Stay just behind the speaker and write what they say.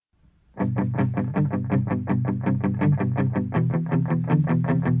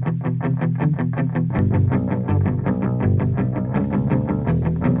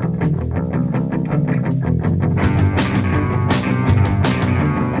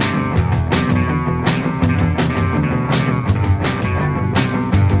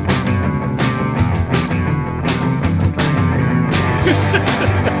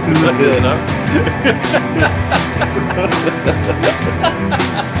What is up?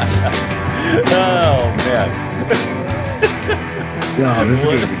 Oh man. Oh, this is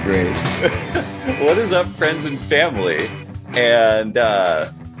going to be great. What is up, friends and family? And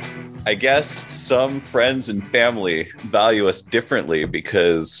I guess some friends and family value us differently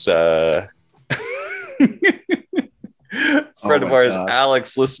because friend of ours, God.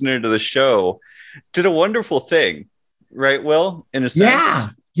 Alex, listener to the show, did a wonderful thing. Right, Will? In a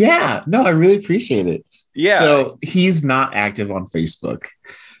sense? Yeah. No, I really appreciate it. Yeah. So he's not active on Facebook.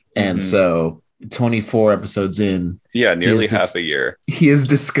 And so 24 episodes in. Yeah, nearly half a year. He has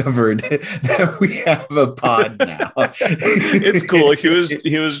discovered that we have a pod now. It's cool.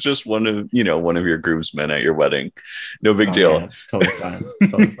 He was just one of your groomsmen at your wedding. No big deal. Yeah, it's totally fine.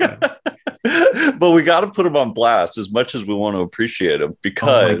 It's totally fine. But we got to put him on blast as much as we want to appreciate him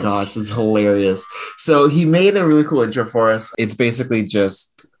because... Oh my gosh, this is hilarious. So he made a really cool intro for us. It's basically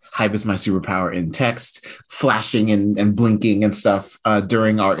just hype is my superpower in text, flashing and blinking and stuff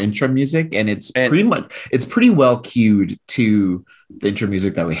during our intro music. And it's pretty well cued to the intro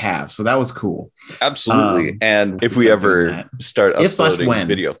music that we have. So that was cool. Absolutely. And if we ever start uploading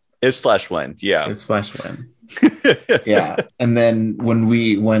video, if/when. Yeah. And then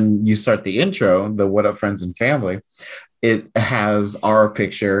when you start the intro, the What Up Friends and Family, it has our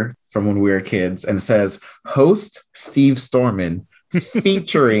picture from when we were kids and says host Steve Storman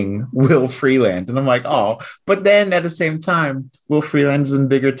featuring Will Freeland. And I'm like, oh, but then at the same time, Will Freeland's in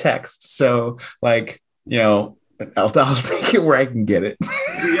bigger text. So I'll take it where I can get it.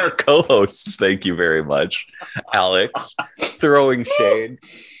 We are co-hosts. Thank you very much, Alex. Throwing shade.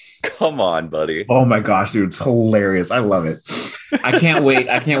 Come on, buddy. Oh my gosh, dude, it's hilarious. I love it. I can't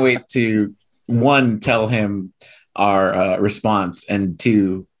wait to one, tell him our response, and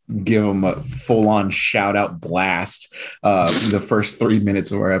two, give him a full-on shout-out blast the first 3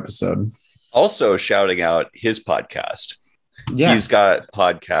 minutes of our episode. Also shouting out his podcast. Yes. He's got a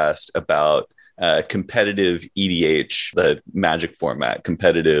podcast about competitive EDH, the Magic format,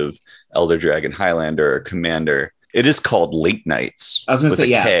 competitive Elder Dragon Highlander or Commander. It is called Late Nights. I was going to say,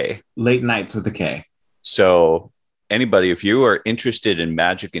 yeah. K. Late Nights with a K. So anybody, if you are interested in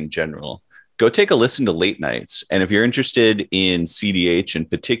Magic in general, go take a listen to Late Nights. And if you're interested in CDH in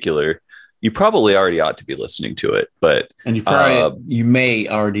particular, you probably already ought to be listening to it. And you may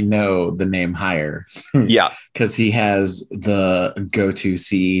already know the name Higher. Yeah. Because he has the go-to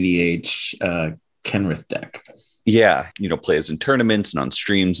CEDH Kenrith deck. Yeah, plays in tournaments and on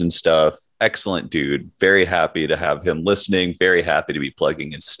streams and stuff. Excellent dude. Very happy to have him listening. Very happy to be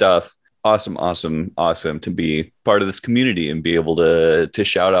plugging his stuff. Awesome to be part of this community and be able to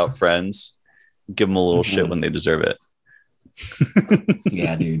shout out friends, give them a little shit when they deserve it.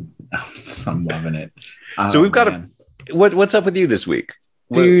 Yeah, dude. I'm loving it. So we've got what's up with you this week?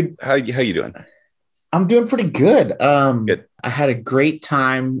 Dude, how you doing? I'm doing pretty good. Good. I had a great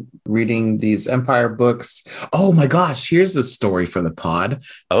time reading these Empire books. Oh my gosh, here's a story for the pod.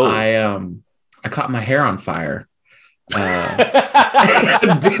 Oh, I caught my hair on fire. Dinner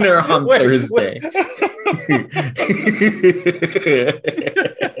on Thursday.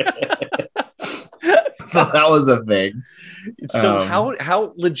 So that was a thing. So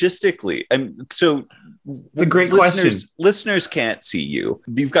how logistically? So it's a great question. Listeners can't see you.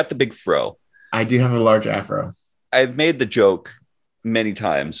 You've got the big fro. I do have a large afro. I've made the joke many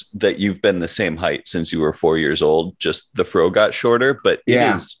times that you've been the same height since you were 4 years old. Just the fro got shorter, but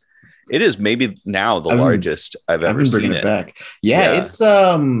it is maybe now the largest I've ever seen it. Back. Yeah, it's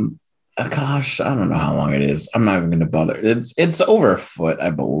gosh, I don't know how long it is. I'm not even going to bother. It's over a foot, I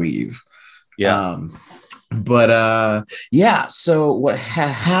believe. Yeah. So what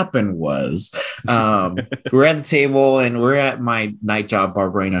happened was we're at the table and we're at my night job,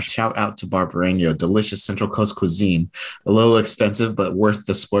 Barbareno. Shout out to Barbareno, delicious Central Coast cuisine. A little expensive, but worth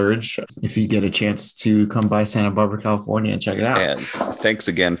the splurge if you get a chance to come by Santa Barbara, California and check it out. And thanks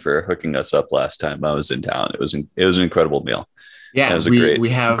again for hooking us up last time I was in town. It was an incredible meal. Yeah, it was a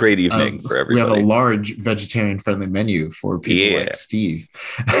great evening for everybody. We have a large vegetarian-friendly menu for people like Steve.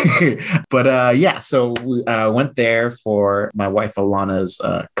 But so we went there for my wife Alana's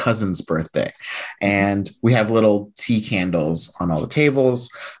cousin's birthday. And we have little tea candles on all the tables.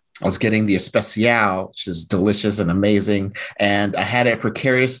 I was getting the Especial, which is delicious and amazing. And I had it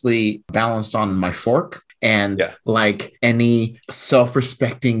precariously balanced on my fork. And like any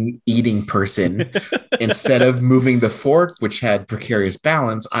self-respecting eating person, instead of moving the fork, which had precarious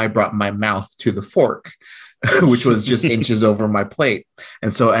balance, I brought my mouth to the fork. which was just inches over my plate.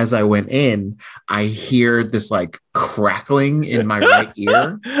 And so as I went in, I hear this like crackling in my right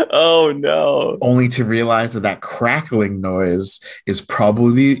ear. Oh no. Only to realize that that crackling noise is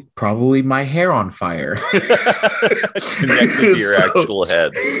probably my hair on fire. Connected to your actual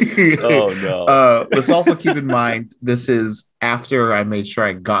head. Oh no. Let's also keep in mind this is after I made sure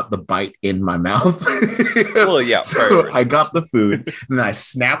I got the bite in my mouth. Well, yeah. So I got the food and then I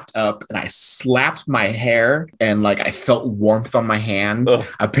snapped up and I slapped my hair and like I felt warmth on my hand. Oh.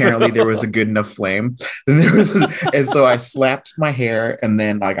 Apparently there was a good enough flame. And so I slapped my hair and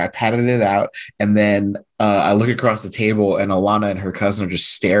then like I patted it out and then I look across the table and Alana and her cousin are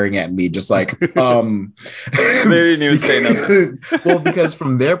just staring at me, just like, They didn't even say nothing. Well, because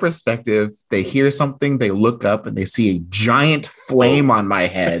from their perspective, they hear something, they look up and they see a giant flame on my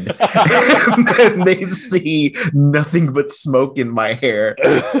head. And they see nothing but smoke in my hair.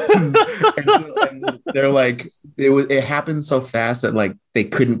 And they're like, it happened so fast that like they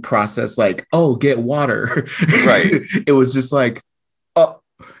couldn't process like, oh, get water. Right. It was just like, oh,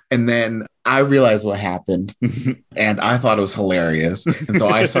 and then I realized what happened and I thought it was hilarious. And so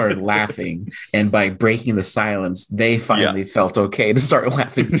I started laughing. And by breaking the silence, they finally felt okay to start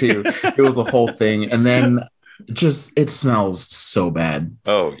laughing too. It was a whole thing. And then just, it smells so bad.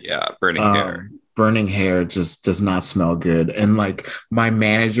 Oh, yeah. Burning hair. Burning hair just does not smell good. And like my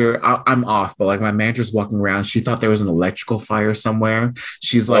manager, I'm off, but like my manager's walking around. She thought there was an electrical fire somewhere.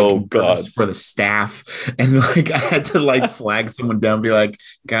 She's like, oh, God. For the staff. And like I had to like flag someone down and be like,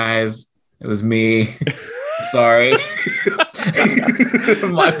 guys, it was me. Sorry.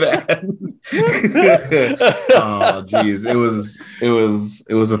 My bad. Oh, geez. It was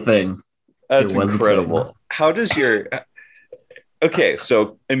a thing. That's incredible. How does your... Okay,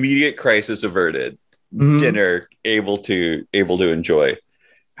 so immediate crisis averted, dinner able to enjoy.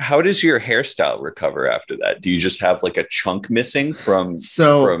 How does your hairstyle recover after that? Do you just have like a chunk missing from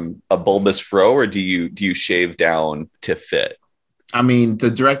a bulbous fro, or do you shave down to fit? I mean, the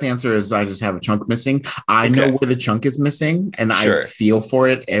direct answer is I just have a chunk missing. I know where the chunk is missing, and I feel for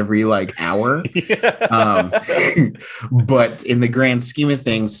it every like hour. But in the grand scheme of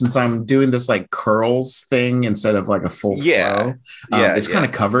things, since I'm doing this like curls thing instead of like a full flow, it's kind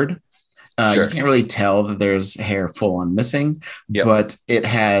of covered. You can't really tell that there's hair full on missing, but it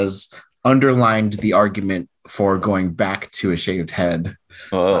has underlined the argument for going back to a shaved head,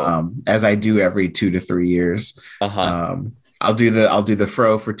 as I do every 2 to 3 years. I'll do the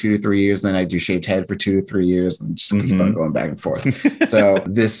fro for 2 to 3 years, and then I do shaved head for 2 to 3 years, and just keep on going back and forth. So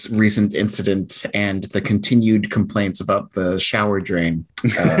this recent incident and the continued complaints about the shower drain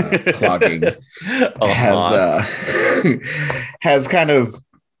clogging has kind of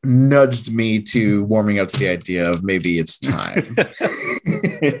nudged me to warming up to the idea of maybe it's time.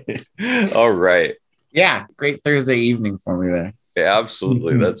 All right. Yeah, great Thursday evening for me there. Yeah,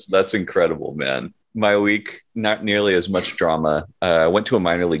 absolutely. That's incredible, man. My week, not nearly as much drama. I went to a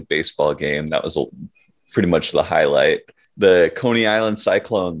minor league baseball game. That was pretty much the highlight. The Coney Island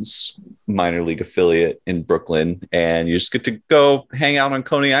Cyclones minor league affiliate in Brooklyn, and you just get to go hang out on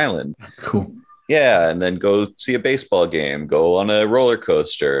Coney Island. Cool. Yeah, and then go see a baseball game, go on a roller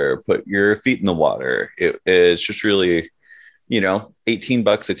coaster, put your feet in the water. It's just really,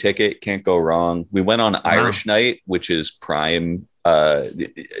 $18 a ticket, can't go wrong. We went on Irish night, which is prime. I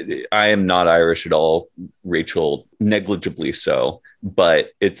am not Irish at all, Rachel, negligibly so,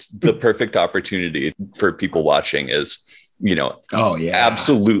 but it's the perfect opportunity for people watching is,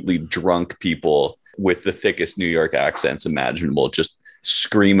 absolutely drunk people with the thickest New York accents imaginable just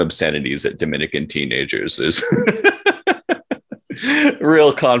scream obscenities at Dominican teenagers. Is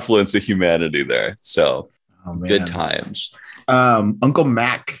real confluence of humanity there. So good times. Uncle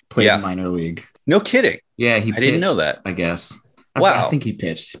Mac played minor league. No kidding. Yeah, I didn't know that. I guess. Wow. I think he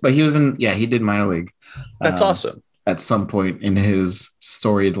pitched, but he was he did minor league. That's awesome. At some point in his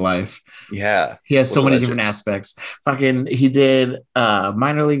storied life. Yeah. He has so many different aspects. He did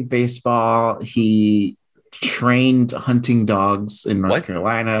minor league baseball. He trained hunting dogs in North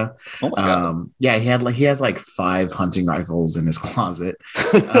Carolina. Oh my God. He has like 5 hunting rifles in his closet.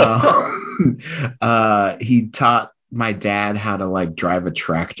 He taught my dad how to like drive a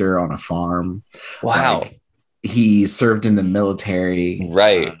tractor on a farm. Wow. He served in the military.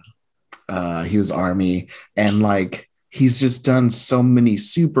 Right. He was Army, and like he's just done so many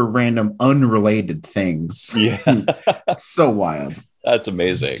super random, unrelated things. Yeah. So wild. That's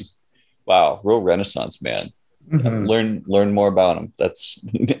amazing. Wow. Real Renaissance man. Learn more about him. That's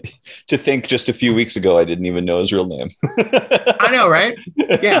to think just a few weeks ago I didn't even know his real name. I know, right?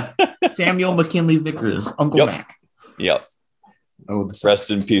 Yeah. Samuel McKinley Vickers, Uncle Mac. Yep. Oh,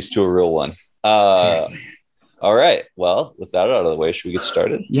 rest in peace to a real one. Seriously. All right. Well, with that out of the way, should we get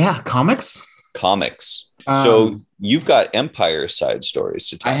started? Yeah, comics. Comics. So you've got Empire side stories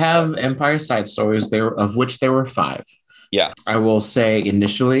to talk I have about. Empire side stories there, of which there were 5. Yeah. I will say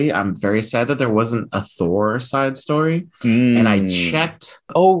initially, I'm very sad that there wasn't a Thor side story. And I checked.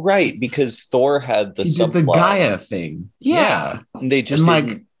 Oh, right. Because Thor had the He did the subplot. Gaia thing. Yeah. And they just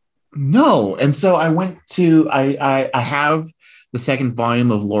like, no. And so I went to, I have the second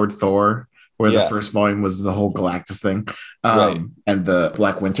volume of Lord Thor, where the first volume was the whole Galactus thing, and the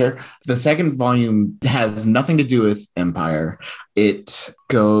Black Winter. The second volume has nothing to do with Empire. It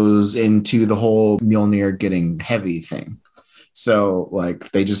goes into the whole Mjolnir getting heavy thing. So, like,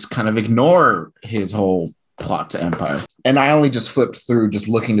 they just kind of ignore his whole plot to Empire. And I only just flipped through just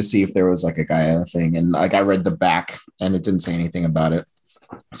looking to see if there was like a Gaia thing. And like I read the back and it didn't say anything about it.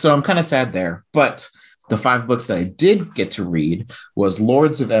 So I'm kind of sad there. But the 5 books that I did get to read was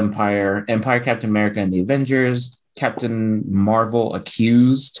Lords of Empire, Empire Captain America and the Avengers, Captain Marvel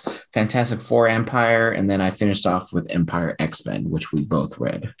Accused, Fantastic Four Empire, and then I finished off with Empire X-Men, which we both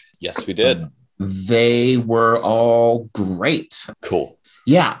read. Yes, we did. They were all great. Cool.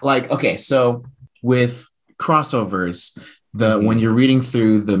 Yeah, like, okay, so with crossovers, when you're reading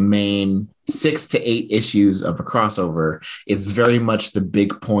through the main 6 to 8 issues of a crossover, it's very much the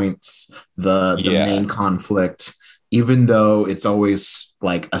big points, the main conflict, even though it's always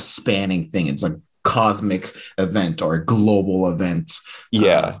like a spanning thing. It's like cosmic event or a global event.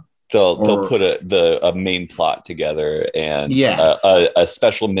 They'll put a main plot together and a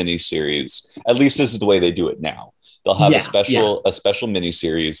special mini series. At least this is the way they do it now. They'll have a special mini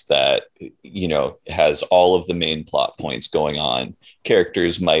series that, you know, has all of the main plot points going on.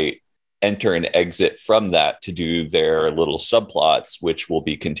 Characters might enter and exit from that to do their little subplots, which will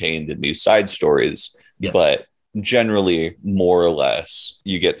be contained in these side stories. Yes. But generally, more or less,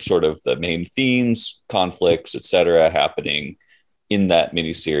 you get sort of the main themes, conflicts, etc., happening in that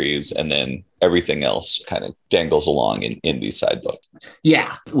miniseries, and then everything else kind of dangles along in these side books.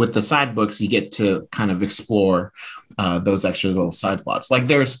 Yeah, with the side books, you get to kind of explore those extra little side plots. Like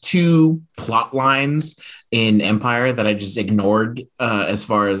there's 2 plot lines in Empire that I just ignored as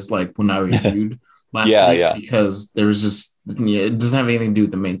far as like when I reviewed last week, because there was just, it doesn't have anything to do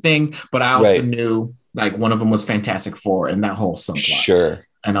with the main thing. But I also knew like one of them was Fantastic Four and that whole subplot. Sure.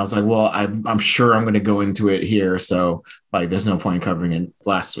 And I was like, well, I'm sure I'm going to go into it here. So like, there's no point in covering it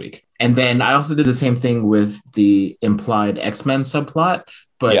last week. And then I also did the same thing with the implied X-Men subplot,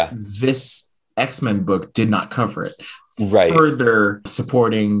 but this X-Men book did not cover it. Right. Further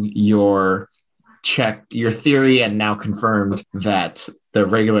supporting your theory, and now confirmed that the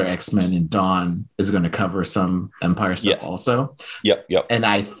regular X-Men in Dawn is going to cover some Empire stuff also. Yep. And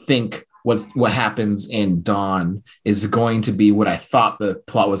I think what happens in Dawn is going to be what I thought the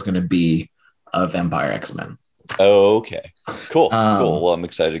plot was going to be of Empire X-Men. Oh, okay. Cool. Well, I'm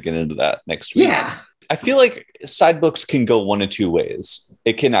excited to get into that next week. Yeah. I feel like side books can go one of 2 ways.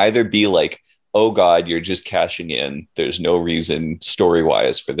 It can either be like, oh God, you're just cashing in. There's no reason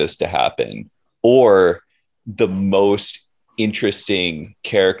story-wise for this to happen. Or the most interesting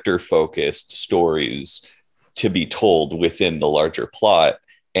character-focused stories to be told within the larger plot,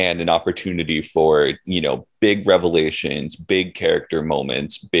 and an opportunity for, you know, big revelations, big character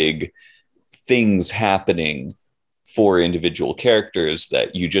moments, big things happening for individual characters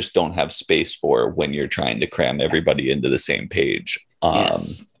that you just don't have space for when you're trying to cram everybody into the same page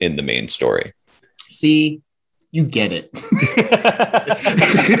in the main story. See, you get it.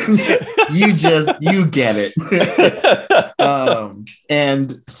 you get it.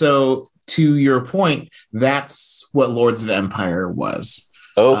 And so to your point, that's what Lords of Empire was.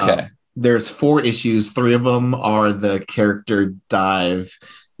 Okay. There's 4 issues. 3 of them are the character dive,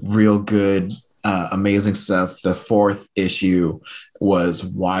 real good, amazing stuff. The 4th issue was,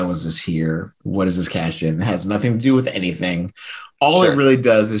 why was this here? What is this cash in? It has nothing to do with anything. All it really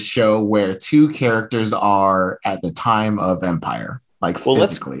does is show where 2 characters are at the time of Empire, like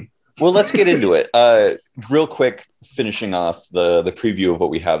physically. Let's get into it. Real quick, finishing off the preview of what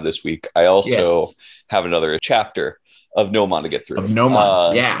we have this week. I also have another chapter of Nomon to get through.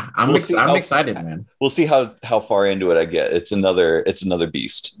 I'm excited, man. We'll see how far into it I get. It's another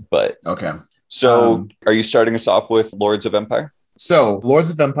beast. But okay. So are you starting us off with Lords of Empire? So Lords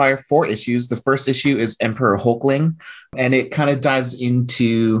of Empire, 4 issues. The first issue is Emperor Hulkling, and it kind of dives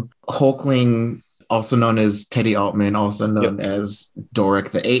into Hulkling, also known as Teddy Altman, also known as Doric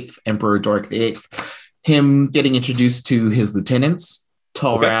the Eighth, Emperor Doric the Eighth. Him getting introduced to his lieutenants,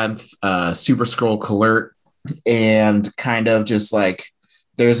 Talrath, Super Skrull Kalert, and kind of just like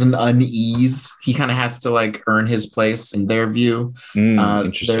there's an unease. He kind of has to like earn his place in their view.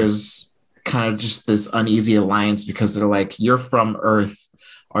 Interesting. There's kind of just this uneasy alliance because they're like, you're from Earth.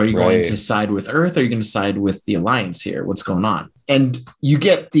 Are you going to side with Earth? Or are you going to side with the Alliance here? What's going on? And you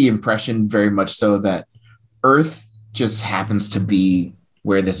get the impression very much so that Earth just happens to be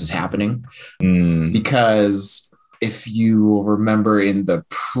where this is happening. Because if you will remember in the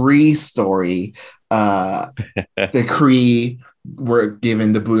pre-story, the Kree were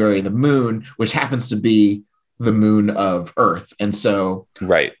given the blue area of the moon, which happens to be the moon of Earth. And so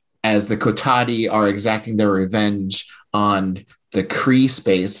as the Kotati are exacting their revenge on the Kree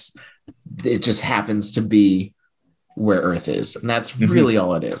space, it just happens to be where Earth is. And that's really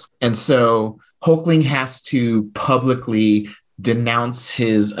all it is. And so Hulkling has to publicly denounce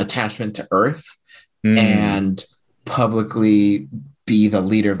his attachment to Earth and publicly be the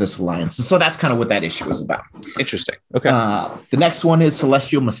leader of this alliance. And so that's kind of what that issue is about. Interesting. Okay. The next one is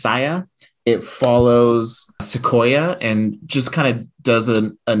Celestial Messiah. It follows Sequoia and just kind of does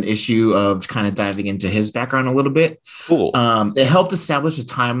an issue of kind of diving into his background a little bit. Cool. It helped establish a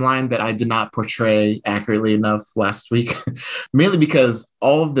timeline that I did not portray accurately enough last week, mainly because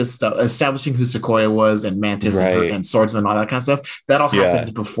all of this stuff, establishing who Sequoia was and Mantis and Swordsman, all that kind of stuff, that all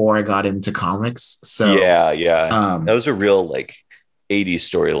happened before I got into comics. So that was a real like 80s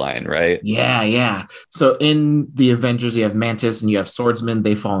storyline, right? Yeah. So in the Avengers, you have Mantis and you have Swordsman.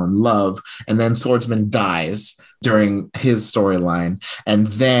 They fall in love, and then Swordsman dies during his storyline. And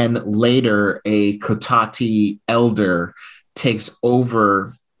then later, a Kotati elder takes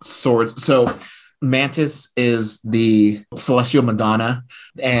over Swords. So Mantis is the Celestial Madonna,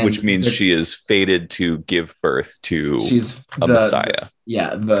 and which means she is fated to give birth to a Messiah.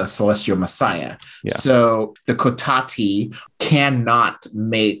 The Celestial Messiah. Yeah. So the Kotati cannot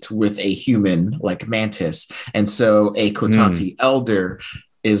mate with a human like Mantis. And so a Kotati elder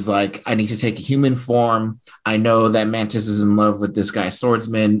is like, I need to take a human form. I know that Mantis is in love with this guy,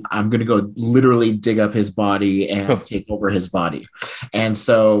 Swordsman. I'm going to go literally dig up his body and take over his body. And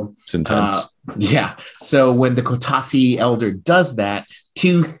so it's intense. So when the Kotati elder does that,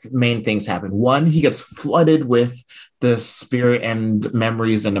 two main things happen. One, he gets flooded with the spirit and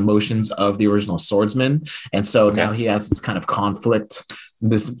memories and emotions of the original Swordsman. And so now he has this kind of conflict,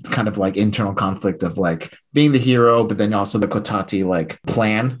 this kind of like internal conflict of like being the hero, but then also the Kotati like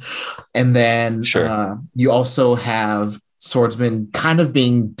plan. And then you also have Swordsman kind of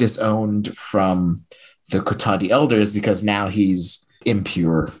being disowned from the Kotati elders because now he's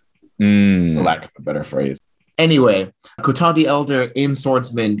impure, for lack of a better phrase. Anyway, Kotati Elder in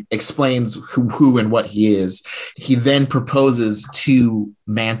Swordsman explains who and what he is. He then proposes to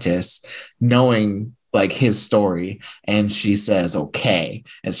Mantis, knowing like his story, and she says okay.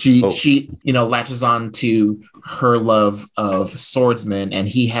 And she latches on to her love of Swordsman, and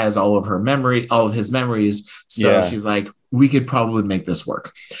he has all of his memories. So she's like, we could probably make this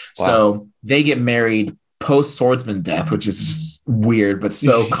work. Wow. So they get married post Swordsman death, which is just weird, but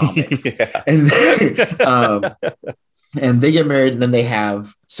so comics. And they get married, and then they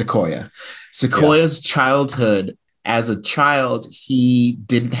have Sequoia. Sequoia's childhood, as a child, he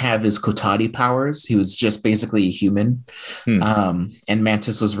didn't have his Kotati powers. He was just basically a human. And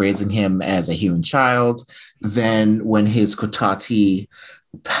Mantis was raising him as a human child. Then when his Kotati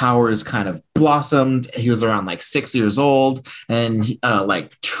powers kind of blossomed, he was around like 6 years old, and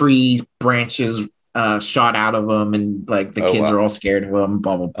like tree branches shot out of him, and like the kids are all scared of him,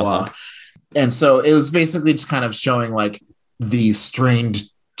 blah blah blah. And so it was basically just kind of showing like the strained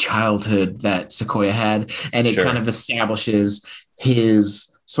childhood that Sequoia had, and it kind of establishes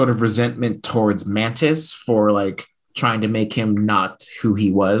his sort of resentment towards Mantis for like trying to make him not who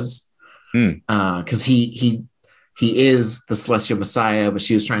he was, because he is the Celestial Messiah, but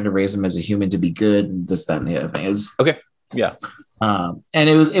she was trying to raise him as a human to be good, and this, that, and the other thing. And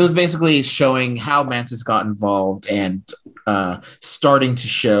it was basically showing how Mantis got involved and starting to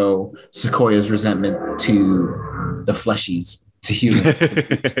show Sequoia's resentment to the fleshies, to humans,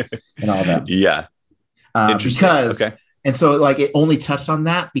 and all that. And so like it only touched on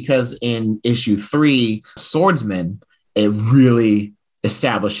that because in issue 3, Swordsman, it really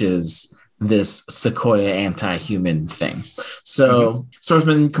establishes this Sequoia anti-human thing. So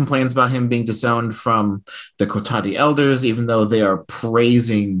Swordsman complains about him being disowned from the Kotati elders, even though they are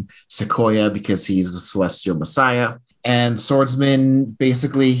praising Sequoia because he's the Celestial Messiah. And Swordsman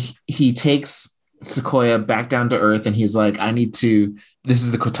basically, he takes Sequoia back down to Earth, and he's like, this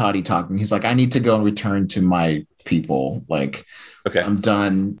is the Kotati talking. He's like, I need to go and return to my people. Like, I'm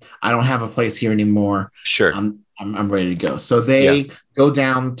done. I don't have a place here anymore. I'm ready to go. So they go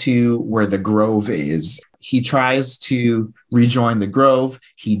down to where the Grove is. He tries to rejoin the Grove.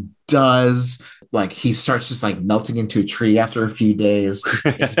 He does. like he starts just like melting into a tree after a few days.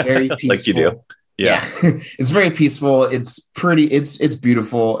 It's very peaceful. Like you do. Yeah. It's very peaceful. It's pretty, it's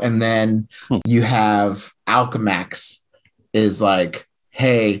beautiful. And then you have Alchemax is like,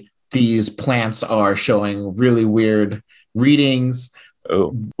 hey, these plants are showing really weird readings.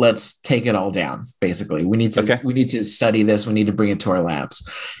 Oh, let's take it all down. Basically, we need to study this. We need to bring it to our labs.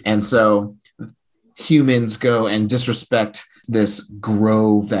 And so humans go and disrespect this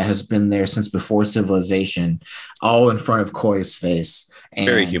grove that has been there since before civilization, all in front of Koi's face. And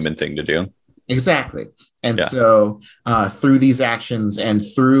very human thing to do. Exactly. And so through these actions and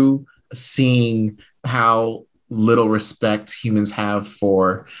through seeing how little respect humans have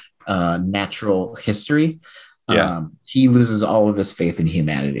for natural history, he loses all of his faith in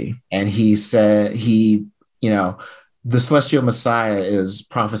humanity. And he said, the Celestial Messiah is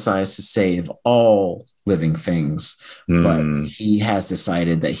prophesied to save all living things, but he has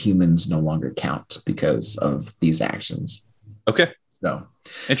decided that humans no longer count because of these actions. Okay. So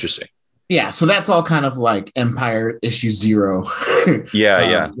interesting. Yeah, so that's all kind of like Empire issue 0.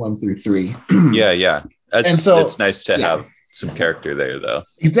 1 through 3. Yeah. It's nice to have some character there, though.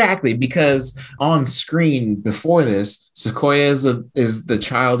 Exactly, because on screen before this, Sequoia is the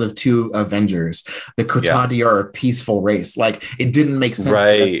child of 2 Avengers. The Kotati are a peaceful race. Like, it didn't make sense for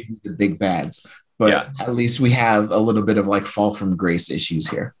them to use the big bads, but at least we have a little bit of like fall from grace issues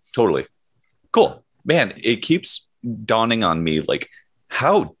here. Totally. Cool. Man, it keeps dawning on me like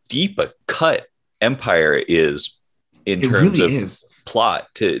how deep a cut Empire is in terms of plot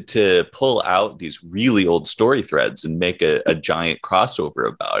to pull out these really old story threads and make a giant crossover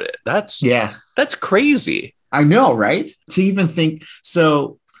about it. That's crazy. I know, right? To even think.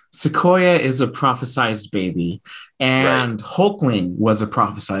 So Sequoia is a prophesized baby, and Hulkling was a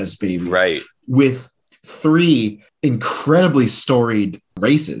prophesized baby, right? With 3 incredibly storied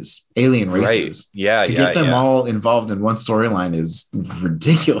alien races. Right. To get them all involved in one storyline is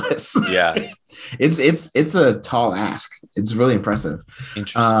ridiculous. Yeah. It's a tall ask. It's really impressive.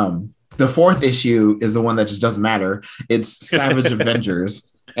 Interesting. The 4th issue is the one that just doesn't matter. It's Savage Avengers,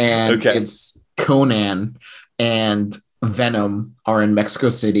 and it's Conan and Venom are in Mexico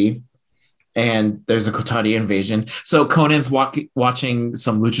City, and there's a Kotati invasion. So Conan's watching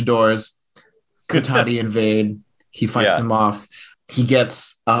some luchadors. Kotati invade. He fights them off. He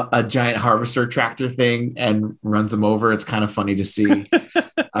gets a giant harvester tractor thing and runs them over. It's kind of funny to see.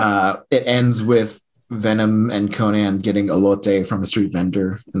 It ends with Venom and Conan getting elote from a street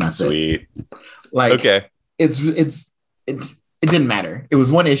vendor, and that's Sweet. It. Like, it didn't matter. It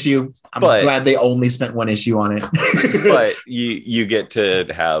was 1 issue. I'm glad they only spent 1 issue on it. But you get to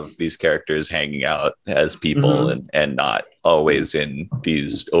have these characters hanging out as people and not always in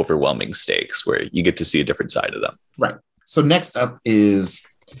these overwhelming stakes where you get to see a different side of them. Right. So next up is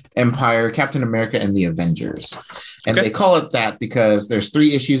Empire, Captain America, and the Avengers. And they call it that because there's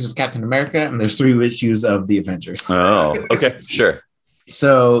 3 issues of Captain America and there's 3 issues of the Avengers. Oh, okay. Sure.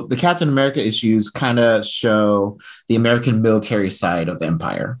 So the Captain America issues kind of show the American military side of the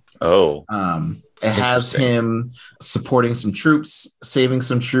Empire. Oh. It has him supporting some troops, saving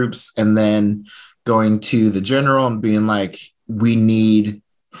some troops, and then going to the general and being like, we need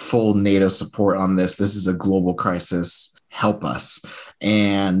full NATO support on this. This is a global crisis. Help us.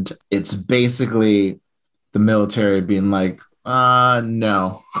 And it's basically the military being like,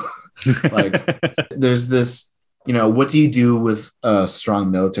 no. Like, there's this, what do you do with a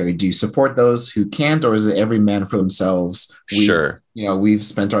strong military? Do you support those who can't, or is it every man for themselves? Sure. We've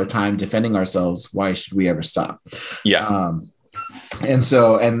spent our time defending ourselves. Why should we ever stop? Yeah. And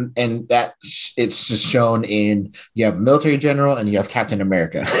so, and that it's just shown in, you have military general and you have Captain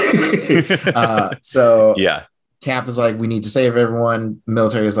America. So yeah, Cap is like, we need to save everyone.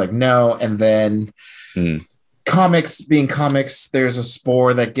 Military is like, no. And then comics being comics, there's a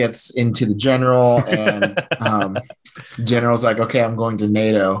spore that gets into the general, and general's like, okay, I'm going to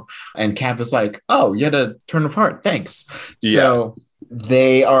NATO. And Cap is like, oh, you had a turn of heart. Thanks. Yeah. So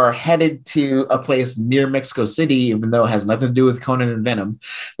they are headed to a place near Mexico City, even though it has nothing to do with Conan and Venom.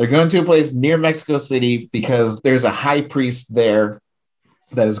 They're going to a place near Mexico City because there's a high priest there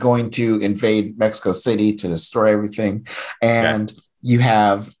that is going to invade Mexico City to destroy everything. And you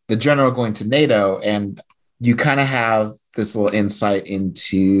have the general going to NATO, and you kind of have this little insight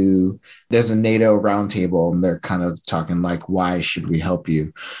into, there's a NATO roundtable, and they're kind of talking like, why should we help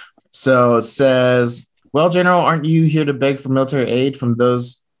you? So it says, well, General, aren't you here to beg for military aid from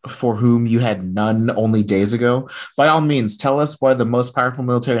those for whom you had none only days ago? By all means, tell us why the most powerful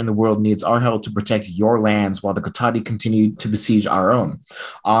military in the world needs our help to protect your lands while the Qatari continue to besiege our own.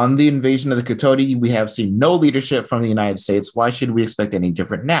 On the invasion of the Qatari, we have seen no leadership from the United States. Why should we expect any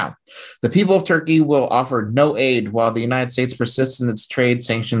different now? The people of Turkey will offer no aid while the United States persists in its trade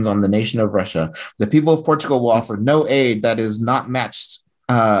sanctions on the nation of Russia. The people of Portugal will offer no aid that is not matched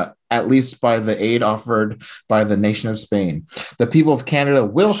at least by the aid offered by the nation of Spain. The people of Canada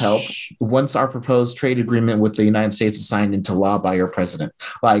will help once our proposed trade agreement with the United States is signed into law by your president.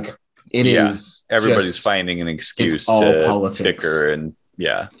 Like, it is everybody's finding an excuse to politics. Bicker and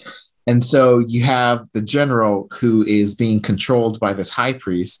And so you have the general who is being controlled by this high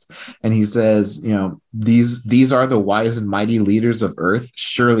priest, and he says, you know, these are the wise and mighty leaders of earth.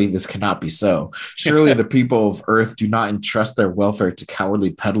 Surely this cannot be so. Surely the people of earth do not entrust their welfare to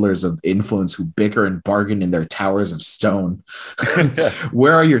cowardly peddlers of influence who bicker and bargain in their towers of stone.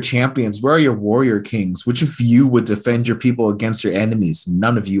 Where are your champions? Where are your warrior kings? Which of you would defend your people against your enemies?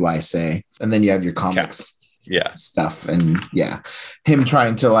 None of you, I say. And then you have your comics. Stuff, and him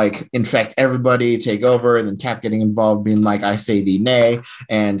trying to like infect everybody, take over, and then Cap getting involved, being like, I say thee nay,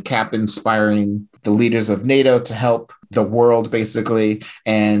 and Cap inspiring the leaders of NATO to help the world, basically.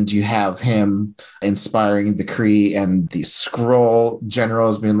 And you have him inspiring the Kree and the Skrull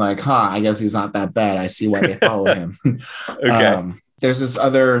generals being like, I guess he's not that bad. I see why they follow him. There's this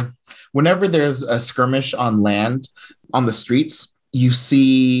other, whenever there's a skirmish on land, on the streets, you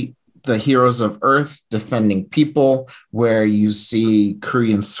see the heroes of Earth defending people, where you see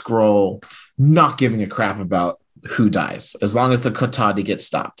Kree and Skrull not giving a crap about who dies, as long as the Qatari gets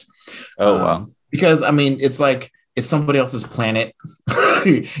stopped. Wow. Because, I mean, it's like, it's somebody else's planet,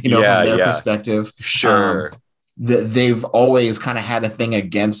 from their perspective. Sure. They've always kind of had a thing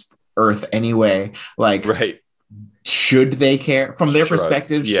against Earth anyway. Like, should they care? From their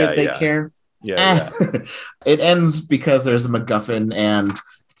perspective, should they care? It ends because there's a MacGuffin, and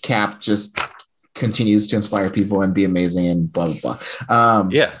Cap just continues to inspire people and be amazing and blah, blah, blah.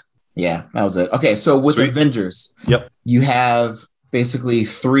 That was it. Okay, so with Avengers, you have basically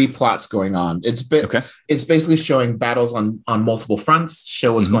 3 plots going on. It's basically showing battles on multiple fronts,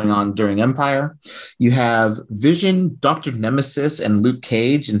 show what's going on during Empire. You have Vision, Dr. Nemesis, and Luke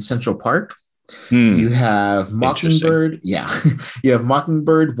Cage in Central Park. You have Mockingbird. You have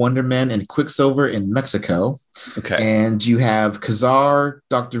Mockingbird, Wonder Man, and Quicksilver in Mexico. And you have Kazar,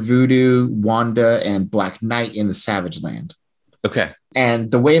 Dr. Voodoo, Wanda, and Black Knight in the Savage Land.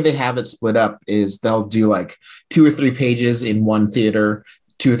 And the way they have it split up is they'll do like 2 or 3 pages in one theater,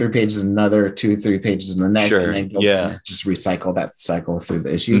 2 or 3 pages in another, 2 or 3 pages in the next, and then just recycle that cycle through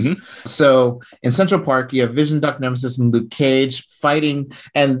the issues. So in Central Park, you have Vision, Dr. Nemesis, and Luke Cage fighting,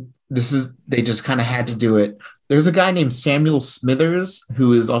 and they just kind of had to do it. There's a guy named Samuel Smithers,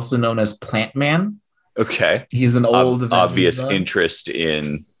 who is also known as Plant Man. He's an old obvious interest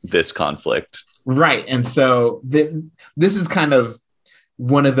in this conflict. Right. And so this is kind of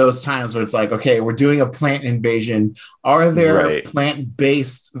one of those times where it's like, okay, we're doing a plant invasion. Are there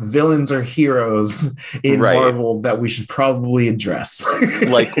plant-based villains or heroes in Marvel that we should probably address?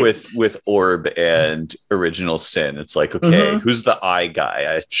 Like with Orb and Original Sin, it's like, okay, who's the eye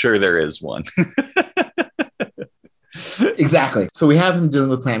guy? I'm sure there is one. Exactly. So we have him dealing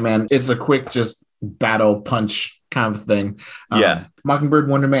with Plant Man. It's a quick just battle punch kind of thing. Mockingbird,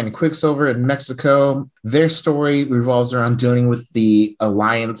 Wonder Man, and Quicksilver in Mexico. Their story revolves around dealing with the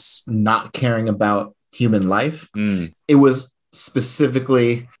Alliance not caring about human life. It was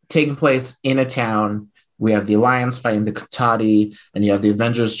specifically taking place in a town. We have the Alliance fighting the Qatari, and you have the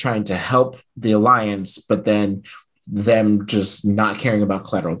Avengers trying to help the Alliance, but then them just not caring about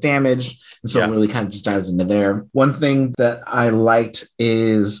collateral damage. And so it really kind of just dives into there. One thing that I liked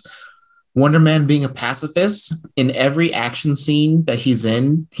is Wonder Man being a pacifist. In every action scene that he's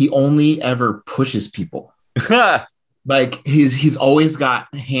in, he only ever pushes people. Like he's always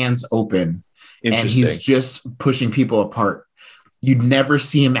got hands open, and he's just pushing people apart. You'd never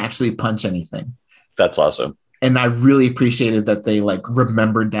see him actually punch anything. That's awesome. And I really appreciated that they like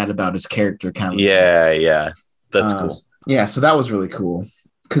remembered that about his character kind of. That's cool. So that was really cool.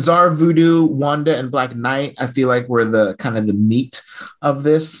 Kazar, Voodoo, Wanda, and Black Knight, I feel like were the kind of the meat of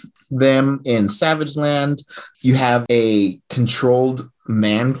this. Them in Savage Land, you have a controlled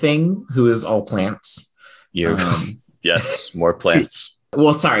man thing who is all plants. Yes, more plants.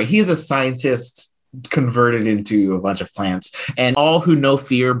 Well, sorry, he's a scientist converted into a bunch of plants, and all who know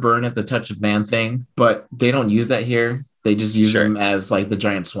fear burn at the touch of man thing, but they don't use that here. They just use them as like the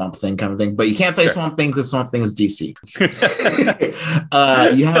giant swamp thing kind of thing. But you can't say swamp thing because swamp thing is DC.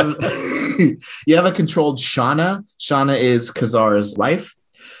 You have a controlled Shauna. Shauna is Kazar's wife.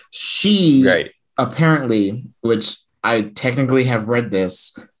 She Right. apparently, which I technically have read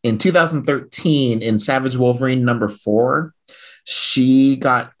this, in 2013 in Savage Wolverine #4, she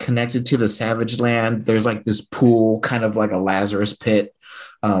got connected to the Savage Land. There's like this pool, kind of like a Lazarus pit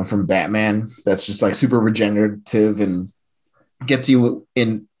from Batman, that's just like super regenerative and gets you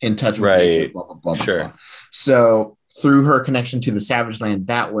in touch with nature, Right. blah, blah, blah, Sure. blah, blah. So through her connection to the Savage Land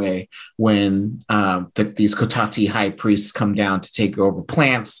that way, when these Kotati high priests come down to take over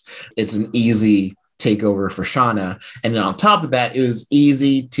plants, it's an easy takeover for Shauna. And then on top of that, it was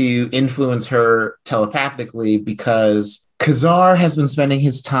easy to influence her telepathically because Kazar has been spending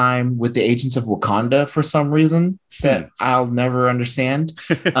his time with the agents of Wakanda for some reason that I'll never understand.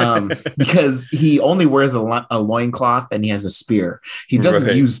 Because he only wears a loincloth and he has a spear. He doesn't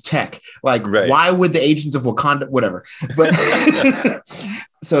Right. use tech. Like, Right. why would the agents of Wakanda, whatever. But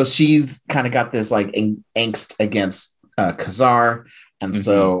so she's kind of got this like angst against Kazar. And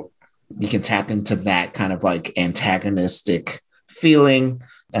so you can tap into that kind of like antagonistic feeling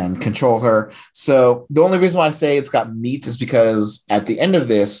and control her. So the only reason why I say it's got meat is because at the end of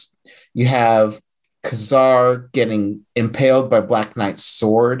this, you have Kazar getting impaled by Black Knight's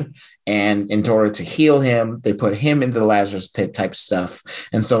sword. And in order to heal him, they put him into the Lazarus pit type stuff.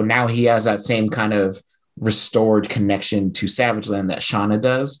 And so now he has that same kind of restored connection to Savage Land that Shauna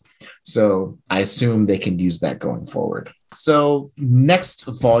does. So I assume they can use that going forward. So next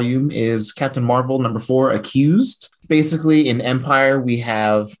volume is Captain Marvel #4, Accused. Basically, in Empire, we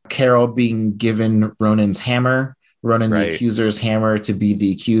have Carol being given Ronan's hammer, Ronan the Accuser's hammer, to be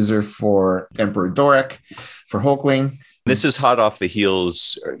the accuser for Emperor Dorek, for Hulkling. This is hot off the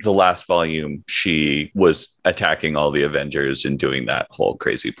heels. The last volume, she was attacking all the Avengers and doing that whole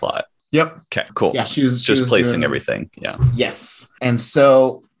crazy plot. Yep. Okay, cool. Yeah, she was placing everything. Yeah. Yes. And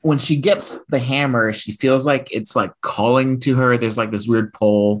so when she gets the hammer, she feels like it's like calling to her. There's like this weird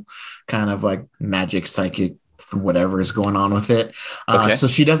pull, kind of like magic, psychic, whatever is going on with it. So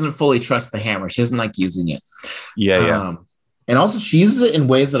she doesn't fully trust the hammer. She doesn't like using it. Yeah. And also she uses it in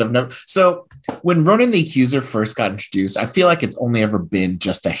ways that I've never. So when Ronan the Accuser first got introduced, I feel like it's only ever been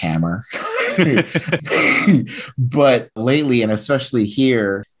just a hammer. But lately, and especially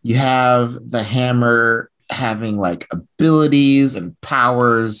here, you have the hammer having like abilities and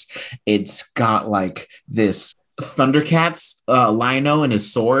powers. It's got like this Thundercats Lino in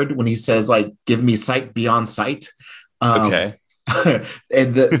his sword when he says like, give me sight beyond sight. And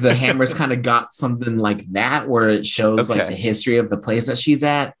the hammer's kind of got something like that where it shows like the history of the place that she's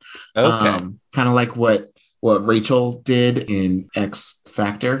at. Kind of like what Rachel did in X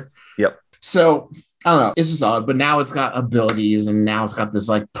Factor. Yep. So I don't know. It's just odd, but now it's got abilities and now it's got this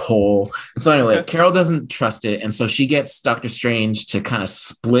like pull. And so anyway, Carol doesn't trust it. And so she gets Doctor Strange to kind of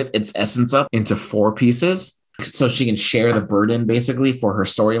split its essence up into 4 pieces so she can share the burden basically for her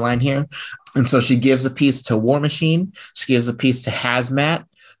storyline here. And so she gives a piece to War Machine. She gives a piece to Hazmat.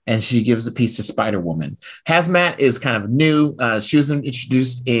 And she gives a piece to Spider-Woman. Hazmat is kind of new. She was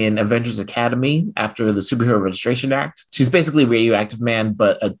introduced in Avengers Academy after the Superhero Registration Act. She's basically Radioactive Man,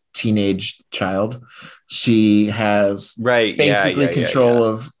 but a teenage child. She has basically control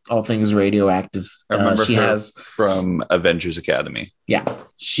of all things radioactive. I remember she has from Avengers Academy. Yeah.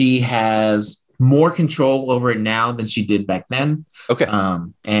 She has more control over it now than she did back then. Okay.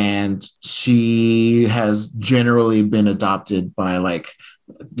 And she has generally been adopted by like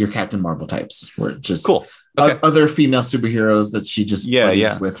your Captain Marvel types, where just cool. Other female superheroes that she just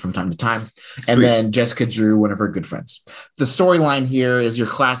plays with from time to time. Sweet. And then Jessica Drew, one of her good friends. The storyline here is your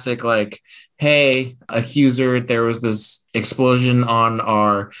classic, like, hey, Accuser, there was this explosion on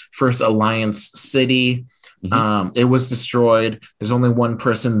our first Alliance city. It was destroyed. There's only one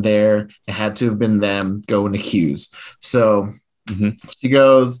person there. It had to have been them. Go and accuse. So she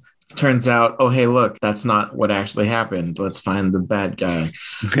goes, turns out, oh, hey, look, that's not what actually happened. Let's find the bad guy.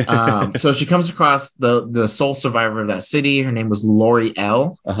 So she comes across the sole survivor of that city. Her name was Lori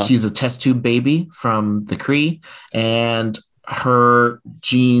L. She's a test tube baby from the Kree, and her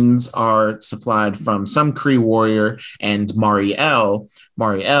genes are supplied from some Kree warrior and Marielle.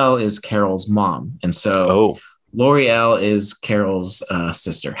 Marielle is Carol's mom. And so Lori L is Carol's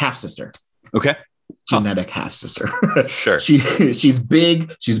sister, half-sister. Okay. Genetic half sister. Sure. She's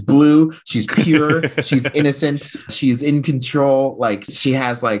big, she's blue, she's pure, she's innocent, she's in control. Like she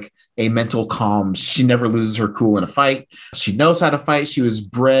has like a mental calm. She never loses her cool in a fight. She knows how to fight. She was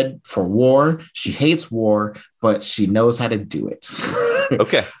bred for war. She hates war, but she knows how to do it.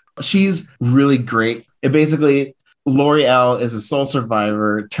 Okay. She's really great. It basically, L'Oreal is a sole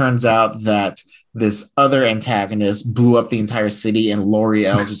survivor. It turns out that this other antagonist blew up the entire city, and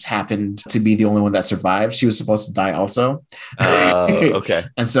L'Oreal just happened to be the only one that survived. She was supposed to die also. Okay.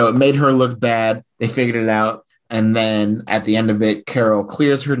 And so it made her look bad. They figured it out. And then at the end of it, Carol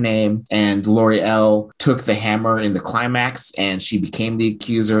clears her name, and L'Oreal took the hammer in the climax, and she became the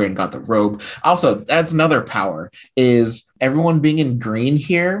accuser and got the robe. Also, that's another power, is everyone being in green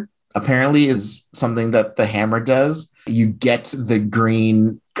here apparently is something that the hammer does. You get the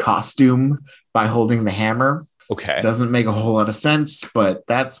green costume by holding the hammer. Okay. Doesn't make a whole lot of sense, but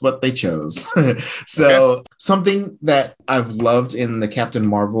that's what they chose. So something that I've loved in the Captain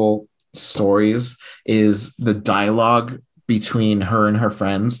Marvel stories is the dialogue between her and her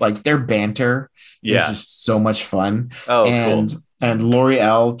friends. Like their banter is just so much fun. Oh, and cool. and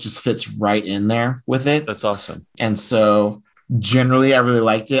L'Oreal just fits right in there with it. That's awesome. And so generally I really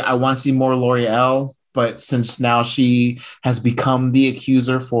liked it. I want to see more L'Oreal, but since now she has become the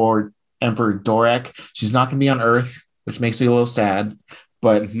accuser for Emperor Dorak, she's not going to be on Earth, which makes me a little sad,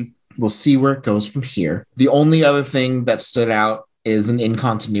 but we'll see where it goes from here. The only other thing that stood out is an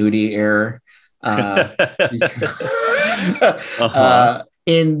incontinuity error.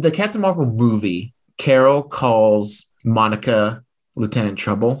 In the Captain Marvel movie, Carol calls Monica Lieutenant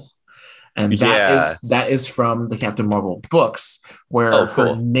Trouble. And that is from the Captain Marvel books, where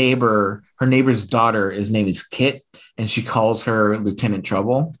her neighbor's daughter name is Kit, and she calls her Lieutenant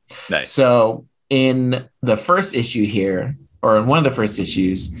Trouble. Nice. So in the first issue here, or in one of the first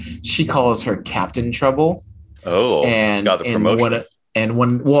issues, she calls her Captain Trouble. Oh, and got the promotion.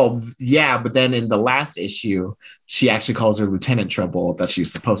 But then in the last issue, she actually calls her Lieutenant Trouble that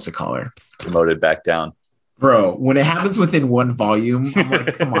she's supposed to call her. Promoted back down. Bro, when it happens within one volume, I'm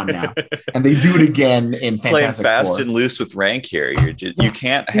like, come on now. And they do it again in Fantastic Playing fast Four. and loose with rank here.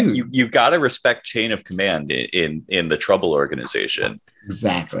 You've got to respect chain of command in the Trouble organization.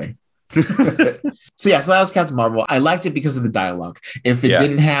 Exactly. So that was Captain Marvel. I liked it because of the dialogue. If it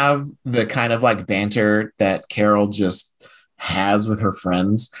didn't have the kind of like banter that Carol just has with her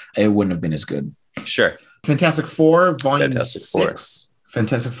friends, it wouldn't have been as good. Sure. Fantastic Four, Volume 6.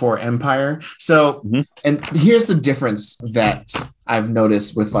 Fantastic Four Empire. So, and here's the difference that I've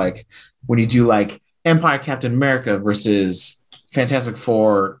noticed with like when you do like Empire Captain America versus Fantastic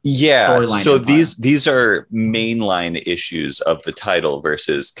Four. Storyline so Empire. these are mainline issues of the title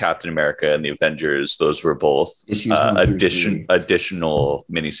versus Captain America and the Avengers. Those were both additional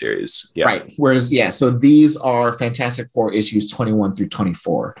miniseries. Yeah. Right. Whereas, so these are Fantastic Four issues 21 through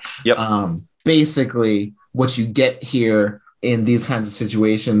 24. Yep. Basically, what you get here in these kinds of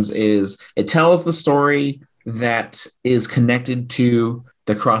situations is it tells the story that is connected to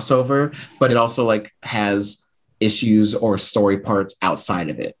the crossover, but it also like has issues or story parts outside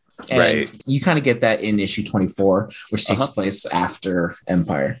of it. And you kind of get that in issue 24, which takes place after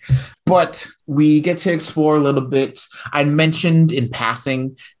Empire. But we get to explore a little bit. I mentioned in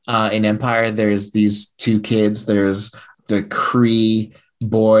passing in Empire, there's these two kids. There's the Kree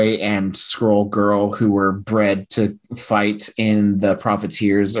boy and Skrull girl who were bred to fight in the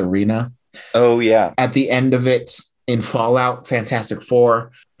Profiteers arena. Oh, yeah. At the end of it, in Fallout Fantastic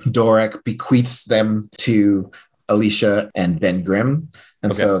Four, Dorak bequeaths them to Alicia and Ben Grimm.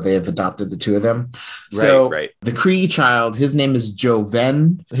 And so they have adopted the two of them. The Kree child, his name is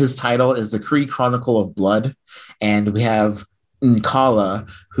Joven. His title is the Kree Chronicle of Blood. And we have Nkala,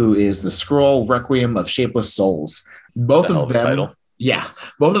 who is the Skrull Requiem of Shapeless Souls. Both of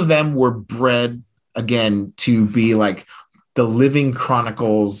them were bred again to be like the living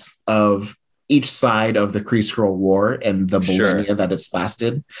chronicles of each side of the Kree-Skrull War and the millennia that it's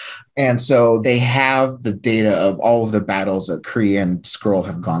lasted. And so they have the data of all of the battles that Kree and Skrull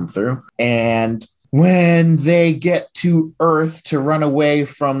have gone through. And when they get to Earth to run away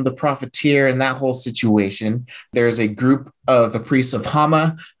from the Profiteer and that whole situation, there's a group of the priests of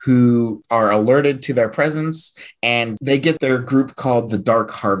Hama who are alerted to their presence, and they get their group called the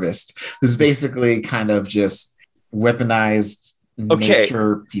Dark Harvest, who's basically kind of just weaponized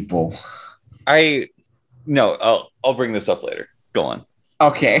nature people. I'll bring this up later. Go on.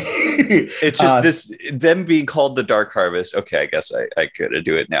 Okay. It's just them being called the Dark Harvest. Okay, I guess I could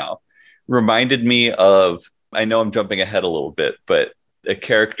do it now. Reminded me of, I know I'm jumping ahead a little bit, but a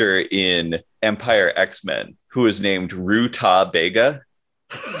character in Empire X-Men who is named Ruta Bega.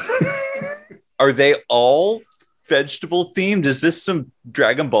 Are they all vegetable themed? Is this some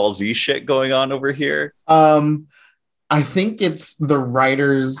Dragon Ball Z shit going on over here? I think it's the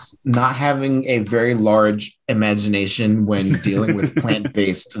writers not having a very large imagination when dealing with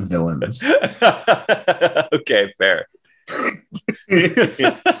plant-based villains. Okay, fair. Because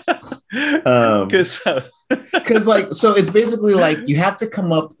so it's basically like you have to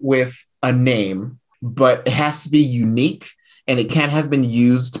come up with a name, but it has to be unique and it can't have been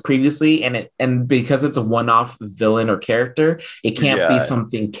used previously. And because it's a one-off villain or character, it can't be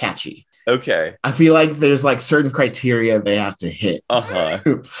something catchy. Okay. I feel like there's like certain criteria they have to hit.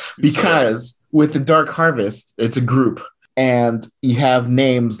 Because with the Dark Harvest, it's a group and you have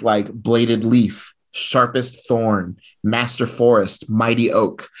names like Bladed Leaf, Sharpest Thorn, Master Forest, Mighty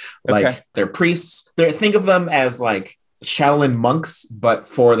Oak. Like they're priests. Think of them as like Shaolin monks, but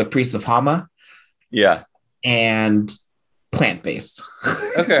for the priests of Hama. Yeah. And plant-based.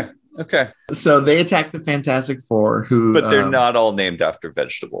 Okay. So they attack the Fantastic Four, but they're not all named after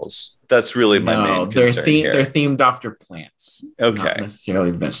vegetables. That's really my main concern here. They're themed after plants, not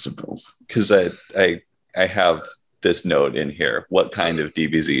necessarily vegetables. Because I have this note in here. What kind of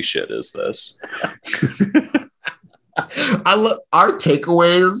DBZ shit is this? I love our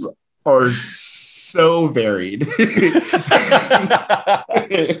takeaways are so varied.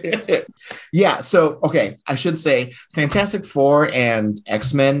 Yeah, so okay, I should say Fantastic Four and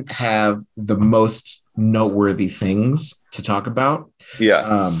X-Men have the most noteworthy things to talk about.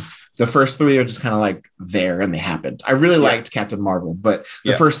 Yeah. The first three are just kind of like there and they happened. I really liked Captain Marvel, but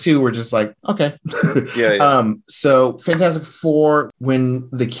the first two were just like, okay. So Fantastic Four, when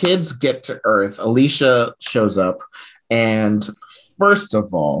the kids get to Earth, Alicia shows up and first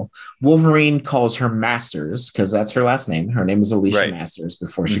of all, Wolverine calls her Masters because that's her last name. Her name is Alicia Masters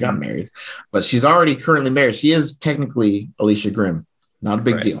before she got married, but she's already currently married. She is technically Alicia Grimm, not a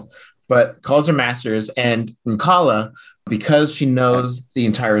big deal, but calls her Masters. And Nkala, because she knows the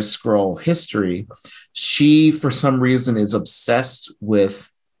entire Skrull history, she, for some reason, is obsessed with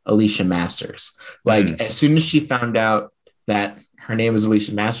Alicia Masters. Like, as soon as she found out that her name is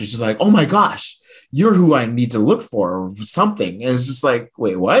Alicia Masters, she's like, oh my gosh, you're who I need to look for or something. And it's just like,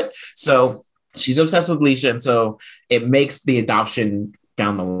 wait, what? So she's obsessed with Alicia. And so it makes the adoption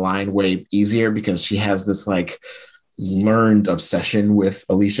down the line way easier because she has this like learned obsession with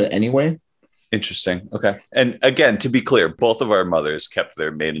Alicia anyway. Interesting. Okay. And again, to be clear, both of our mothers kept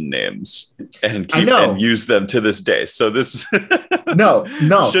their maiden names and use them to this day. So this no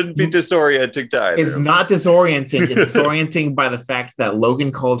shouldn't be disorienting to either. It's not disorienting. It's disorienting by the fact that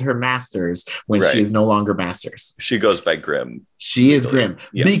Logan called her Masters when she is no longer Masters. She goes by Grimm. She is Grimm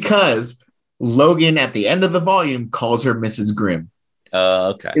because Logan at the end of the volume calls her Mrs. Grimm.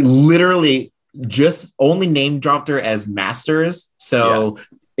 Okay. It literally just only name dropped her as Masters. So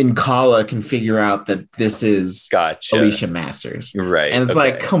Nkala can figure out that this is Alicia Masters, right? And it's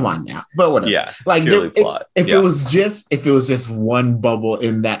like, come on now, but whatever. Yeah, like if it was just one bubble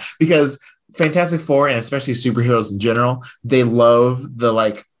in that, because Fantastic Four and especially superheroes in general, they love the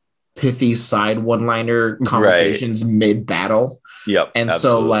like pithy side one-liner conversations mid battle. Yep, and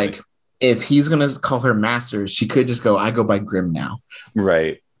absolutely. So like if he's gonna call her Masters, she could just go, I go by Grimm now,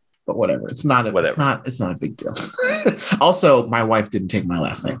 right? But whatever. It's not a big deal. Also, my wife didn't take my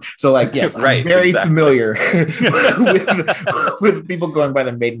last name. So like, yes, I'm very familiar with people going by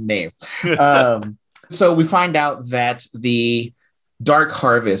their maiden name. So we find out that the Dark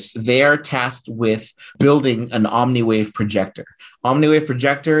Harvest, they are tasked with building an Omniwave projector. Omniwave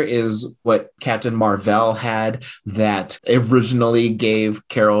projector is what Captain Marvel had that originally gave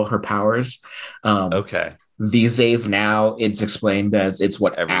Carol her powers. These days now it's explained as it's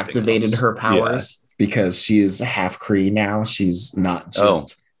what activated her powers because she is half Kree now. She's not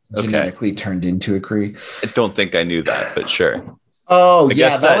just genetically turned into a Kree. I don't think I knew that, but sure. Oh, I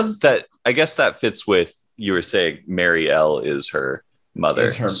guess that fits with, you were saying Mary L is her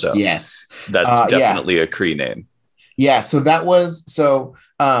mother. So yes. That's definitely a Kree name. Yeah, so that was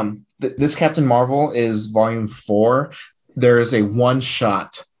this Captain Marvel is volume 4. There is a one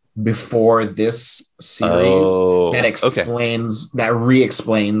shot before this series that explains that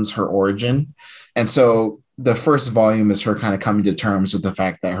re-explains her origin. And so the first volume is her kind of coming to terms with the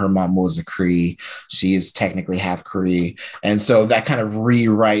fact that her mom was a Kree. She is technically half Kree. And so that kind of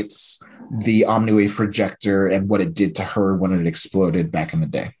rewrites the Omniwave projector and what it did to her when it exploded back in the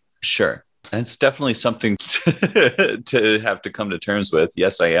day. Sure. And it's definitely something to have to come to terms with.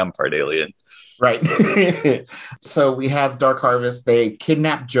 Yes, I am part alien. Right. So we have Dark Harvest. They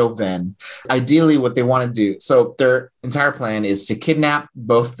kidnap Jo-Ven. Ideally, what they want to do, so their entire plan is to kidnap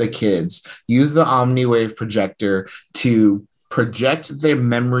both the kids, use the Omniwave projector to project their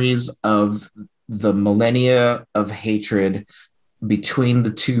memories of the millennia of hatred between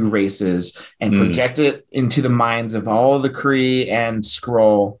the two races and project it into the minds of all the Kree and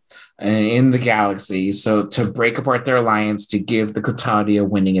Skrull in the galaxy. So to break apart their alliance, to give the Kotati a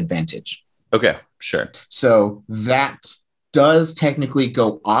winning advantage. Okay, sure. So that does technically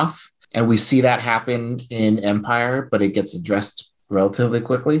go off, and we see that happen in Empire, but it gets addressed relatively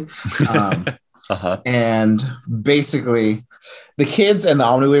quickly. Uh-huh. And basically, the kids and the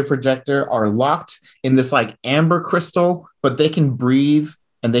Omniwave projector are locked in this like amber crystal, but they can breathe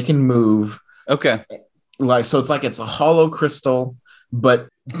and they can move. Okay. Like, so it's like it's a hollow crystal, but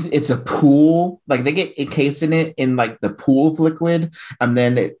it's a pool. Like they get encased in like the pool of liquid, and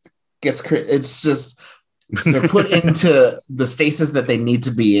then it's just they're put into the stasis that they need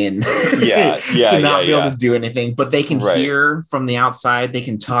to be in to not be able to do anything, but they can hear from the outside. They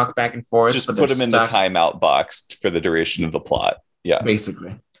can talk back and forth. Just put them in the timeout box for the duration of the plot. Yeah.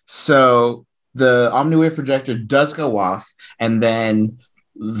 Basically. So the Omniwave projector does go off, and then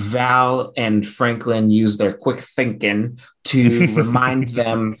Val and Franklin use their quick thinking to remind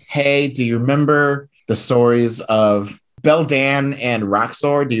them, hey, do you remember the stories of Beldan and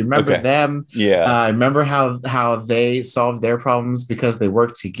Roxor? Do you remember them? Yeah. Remember how they solved their problems because they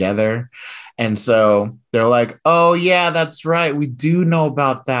worked together? And so they're like, oh, yeah, that's right. We do know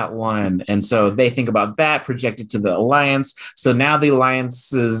about that one. And so they think about that, projected to the Alliance. So now the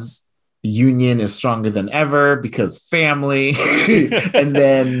Alliance's union is stronger than ever because family. And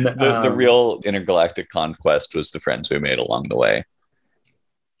then the real intergalactic conquest was the friends we made along the way.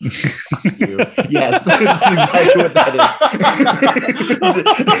 Yes, that's exactly what that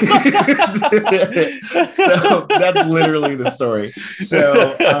is. So that's literally the story.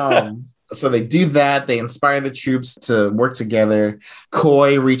 So they do that. They inspire the troops to work together.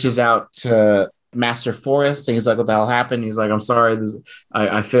 Coy reaches out to Master Forrest, and he's like, what the hell happened? He's like, I'm sorry,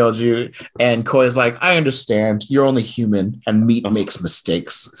 I failed you. And Coy's like, I understand, you're only human and meat makes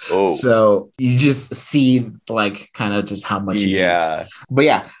mistakes. So you just see like kind of just how much but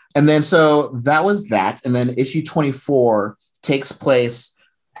yeah. And then so that was that. And then issue 24 takes place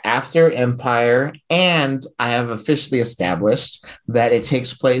after Empire, and I have officially established that it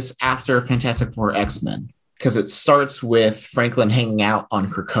takes place after Fantastic Four X-Men, because it starts with Franklin hanging out on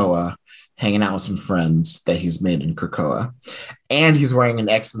Krakoa, hanging out with some friends that he's made in Krakoa. And he's wearing an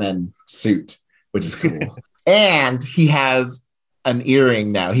X-Men suit, which is cool. And he has an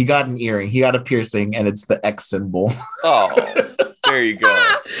earring now. He got an earring. He got a piercing, and it's the X symbol. Oh, there you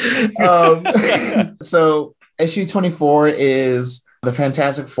go. So issue 24 is the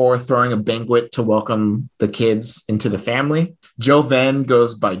Fantastic Four throwing a banquet to welcome the kids into the family. Jo-Ven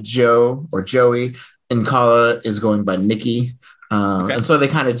goes by Joe or Joey, and Kala is going by Nikki. And so they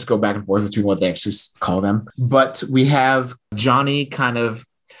kind of just go back and forth between what they actually call them. But we have Johnny kind of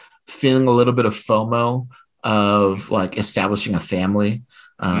feeling a little bit of FOMO of like establishing a family.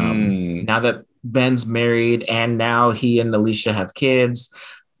 Now that Ben's married and now he and Alicia have kids,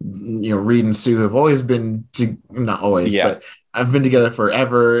 you know, Reed and Sue have always been not always, but I've been together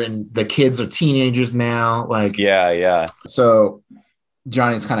forever, and the kids are teenagers now. Like, so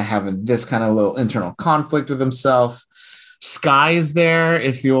Johnny's kind of having this kind of little internal conflict with himself. Sky is there.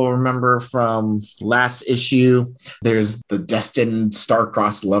 If you'll remember from last issue, there's the destined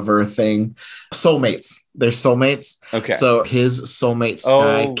star-crossed lover thing. Soulmates. There's soulmates. Okay. So his soulmate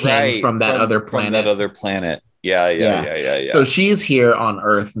Sky came from that other planet. From that other planet. Yeah. So she's here on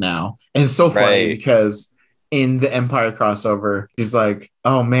Earth now. And it's so funny because in the Empire crossover, she's like,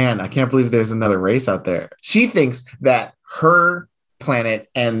 oh man, I can't believe there's another race out there. She thinks that her planet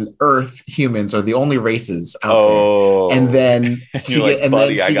and Earth humans are the only races out there. And then she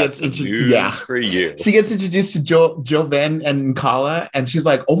gets introduced for you. She gets introduced to Jo-Ven and Kala, and she's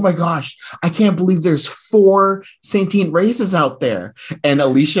like, oh my gosh, I can't believe there's 4 sentient races out there. And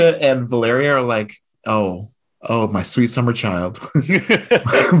Alicia and Valeria are like, oh, my sweet summer child.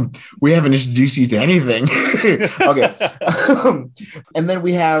 We haven't introduced you to anything. Okay. And then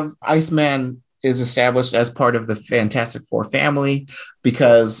we have Iceman is established as part of the Fantastic Four family,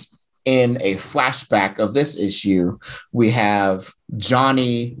 because in a flashback of this issue, we have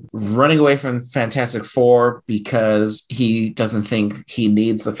Johnny running away from Fantastic Four because he doesn't think he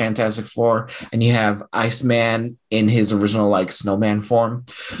needs the Fantastic Four. And you have Iceman in his original like snowman form,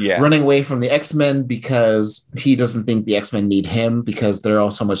 running away from the X-Men because he doesn't think the X-Men need him because they're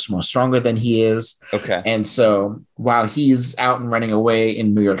all so much more stronger than he is. And so while he's out and running away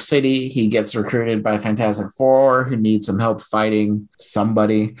in New York City, he gets recruited by Fantastic Four, who needs some help fighting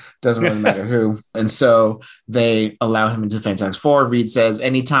somebody. Doesn't really matter who. And so they allow him into Fantastic Four. Reed says,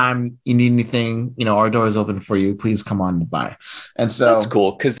 anytime you need anything, you know, our door is open for you. Please come on by. And so that's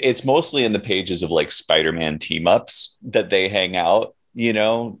cool, because it's mostly in the pages of like Spider-Man team ups that they hang out, you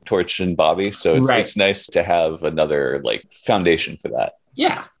know, Torch and Bobby. So it's nice to have another like foundation for that.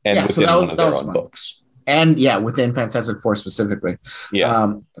 And within one of their own books. And within Fantastic Four specifically.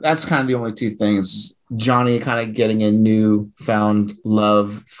 That's kind of the only two things Johnny kind of getting a newfound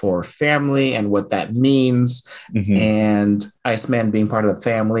love for family and what that means, and Iceman being part of the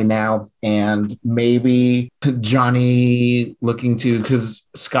family now, and maybe Johnny looking to, because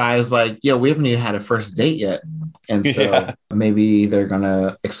Sky is like, yo, we haven't even had a first date yet, and so maybe they're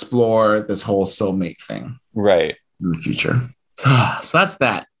gonna explore this whole soulmate thing right in the future. So that's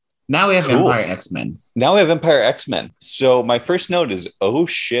that. Now we have Empire X-Men. Now we have Empire X-Men. So my first note is, oh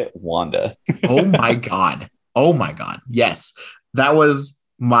shit, Wanda. Oh my God. Oh my God. Yes. That was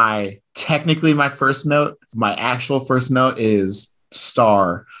technically my first note. My actual first note is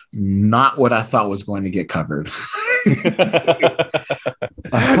Star, not what I thought was going to get covered.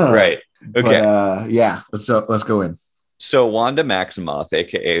 Right. Okay. But, let's go in. So Wanda Maximoff,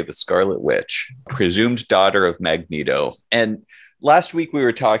 aka the Scarlet Witch, presumed daughter of Magneto. And last week we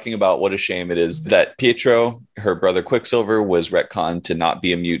were talking about what a shame it is that Pietro, her brother Quicksilver, was retconned to not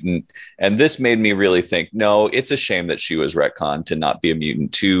be a mutant. And this made me really think, no, it's a shame that she was retconned to not be a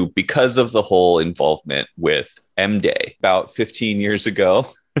mutant too, because of the whole involvement with M-Day about 15 years ago.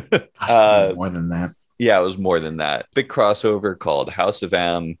 Gosh, more than that. Yeah, it was more than that. Big crossover called House of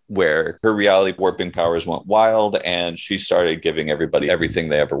M, where her reality warping powers went wild and she started giving everybody everything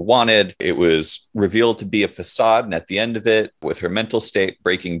they ever wanted. It was revealed to be a facade. And at the end of it, with her mental state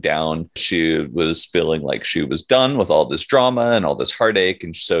breaking down, she was feeling like she was done with all this drama and all this heartache.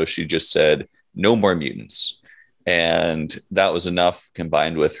 And so she just said, no more mutants. And that was enough,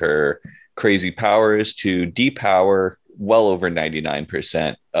 combined with her crazy powers, to depower well over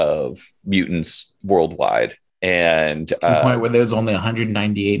 99% of mutants worldwide. And to the point where there's only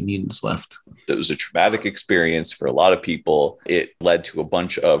 198 mutants left. It was a traumatic experience for a lot of people. It led to a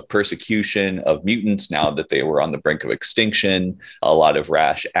bunch of persecution of mutants now that they were on the brink of extinction, a lot of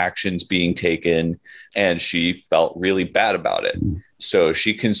rash actions being taken, and she felt really bad about it. So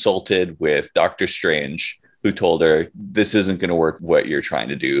she consulted with Doctor Strange, who told her, this isn't going to work, what you're trying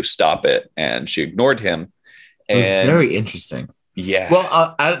to do, stop it. And she ignored him. It was very interesting. Yeah.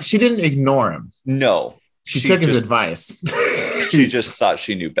 Well, she didn't ignore him. No. She took his advice. She just thought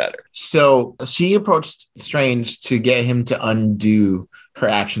she knew better. So she approached Strange to get him to undo her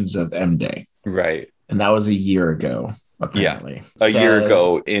actions of M-Day. Right. And that was a year ago, apparently. Yeah. A year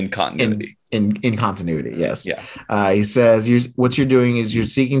ago in continuity. In continuity, yes. Yeah. He says, what you're doing is you're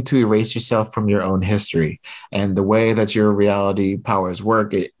seeking to erase yourself from your own history. And the way that your reality powers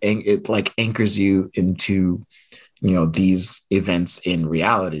work, it like anchors you into, these events in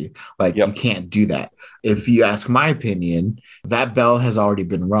reality. Like, you can't do that. If you ask my opinion, that bell has already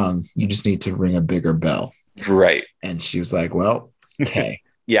been rung. You just need to ring a bigger bell. Right. And she was like, well, okay.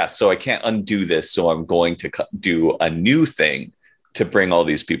 Yeah, so I can't undo this. So I'm going to do a new thing to bring all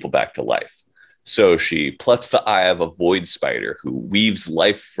these people back to life. So she plucks the eye of a void spider who weaves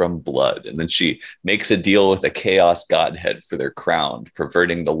life from blood. And then she makes a deal with a chaos godhead for their crown,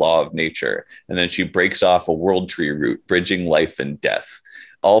 perverting the law of nature. And then she breaks off a world tree root, bridging life and death.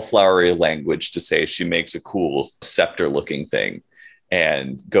 All flowery language to say she makes a cool scepter looking thing,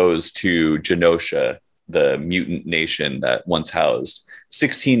 and goes to Genosha, the mutant nation that once housed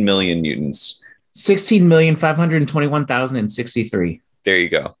 16 million mutants. 16,521,063. There you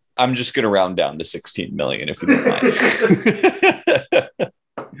go. I'm just going to round down to 16 million if you don't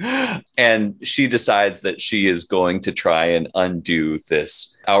mind. And she decides that she is going to try and undo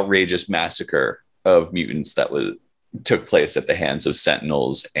this outrageous massacre of mutants that took place at the hands of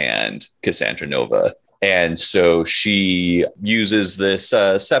Sentinels and Cassandra Nova. And so she uses this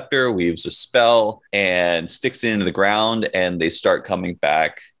scepter, weaves a spell, and sticks it into the ground, and they start coming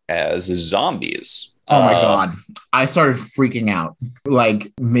back as zombies. Oh my God. I started freaking out,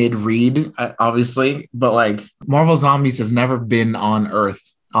 like mid-read, obviously, but like Marvel Zombies has never been on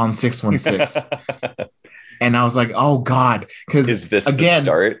Earth on 616. And I was like, oh God. Because is this again, the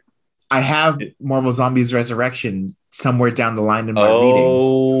start? I have Marvel Zombies Resurrection somewhere down the line in my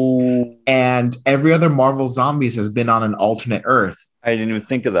reading. And every other Marvel Zombies has been on an alternate Earth. I didn't even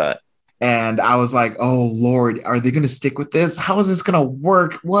think of that. And I was like, oh, Lord, are they going to stick with this? How is this going to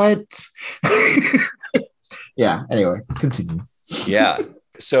work? What? Yeah, anyway, continue. Yeah.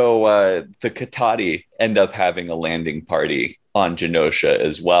 So the Katati end up having a landing party on Genosha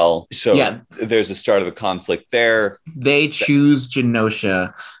as well. So there's a start of a conflict there. They choose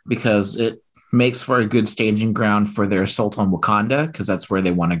Genosha because it makes for a good staging ground for their assault on Wakanda, because that's where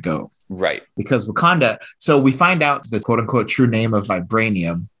they want to go. Right. Because Wakanda, so we find out the quote unquote true name of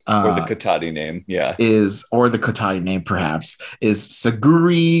vibranium. Or the Katati name, yeah. Or the Katati name, perhaps, is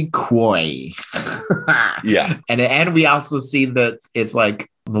Saguri Koi. Yeah. And we also see that it's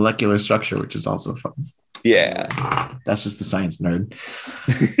like molecular structure, which is also fun. Yeah. That's just the science nerd.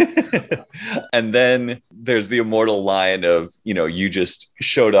 And then there's the immortal line of, you just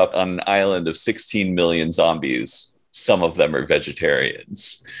showed up on an island of 16 million zombies. Some of them are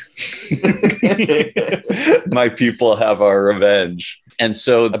vegetarians. My people have our revenge. And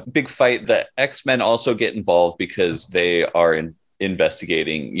so a big fight, the X-Men also get involved because they are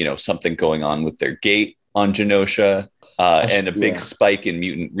investigating, something going on with their gate on Genosha, and a big spike in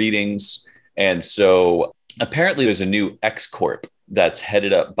mutant readings. And so apparently there's a new X Corp that's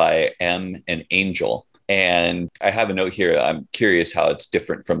headed up by M and Angel. And I have a note here. I'm curious how it's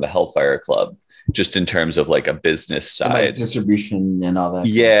different from the Hellfire Club, just in terms of like a business side, like distribution and all that.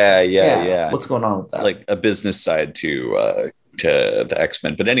 Yeah. What's going on with that? Like a business side to the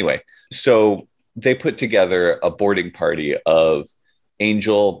X-Men. But anyway, so they put together a boarding party of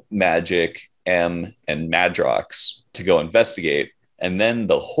Angel, Magic, M, and Madrox to go investigate. And then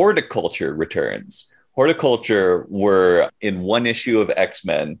the Horticulture returns. Horticulture were in one issue of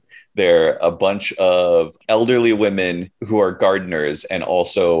X-Men. They're a bunch of elderly women who are gardeners and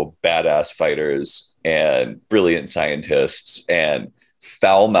also badass fighters and brilliant scientists and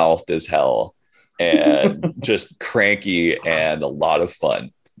foul-mouthed as hell and just cranky and a lot of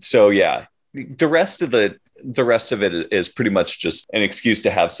fun. So yeah, the rest of it is pretty much just an excuse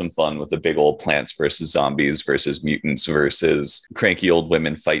to have some fun with the big old plants versus zombies versus mutants versus cranky old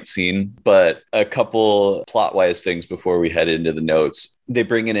women fight scene. But a couple plot-wise things before we head into the notes. They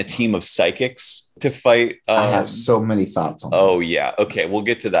bring in a team of psychics to fight. I have so many thoughts on this. Yeah. Okay. We'll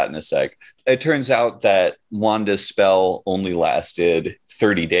get to that in a sec. It turns out that Wanda's spell only lasted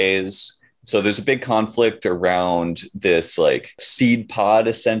 30 days. So there's a big conflict around this like seed pod,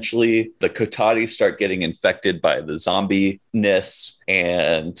 essentially. The Kotati start getting infected by the zombie-ness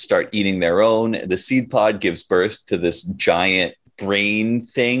and start eating their own. The seed pod gives birth to this giant brain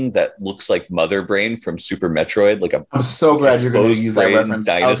thing that looks like Mother Brain from Super Metroid. I'm so glad you're going to use that reference.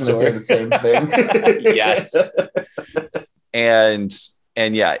 Dinosaur. I was going to say the same thing. Yes.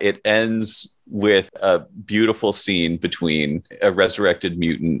 And yeah, it ends with a beautiful scene between a resurrected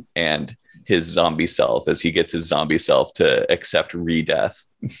mutant and his zombie self as he gets his zombie self to accept re-death.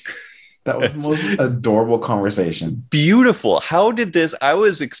 That was the most adorable conversation. Beautiful. How did this? I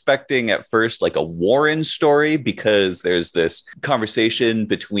was expecting at first like a Warren story because there's this conversation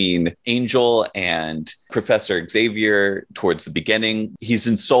between Angel and Professor Xavier towards the beginning. He's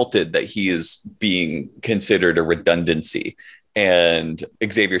insulted that he is being considered a redundancy. And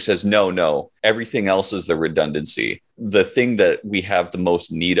Xavier says, no, everything else is the redundancy. The thing that we have the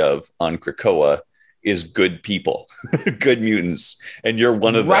most need of on Krakoa is good people, good mutants. And you're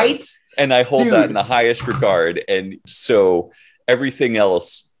one of them. And I hold that in the highest regard. And so everything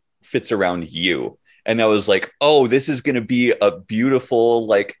else fits around you. And I was like, oh, this is going to be a beautiful,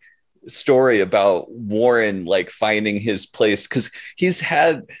 like, story about Warren, like, finding his place. Because he's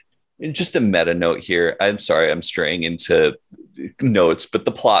had just a meta note here. I'm sorry, I'm straying into notes, but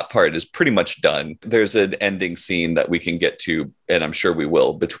the plot part is pretty much done. There's an ending scene that we can get to, and I'm sure we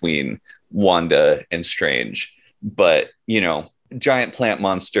will, between Wanda and Strange. But, giant plant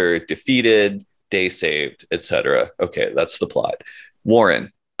monster defeated, day saved, etc. Okay, that's the plot.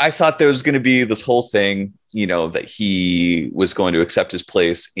 Warren, I thought there was going to be this whole thing, that he was going to accept his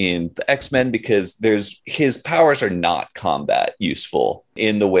place in the X-Men because his powers are not combat useful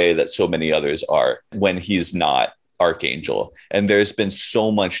in the way that so many others are when he's not Archangel. And there's been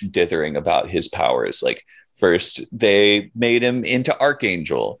so much dithering about his powers. Like, first they made him into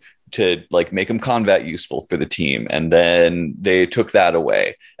Archangel to like make him combat useful for the team, and then they took that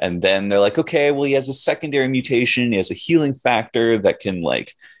away, and then they're like, okay, well, he has a secondary mutation, he has a healing factor that can,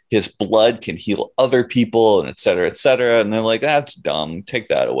 like, his blood can heal other people, and et cetera, and they're like, that's dumb, take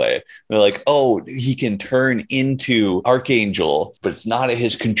that away. And they're like, oh, he can turn into Archangel, but it's not at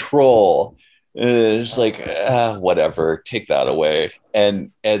his control. It's like, whatever, take that away.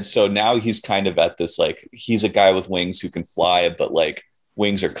 And so now he's kind of at this, like, he's a guy with wings who can fly, but like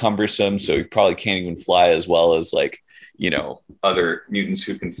wings are cumbersome, so he probably can't even fly as well as, like, other mutants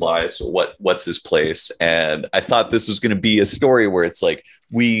who can fly. So what's his place? And I thought this was going to be a story where it's like,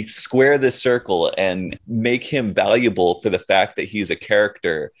 we square this circle and make him valuable for the fact that he's a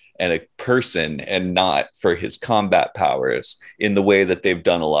character and a person and not for his combat powers, in the way that they've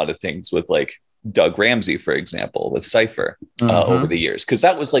done a lot of things with, like, Doug Ramsey, for example, with Cypher over the years. Because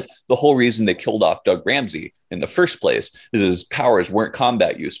that was like the whole reason they killed off Doug Ramsey in the first place, is his powers weren't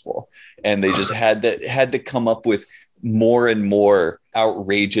combat useful. And they just had to come up with more and more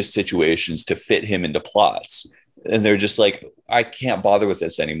outrageous situations to fit him into plots. And they're just like, I can't bother with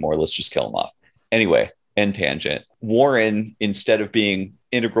this anymore. Let's just kill him off. Anyway, end tangent. Warren, instead of being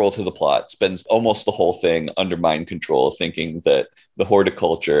integral to the plot, spends almost the whole thing under mind control, thinking that the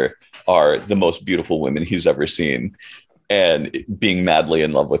horticulture are the most beautiful women he's ever seen and being madly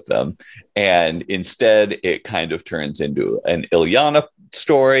in love with them. And instead, it kind of turns into an Ilyana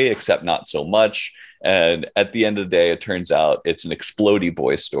story, except not so much. And at the end of the day, it turns out it's an Explodey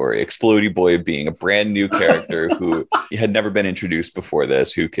Boy story. Explodey Boy being a brand new character who had never been introduced before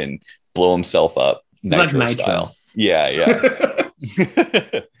this, who can blow himself up Nitro like style. Yeah.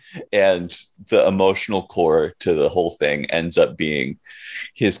 And the emotional core to the whole thing ends up being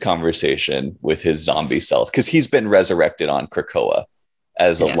his conversation with his zombie self, because he's been resurrected on Krakoa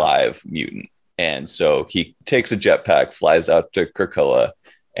as a live mutant. And so he takes a jetpack, flies out to Krakoa,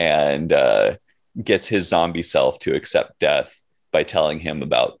 and gets his zombie self to accept death by telling him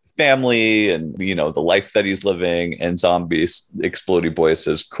about family and, you know, the life that he's living. And Explodey Boy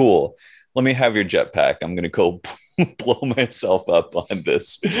says, cool, let me have your jetpack. I'm going to go blow myself up on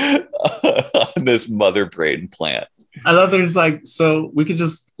this mother brain plant. I love there's like, so we could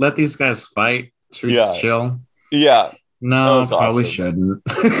just let these guys fight. Should we just chill? Yeah. No, probably shouldn't.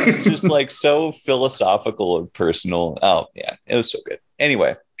 Just like so philosophical and personal. Oh, yeah. It was so good.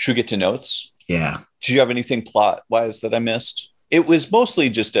 Anyway, should we get to notes? Yeah. Do you have anything plot-wise that I missed? It was mostly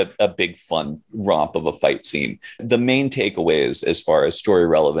just a big fun romp of a fight scene. The main takeaways as far as story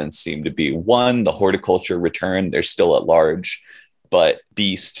relevance seem to be, one, the horticulture return. They're still at large, but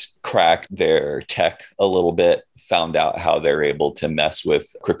Beast cracked their tech a little bit, found out how they're able to mess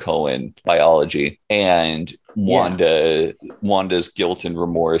with Krakoan biology, and Wanda's guilt and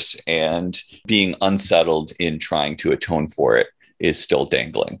remorse and being unsettled in trying to atone for it is still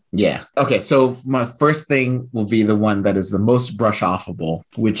dangling. Yeah. Okay. So my first thing will be the one that is the most brush offable,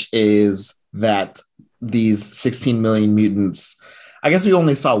 which is that these 16 million mutants, I guess we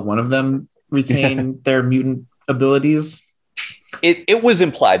only saw one of them retain their mutant abilities. It was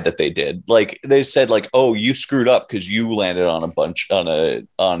implied that they did. Like they said, like, oh, you screwed up because you landed on a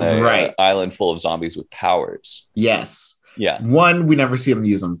island full of zombies with powers. Yes. Yeah. One, we never see them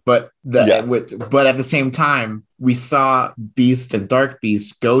use them, but but at the same time, we saw Beast and Dark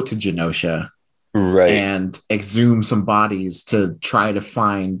Beast go to Genosha, right, and exhume some bodies to try to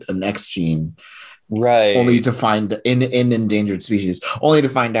find an X gene, right, only to find in endangered species, only to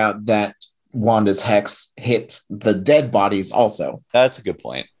find out that Wanda's hex hit the dead bodies also. That's a good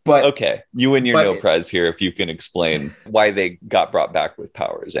point. But okay, you and your no prize here if you can explain why they got brought back with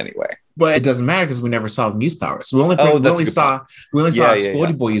powers anyway. But it doesn't matter because we never saw them use powers. We only saw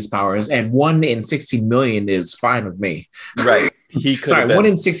Explodey Boy use powers, and 1 in 16 million is fine with me. Right. He could 1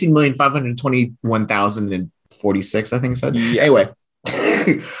 in 16,521,046, I think it said. Yeah. Anyway.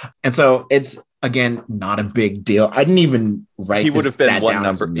 And so it's again not a big deal. I didn't even write. He would have been one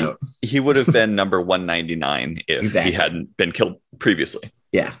number. He would have been number 199 if he hadn't been killed previously.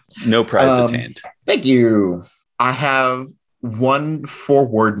 Yeah. No prize attained. Thank you. I have one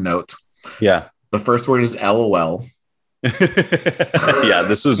 4-word note. Yeah. The first word is LOL. Yeah,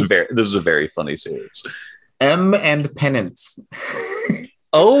 this is a very funny series. M and Penance.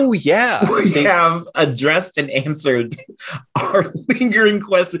 Oh, yeah. We have addressed and answered our lingering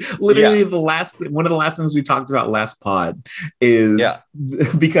question. Literally, one of the last things we talked about last pod is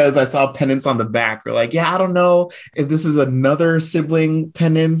because I saw Penance on the back. We're like, I don't know if this is another sibling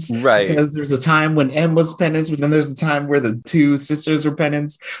Penance. Right. Because there's a time when M was Penance, but then there's a time where the two sisters were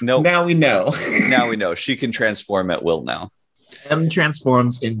Penance. Nope. Now we know. Now we know. She can transform at will now. M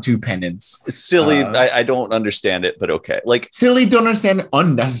transforms into Penance. It's silly. I don't understand it, but okay. Like silly, don't understand.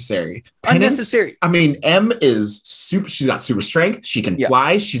 Unnecessary. Penance, unnecessary. I mean, M is super. She's got super strength. She can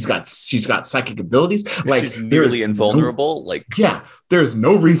fly. She's got psychic abilities. Like she's nearly invulnerable. There's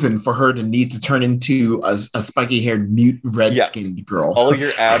no reason for her to need to turn into a spiky haired, mute, red skinned girl. All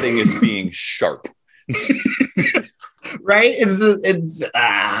you're adding is being sharp. Right? It's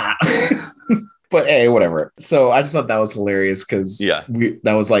But hey, whatever. So I just thought that was hilarious because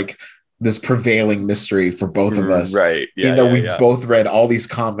that was like this prevailing mystery for both of us. Right. Yeah. Even though we've both read all these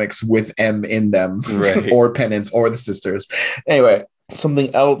comics with M in them, right, or Penance or the sisters. Anyway,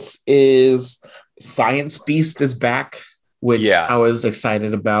 something else is Science Beast is back, which I was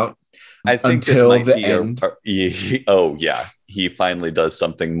excited about. I think until this might be oh yeah. He finally does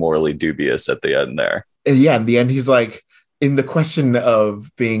something morally dubious at the end there. Yeah, in the end, he's like, in the question of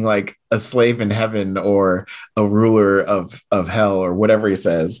being like a slave in heaven or a ruler of hell or whatever he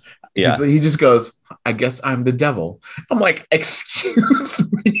says, he just goes, I guess I'm the devil. I'm like,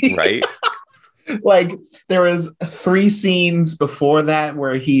 excuse me. Right. Like there was 3 scenes before that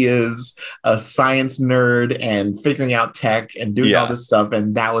where he is a science nerd and figuring out tech and doing all this stuff,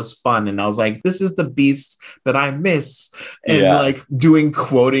 and that was fun. And I was like, this is the Beast that I miss. And like doing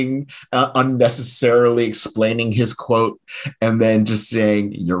quoting, unnecessarily explaining his quote, and then just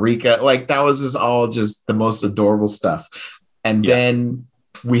saying Eureka. Like that was just all just the most adorable stuff. And then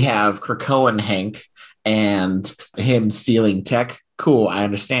we have Krakoa and Hank and him stealing tech. Cool, I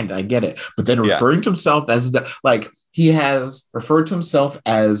understand it, I get it. But then referring to himself as he has referred to himself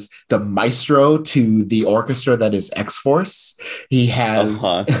as the maestro to the orchestra that is X-Force. He has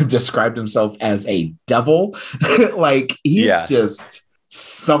described himself as a devil. Like he's just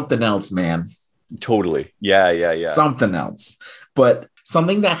something else, man. Totally. Yeah. Something else. But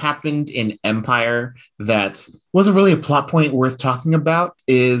something that happened in Empire that wasn't really a plot point worth talking about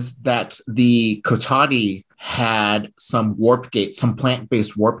is that the Kotati had some warp gates, some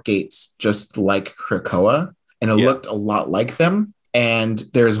plant-based warp gates, just like Krakoa, and it looked a lot like them. And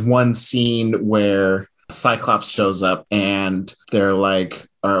there's one scene where Cyclops shows up and they're like,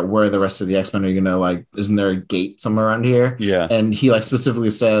 where are the rest of the X-Men? Are you gonna like, isn't there a gate somewhere around here? Yeah. And he like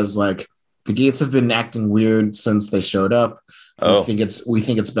specifically says like, the gates have been acting weird since they showed up. We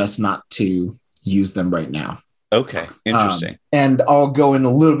think it's best not to use them right now. Okay, interesting. And I'll go in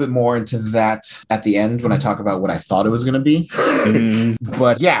a little bit more into that at the end when I talk about what I thought it was going to be.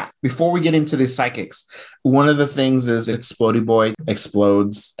 But yeah, before we get into the psychics, one of the things is Explodey Boy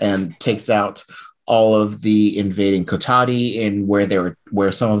explodes and takes out all of the invading Kotati in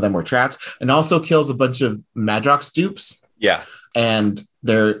where some of them were trapped, and also kills a bunch of Madrox dupes. Yeah. And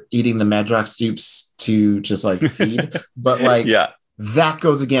they're eating the Madrox dupes to just like feed. But like that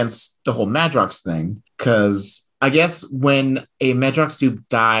goes against the whole Madrox thing, because I guess when a Madrox dupe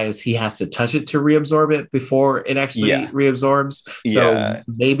dies, he has to touch it to reabsorb it before it actually reabsorbs. So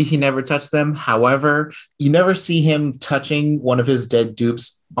maybe he never touched them. However, you never see him touching one of his dead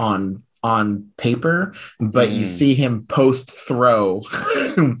dupes on paper, but you see him post-throw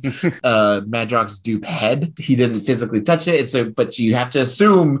Madrox dupe head. He didn't physically touch it, but you have to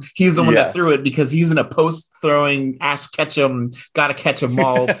assume he's the one that threw it, because he's in a post-throwing Ash Ketchum, gotta catch 'em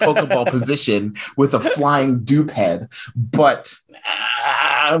all Pokeball position with a flying dupe head. But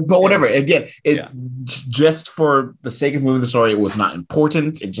whatever. Again, just for the sake of moving the story, it was not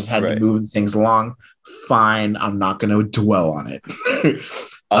important. It just had to move things along. Fine, I'm not going to dwell on it.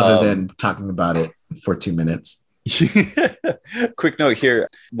 Other than talking about it for 2 minutes. Quick note here.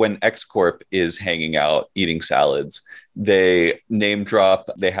 When X-Corp is hanging out, eating salads, they name drop.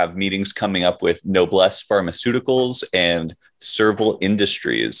 They have meetings coming up with Noblesse Pharmaceuticals and Serval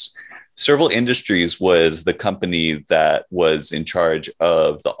Industries. Serval Industries was the company that was in charge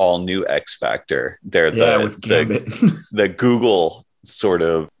of the all-new X Factor. They're the Google sort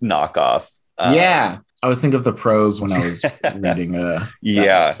of knockoff. I was thinking of the pros when I was reading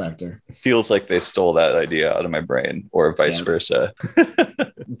X Factor. Feels like they stole that idea out of my brain, or vice versa.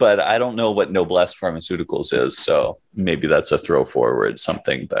 But I don't know what Noblesse Pharmaceuticals is, so maybe that's a throw forward,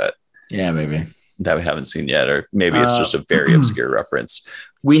 something that maybe that we haven't seen yet, or maybe it's just a very obscure reference.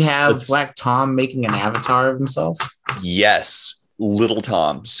 We have Black Tom making an avatar of himself. Yes, Little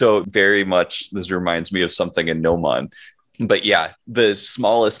Tom. So very much this reminds me of something in Nomon. But yeah, the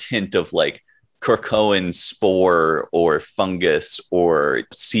smallest hint of like Krakoan spore or fungus or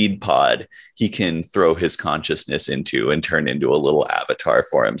seed pod, he can throw his consciousness into and turn into a little avatar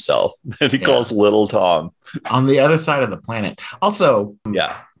for himself that he calls Little Tom. On the other side of the planet. Also,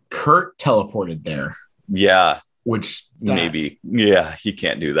 Kurt teleported there. Yeah. Which maybe, he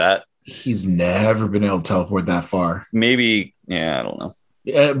can't do that. He's never been able to teleport that far. Maybe, I don't know.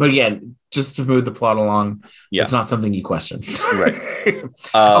 But again, just to move the plot along, it's not something you question. Right.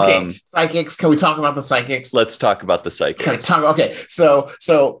 Okay, psychics. Can we talk about the psychics? Let's talk about the psychics. Okay,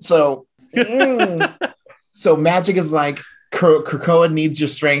 so magic is like Krakoa needs your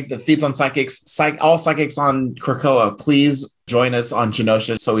strength. That feeds on psychics. All psychics on Krakoa, please join us on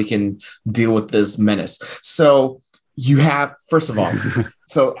Genosha so we can deal with this menace. So you have, first of all,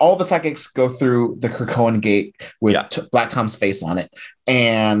 so all the psychics go through the Krakoan gate with Black Tom's face on it.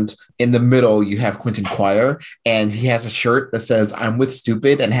 And in the middle, you have Quentin Quire, and he has a shirt that says, "I'm with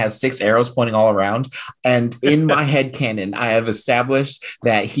Stupid," and has 6 arrows pointing all around. And in my head canon, I have established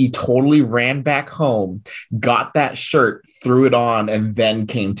that he totally ran back home, got that shirt, threw it on, and then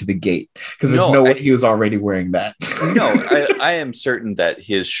came to the gate. Because there's no way he was already wearing that. No, I am certain that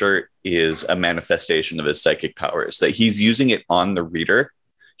his shirt is a manifestation of his psychic powers, that he's using it on the reader.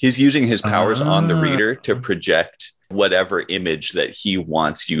 He's using his powers on the reader to project whatever image that he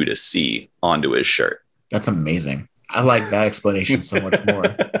wants you to see onto his shirt. That's amazing. I like that explanation so much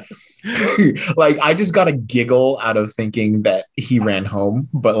more. Like, I just got a giggle out of thinking that he ran home,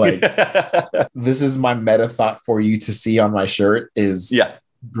 but like, this is my meta thought for you to see on my shirt is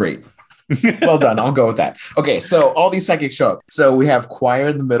great. Well done. I'll go with that. Okay, so all these psychics show up. So we have Choir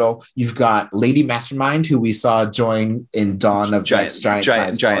in the middle. You've got Lady Mastermind, who we saw join in Dawn of giant size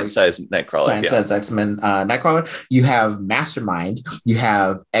Nightcrawler. Giant size X-Men Nightcrawler. You have Mastermind. You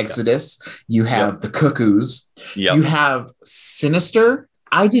have Exodus. You have the Cuckoos. You have Sinister.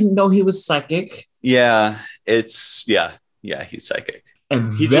 I didn't know he was psychic. Yeah, he's psychic.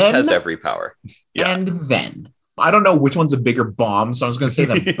 And he just has every power. Yeah. And then I don't know which one's a bigger bomb, so I was going to say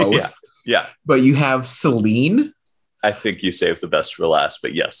them both. Yeah. But you have Selene. I think you saved the best for last,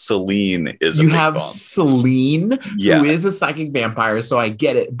 but yes, Selene is a big bomb. Selene, who is a psychic vampire, so I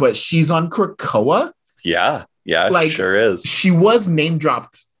get it, but she's on Krakoa. Yeah, like, she sure is. She was name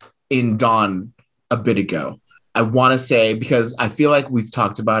dropped in Dawn a bit ago. I want to say, because I feel like we've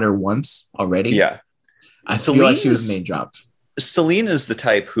talked about her once already. Yeah. I feel like she was name dropped. Selene is the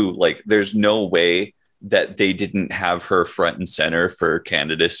type who, like, there's no way that they didn't have her front and center for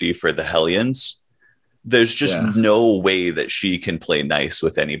candidacy for the Hellions. There's just no way that she can play nice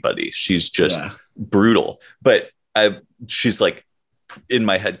with anybody. She's just brutal. But she's like, in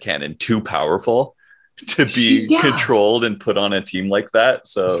my headcanon, too powerful to be controlled and put on a team like that.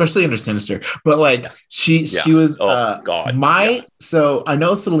 So especially under Sinister. But like she was so I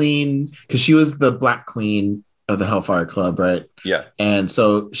know Selene because she was the Black Queen of the Hellfire Club, right? Yeah. And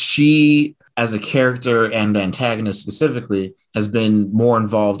so she, as a character and antagonist specifically, has been more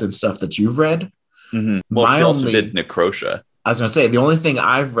involved in stuff that you've read. Mm-hmm. Well, she also did Necrosha. I was going to say, the only thing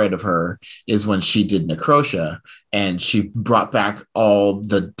I've read of her is when she did Necrosha and she brought back all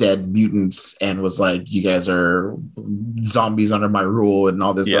the dead mutants and was like, you guys are zombies under my rule and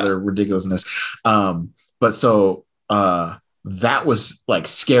all this other ridiculousness. But so that was like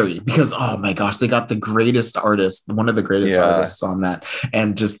scary because, oh my gosh, they got the greatest artist, one of the greatest artists on that.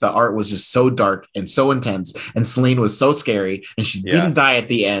 And just the art was just so dark and so intense. And Selene was so scary and she didn't die at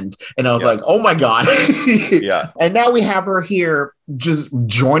the end. And I was like, oh my God. And now we have her here just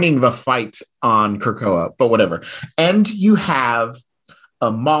joining the fight on Krakoa, but whatever. And you have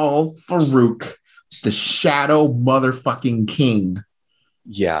Amal Farouk, the Shadow motherfucking King.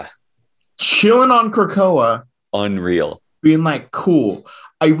 Yeah. Chilling on Krakoa. Unreal. Being like, cool.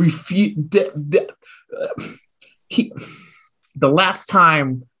 I refuse. The last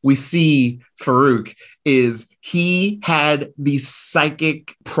time we see Farouk is he had the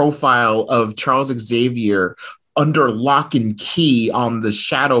psychic profile of Charles Xavier under lock and key on the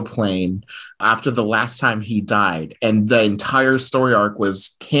shadow plane after the last time he died. And the entire story arc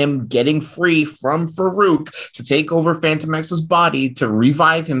was him getting free from Farouk to take over Phantom X's body to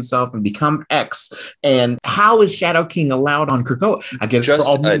revive himself and become X. And how is Shadow King allowed on Krakoa? I guess just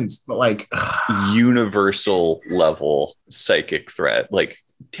for all mutants, but like universal level psychic threat, like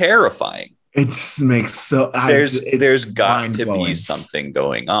terrifying. It just makes so there's got to be something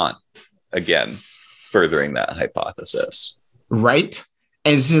going on. Again, furthering that hypothesis. Right?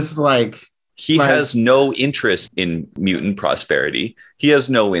 And it's just like he has no interest in mutant prosperity. He has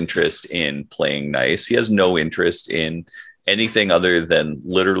no interest in playing nice. He has no interest in anything other than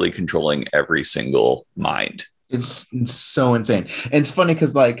literally controlling every single mind. It's so insane. And it's funny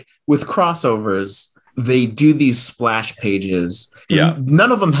because like with crossovers, they do these splash pages. Yeah.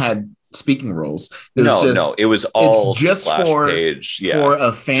 None of them had speaking roles. It was all just for page. For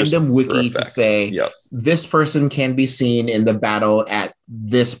a fandom wiki to say this person can be seen in the battle at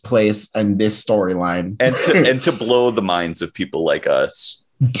this place and this storyline, and to blow the minds of people like us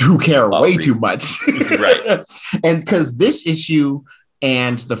who care way too much, right? And because this issue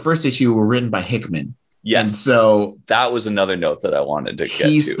and the first issue were written by Hickman. Yes. And so that was another note that I wanted to get to.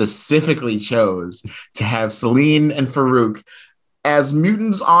 He specifically chose to have Selene and Farouk as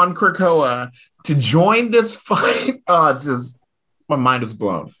mutants on Krakoa to join this fight. Just my mind was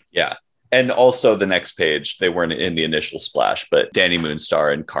blown. Yeah. And also the next page, they weren't in the initial splash, but Danny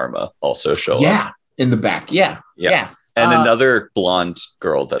Moonstar and Karma also show up. Yeah. In the back. Yeah. And another blonde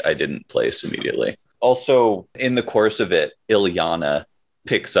girl that I didn't place immediately. Also, in the course of it, Ilyana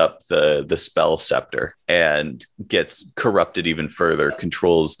picks up the spell scepter and gets corrupted even further,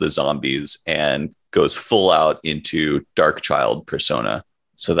 controls the zombies, and goes full out into Darkchild persona.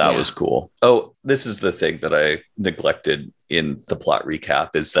 So that was cool. Oh, this is the thing that I neglected in the plot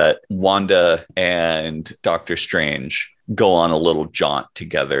recap is that Wanda and Doctor Strange go on a little jaunt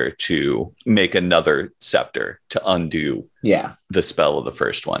together to make another scepter to undo the spell of the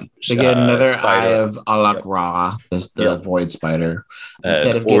first one. They get another Eye of Alak-Ra, the Void Spider.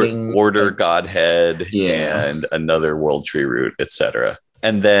 Instead of getting Order Godhead and another World Tree Root, etc.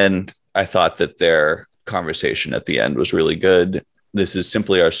 And then I thought that their conversation at the end was really good. This is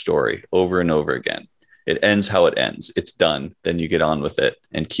simply our story over and over again. It ends how it ends. It's done. Then you get on with it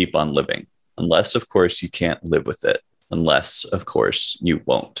and keep on living. Unless, of course, you can't live with it. Unless, of course, you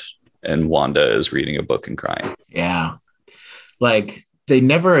won't. And Wanda is reading a book and crying. Yeah. Like, they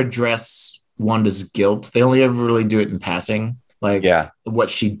never address Wanda's guilt. They only ever really do it in passing. Like, what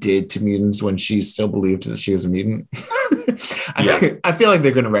she did to mutants when she still believed that she was a mutant. I feel like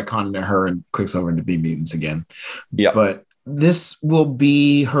they're going to retcon her and Quicksilver to be mutants again. Yeah. But this will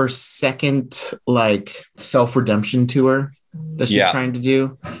be her second, like, self-redemption tour that she's trying to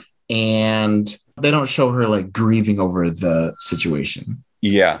do. And they don't show her, like, grieving over the situation.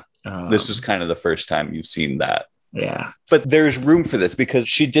 Yeah. This is kind of the first time you've seen that. Yeah. But there's room for this because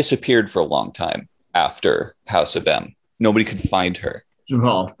she disappeared for a long time after House of M. Nobody could find her.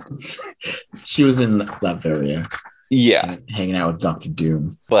 Well, she was in Latveria. Yeah. Hanging out with Dr.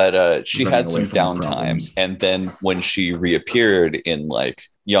 Doom. But she had some downtime. And then when she reappeared in, like,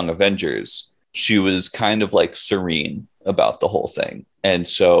 Young Avengers, she was kind of, like, serene about the whole thing. And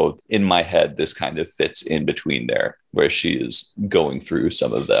so in my head, this kind of fits in between there, where she is going through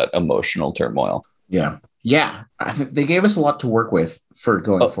some of that emotional turmoil. Yeah. Yeah. I think they gave us a lot to work with for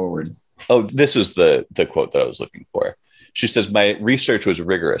going forward. Oh, this is the quote that I was looking for. She says, my research was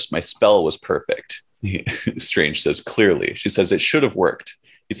rigorous. My spell was perfect. Strange says, clearly. She says, it should have worked.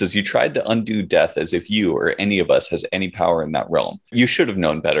 He says, you tried to undo death as if you or any of us has any power in that realm. You should have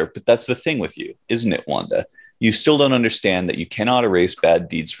known better, but that's the thing with you, isn't it, Wanda? You still don't understand that you cannot erase bad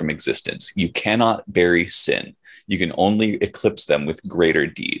deeds from existence. You cannot bury sin. You can only eclipse them with greater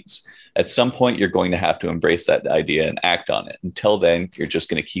deeds. At some point, you're going to have to embrace that idea and act on it. Until then, you're just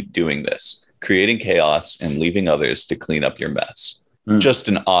going to keep doing this, creating chaos and leaving others to clean up your mess. Just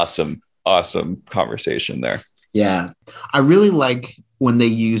an awesome conversation there. Yeah. I really like when they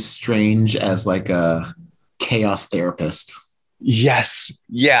use Strange as like a chaos therapist. Yes.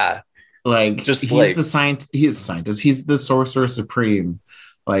 Yeah. Like, just he's like the scientist. He is a scientist. He's the sorcerer supreme.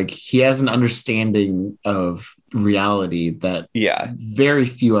 Like, he has an understanding of reality that very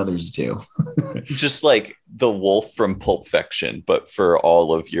few others do. Just like the wolf from Pulp Fiction, but for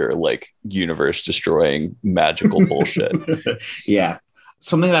all of your, like, universe destroying magical bullshit. Yeah.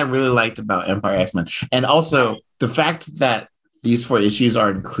 Something that I really liked about Empire X-Men, and also the fact that these 4 issues are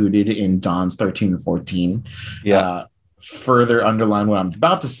included in Dawn's 13 and 14. Further underline what I'm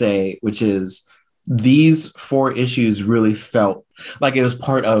about to say, which is these 4 issues really felt like it was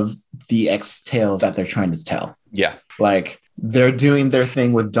part of the X tale that they're trying to tell. Yeah. Like, they're doing their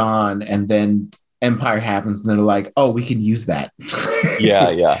thing with Dawn, and then Empire happens, and they're like, oh, we can use that.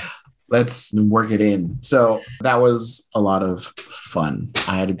 Yeah. Let's work it in. So that was a lot of fun.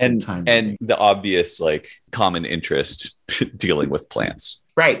 I had a good time. And the obvious, like, common interest dealing with plants.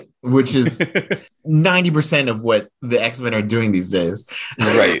 Right. Which is 90% of what the X-Men are doing these days.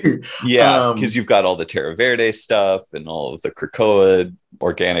 Right. Yeah. Because you've got all the Terra Verde stuff and all of the Krakoa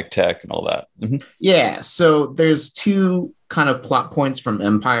organic tech and all that. Mm-hmm. Yeah. So there's 2 kind of plot points from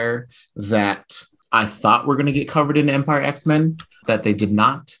Empire that I thought were going to get covered in Empire X-Men that they did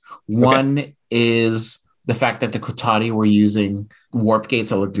not. One is the fact that the Kotati were using warp gates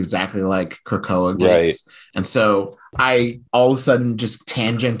that looked exactly like Krakoa gates. Right. And so I all of a sudden just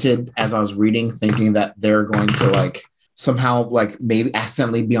tangented as I was reading, thinking that they're going to, like, somehow, like, maybe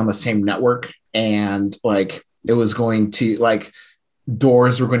accidentally be on the same network. And, like, it was going to, like,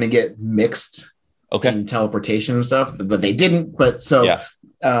 doors were going to get mixed in teleportation and stuff, but they didn't. But so the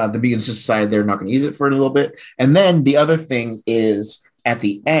Vegans just decided they're not going to use it for a little bit. And then the other thing is at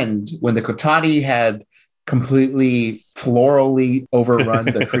the end, when the Kotati had completely florally overrun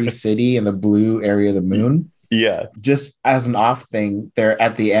the Kree city and the blue area of the moon. Yeah. Just as an off thing, they're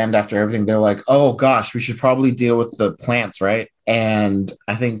at the end after everything, they're like, oh gosh, we should probably deal with the plants, right? And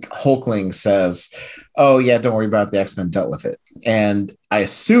I think Hulkling says, oh yeah, don't worry about it. The X-Men dealt with it. And I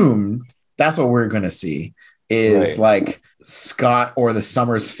assume that's what we're going to see is like Scott or the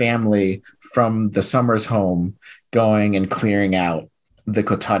Summers family from the Summers home going and clearing out the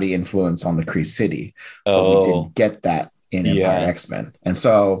Kotati influence on the Kree city. But we didn't get that in Empire X-Men. And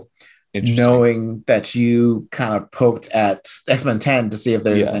so knowing that you kind of poked at X-Men 10 to see if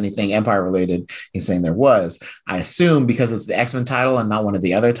there's anything Empire related, he's saying there was. I assume because it's the X-Men title and not one of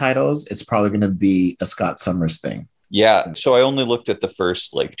the other titles, it's probably going to be a Scott Summers thing. Yeah. So I only looked at the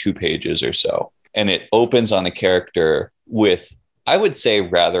first, like, 2 pages or so. And it opens on a character with, I would say,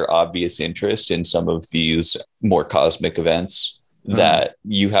 rather obvious interest in some of these more cosmic events that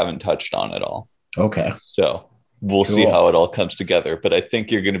you haven't touched on at all. Okay. So we'll see how it all comes together, but I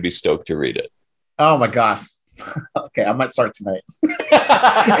think you're going to be stoked to read it. Oh my gosh. Okay, I might start tonight.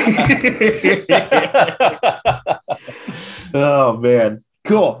 Oh man.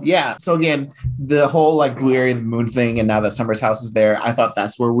 Cool. Yeah. So again, the whole like Blue Area of the Moon thing, and now that Summer's house is there, I thought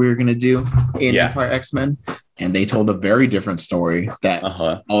that's where we were gonna do in Empire X-Men. And they told a very different story that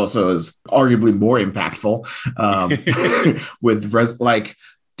also is arguably more impactful.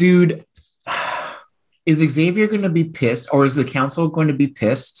 Dude, is Xavier gonna be pissed, or is the council going to be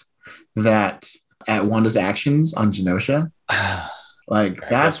pissed that at Wanda's actions on Genosha? Like,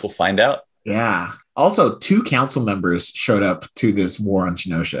 that's, we'll find out. Yeah. Also, 2 council members showed up to this war on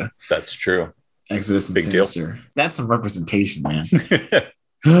Genosha. That's true. Exodus and Big Sinister. Deal. That's some representation, man.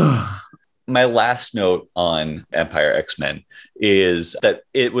 My last note on Empire X-Men is that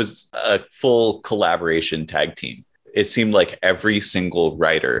it was a full collaboration tag team. It seemed like every single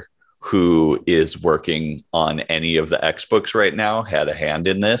writer who is working on any of the X books right now had a hand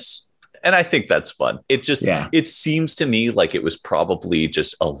in this. And I think that's fun. It seems to me like it was probably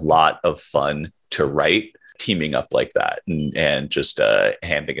just a lot of fun to write, teaming up like that and just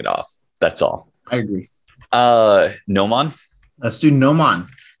handing it off. That's all. I agree. Nomon? Let's do Nomon.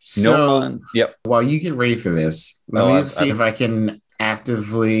 So, Nomon. Yep. While you get ready for this, let me see if I can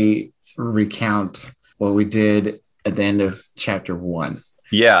actively recount what we did at the end of chapter 1.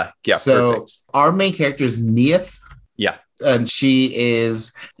 Yeah. So perfect. Our main character is Neith. Yeah. And she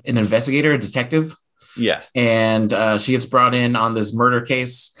is an investigator, a detective. Yeah. And she gets brought in on this murder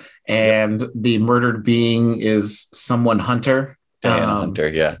case. And the murdered being is someone Hunter. Diana Hunter,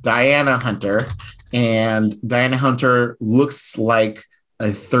 yeah. Diana Hunter. And Diana Hunter looks like a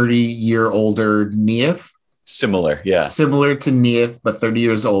 30-year-older Neith. Similar, yeah. Similar to Neith, but 30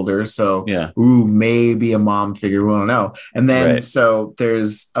 years older. So, yeah. Maybe a mom figure. We don't know. And then, so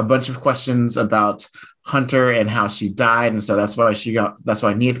there's a bunch of questions about Hunter and how she died. And so that's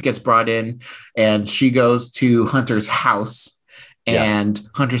why Neith gets brought in, and she goes to Hunter's house. And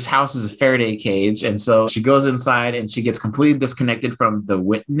Hunter's house is a Faraday cage. And so she goes inside and she gets completely disconnected from the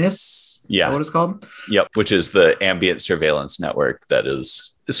witness. Yeah. Is that what it's called? Yep. Which is the ambient surveillance network that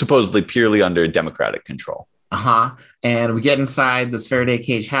is supposedly purely under Democratic control. And we get inside this Faraday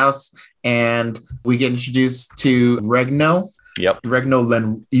cage house and we get introduced to Regno. Yep. Regno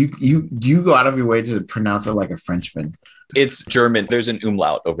Len. You go out of your way to pronounce it like a Frenchman. It's German. There's an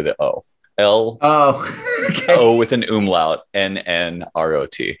umlaut over the O. L. Oh, okay. O with an umlaut.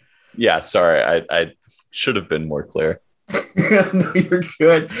 NNROT. Yeah. Sorry. I should have been more clear. No, you're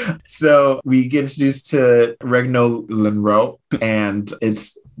good. So we get introduced to Regno Lenro, and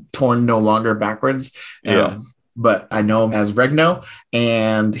it's torn no longer backwards. But I know him as Regno,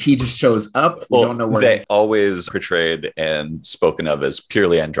 and he just shows up. We don't know where they always portrayed and spoken of as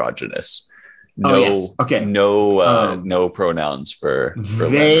purely androgynous. No pronouns for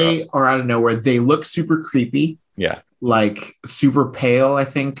they are out of nowhere. They look super creepy. Yeah. Like super pale, I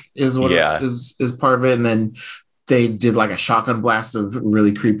think is what is part of it. And then they did like a shotgun blast of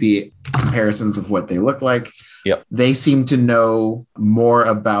really creepy comparisons of what they look like. Yep. They seem to know more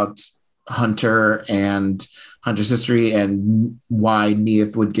about Hunter and Hunter's history and why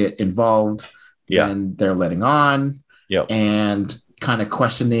Neith would get involved. And they're letting on. And kind of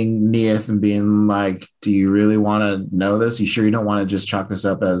questioning Neith and being like, do you really want to know this? You sure you don't want to just chalk this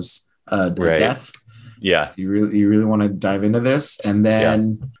up as a death? Yeah. You really want to dive into this? And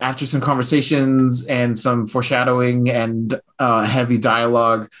then after some conversations and some foreshadowing and heavy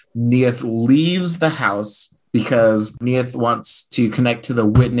dialogue, Neith leaves the house because Neith wants to connect to the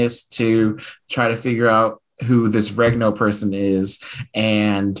witness to try to figure out who this Regno person is.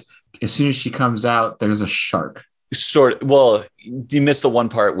 And as soon as she comes out, there's a shark. Well, you missed the one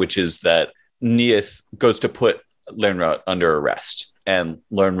part, which is that Neith goes to put Lönnrot under arrest, and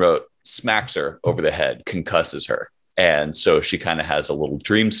Lönnrot smacks her over the head, concusses her. And so she kind of has a little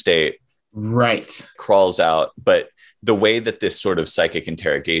dream state. Right. Crawls out. But the way that this sort of psychic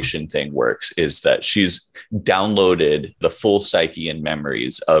interrogation thing works is that she's downloaded the full psyche and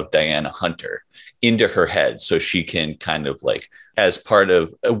memories of Diana Hunter into her head, so she can kind of like, as part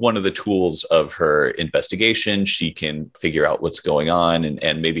of one of the tools of her investigation, she can figure out what's going on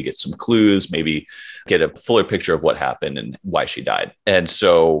and maybe get some clues, maybe get a fuller picture of what happened and why she died. And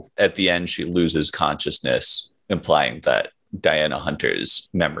so at the end, she loses consciousness, implying that Diana Hunter's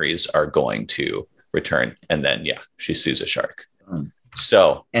memories are going to return. And then, she sees a shark.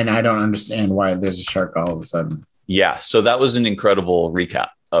 So, and I don't understand why there's a shark all of a sudden. Yeah. So that was an incredible recap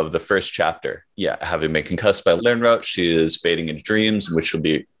of the first chapter. Yeah, having been concussed by Lernrout, she is fading into dreams in which she'll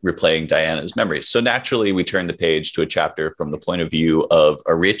be replaying Diana's memories. So naturally, we turn the page to a chapter from the point of view of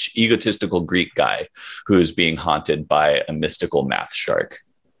a rich, egotistical Greek guy who is being haunted by a mystical math shark.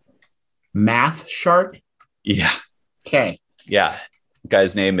 Math shark? Yeah. Okay. Yeah.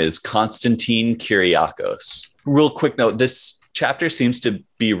 Guy's name is Konstantin Kyriakos. Real quick note, this chapter seems to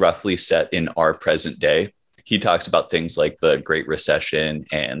be roughly set in our present day. He talks about things like the Great Recession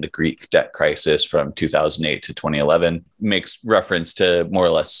and the Greek debt crisis from 2008 to 2011, makes reference to more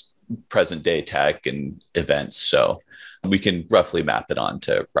or less present day tech and events. So we can roughly map it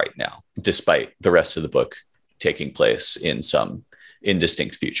onto right now, despite the rest of the book taking place in some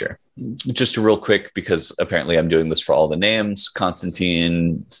indistinct future. Just a real quick, because apparently I'm doing this for all the names.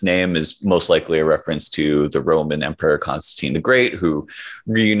 Constantine's name is most likely a reference to the Roman Emperor Constantine the Great, who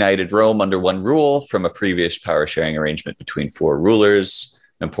reunited Rome under one rule from a previous power sharing arrangement between 4 rulers.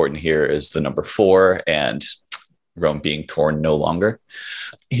 Important here is the number 4 and Rome being torn no longer.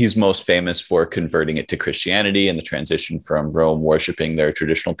 He's most famous for converting it to Christianity and the transition from Rome worshiping their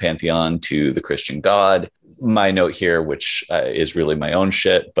traditional pantheon to the Christian God. My note here, which is really my own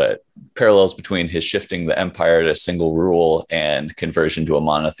shit, but parallels between his shifting the empire to a single rule and conversion to a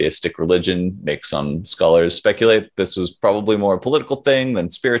monotheistic religion make some scholars speculate this was probably more a political thing than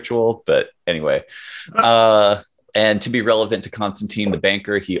spiritual. But anyway, and to be relevant to Constantine the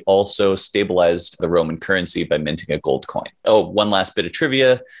banker, he also stabilized the Roman currency by minting a gold coin. Oh, one last bit of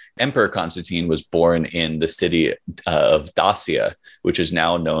trivia. Emperor Constantine was born in the city of Dacia, which is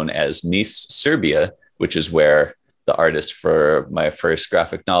now known as Nice, Serbia, which is where the artist for my first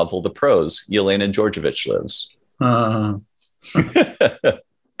graphic novel, The Prose, Yelena Georgievich, lives.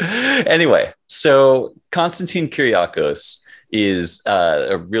 Anyway, so Konstantin Kyriakos is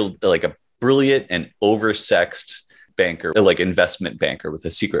a brilliant and oversexed banker, like investment banker with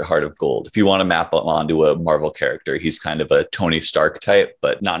a secret heart of gold. If you want to map onto a Marvel character, he's kind of a Tony Stark type,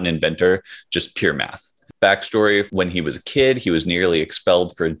 but not an inventor, just pure math. Backstory: when he was a kid, he was nearly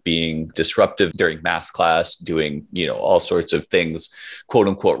expelled for being disruptive during math class, doing, all sorts of things, quote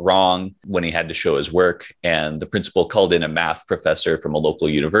unquote, wrong when he had to show his work. And the principal called in a math professor from a local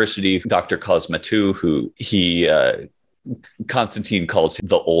university, Dr. Cosmatou, who Constantine calls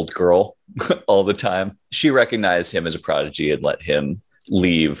the old girl all the time. She recognized him as a prodigy and let him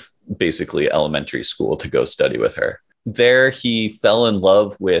leave basically elementary school to go study with her. There he fell in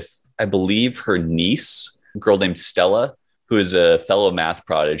love with, I believe, her niece, a girl named Stella, who is a fellow math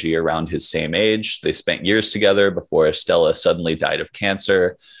prodigy around his same age. They spent years together before Stella suddenly died of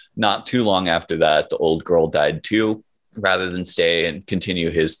cancer. Not too long after that, the old girl died too. Rather than stay and continue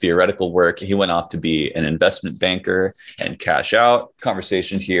his theoretical work, he went off to be an investment banker and cash out.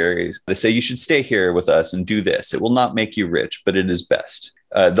 Conversation here, they say, you should stay here with us and do this. It will not make you rich, but it is best.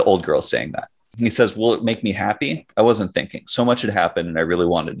 The old girl's saying that. He says, will it make me happy? I wasn't thinking. So much had happened and I really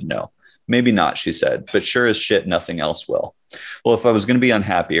wanted to know. Maybe not, she said, but sure as shit, nothing else will. Well, if I was going to be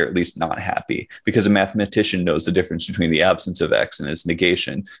unhappy, or at least not happy, because a mathematician knows the difference between the absence of X and its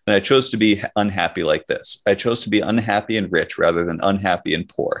negation, then I chose to be unhappy like this. I chose to be unhappy and rich rather than unhappy and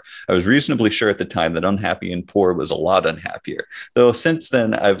poor. I was reasonably sure at the time that unhappy and poor was a lot unhappier, though since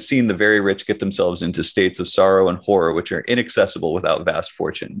then I've seen the very rich get themselves into states of sorrow and horror which are inaccessible without vast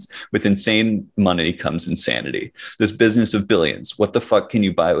fortunes. With insane money comes insanity. This business of billions, what the fuck can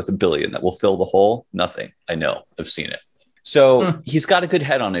you buy with $1 billion that will fill the hole? Nothing. I know. I've seen it. So he's got a good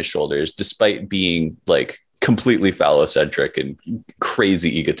head on his shoulders, despite being like completely phallocentric and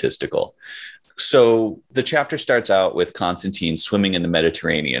crazy egotistical. So the chapter starts out with Constantine swimming in the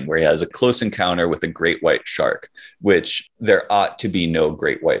Mediterranean, where he has a close encounter with a great white shark, which there ought to be no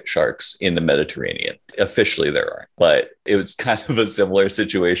great white sharks in the Mediterranean. Officially, there aren't, but it was kind of a similar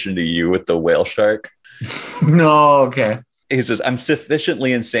situation to you with the whale shark. No, okay. He says, I'm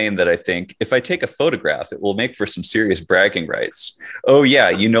sufficiently insane that I think if I take a photograph, it will make for some serious bragging rights. Oh, yeah.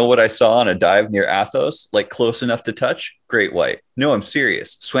 You know what I saw on a dive near Athos? Like close enough to touch? Great white. No, I'm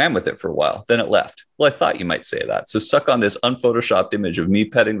serious. Swam with it for a while. Then it left. Well, I thought you might say that. So suck on this unphotoshopped image of me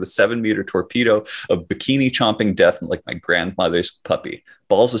petting the 7-meter torpedo of bikini chomping death like my grandmother's puppy.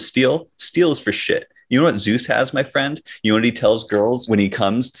 Balls of steel? Steel is for shit. You know what Zeus has, my friend? You know what he tells girls when he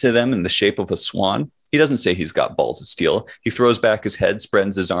comes to them in the shape of a swan? He doesn't say he's got balls of steel. He throws back his head,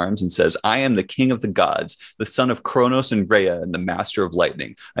 spreads his arms, and says, I am the king of the gods, the son of Kronos and Rhea, and the master of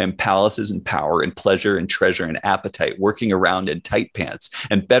lightning. I am palaces and power and pleasure and treasure and appetite working around in tight pants.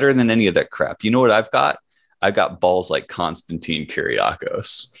 And better than any of that crap, you know what I've got? I've got balls like Konstantin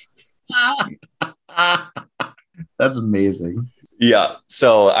Kyriakos. That's amazing. Yeah.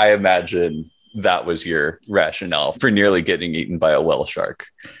 So I imagine that was your rationale for nearly getting eaten by a whale shark.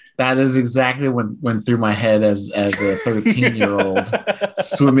 That is exactly what went through my head as a 13-year-old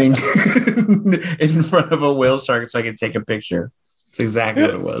swimming in front of a whale shark so I could take a picture. It's exactly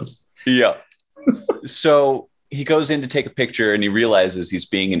what it was. Yeah. So he goes in to take a picture and he realizes he's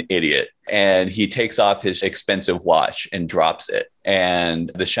being an idiot, and he takes off his expensive watch and drops it.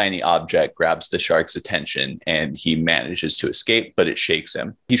 And the shiny object grabs the shark's attention and he manages to escape, but it shakes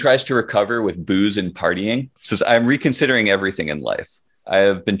him. He tries to recover with booze and partying. Says, I'm reconsidering everything in life. I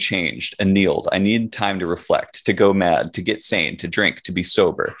have been changed, annealed. I need time to reflect, to go mad, to get sane, to drink, to be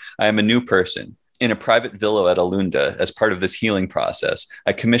sober. I am a new person. In a private villa at Alunda, as part of this healing process,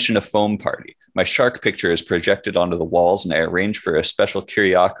 I commission a foam party. My shark picture is projected onto the walls, and I arrange for a special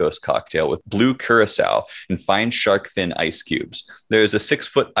Kyriakos cocktail with blue curacao and fine shark fin ice cubes. There is a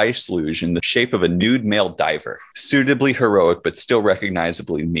 6-foot ice luge in the shape of a nude male diver, suitably heroic but still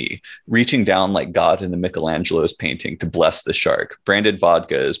recognizably me, reaching down like God in the Michelangelo's painting to bless the shark. Branded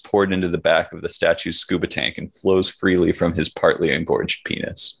vodka is poured into the back of the statue's scuba tank and flows freely from his partly engorged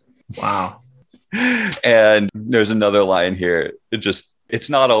penis. Wow. And there's another line here. It's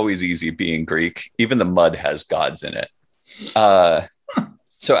not always easy being Greek. Even the mud has gods in it.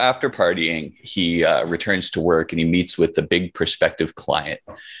 So after partying, he returns to work and he meets with the big prospective client,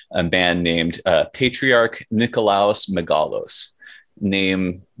 a man named Patriarch Nikolaos Megalos.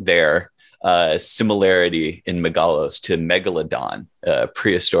 Name there, similarity in Megalos to Megalodon, a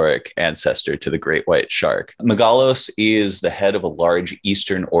prehistoric ancestor to the great white shark. Megalos is the head of a large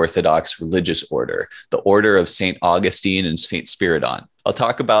Eastern Orthodox religious order, the Order of St. Augustine and St. Spiridon. I'll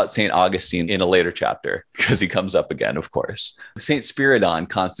talk about St. Augustine in a later chapter because he comes up again, of course. St. Spiridon,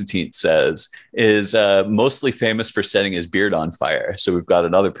 Constantine says, is mostly famous for setting his beard on fire. So we've got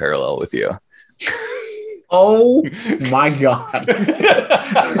another parallel with you. Oh my God.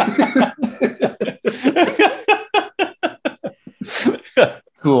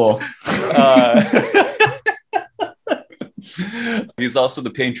 Cool. He's also the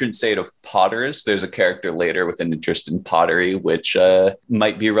patron saint of potters. There's a character later with an interest in pottery, which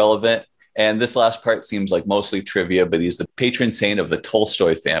might be relevant. And this last part seems like mostly trivia, but he's the patron saint of the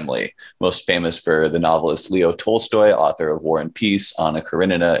Tolstoy family, most famous for the novelist Leo Tolstoy, author of War and Peace, Anna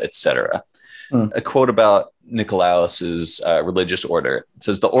Karenina, etc. A quote about Nikolaos's religious order. It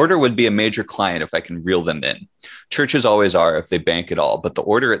says, the order would be a major client if I can reel them in. Churches always are if they bank it all, but the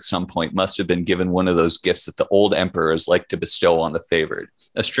order at some point must have been given one of those gifts that the old emperors like to bestow on the favored,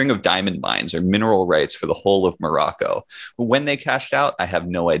 a string of diamond mines or mineral rights for the whole of Morocco. When they cashed out, I have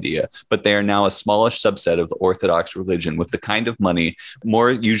no idea, but they are now a smallish subset of the Orthodox religion with the kind of money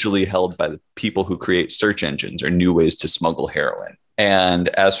more usually held by the people who create search engines or new ways to smuggle heroin. And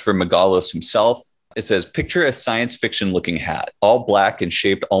as for Megalos himself, it says, picture a science fiction looking hat, all black and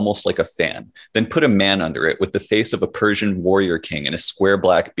shaped almost like a fan. Then put a man under it with the face of a Persian warrior king and a square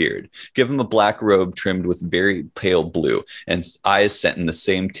black beard. Give him a black robe trimmed with very pale blue and eyes set in the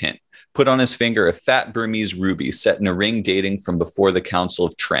same tint. Put on his finger a fat Burmese ruby set in a ring dating from before the Council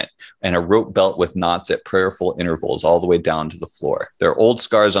of Trent, and a rope belt with knots at prayerful intervals all the way down to the floor. There are old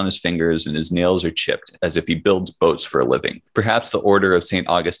scars on his fingers, and his nails are chipped, as if he builds boats for a living. Perhaps the Order of St.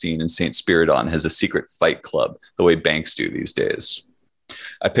 Augustine and St. Spiridon has a secret fight club, the way banks do these days.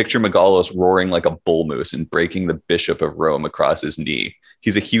 I picture Megalos roaring like a bull moose and breaking the Bishop of Rome across his knee.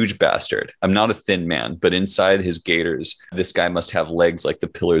 He's a huge bastard. I'm not a thin man, but inside his gaiters, this guy must have legs like the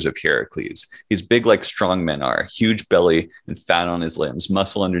pillars of Heracles. He's big like strong men are, huge belly and fat on his limbs,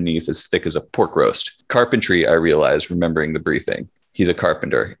 muscle underneath as thick as a pork roast. Carpentry, I realized, remembering the briefing. He's a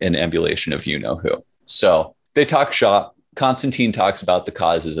carpenter, an emulation of you-know-who. So they talk shop. Constantine talks about the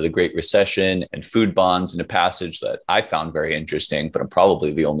causes of the Great Recession and food bonds in a passage that I found very interesting, but I'm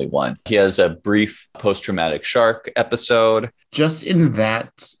probably the only one. He has a brief post-traumatic shark episode. Just in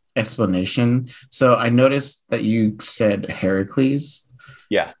that explanation, so I noticed that you said Heracles.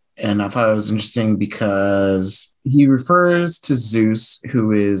 Yeah. And I thought it was interesting because he refers to Zeus,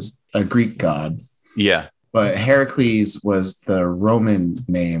 who is a Greek god. Yeah. But Heracles was the Roman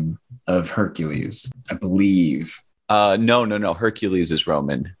name of Hercules, I believe. No. Hercules is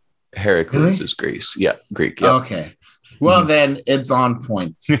Roman. Heracles is Greece. Yeah, Greek. Yep. Okay. Well, then it's on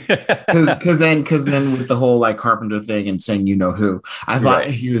point. Because then with the whole like carpenter thing and saying you know who, I thought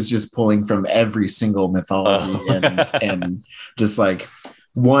he was just pulling from every single mythology and just like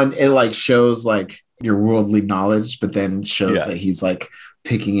one, it like shows like your worldly knowledge, but then shows that he's like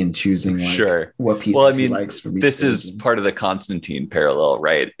picking and choosing like what pieces he likes from each this is part of the Constantine parallel,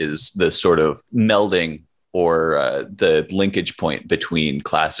 right? Is the sort of melding or the linkage point between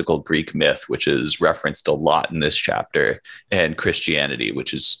classical Greek myth, which is referenced a lot in this chapter, and Christianity,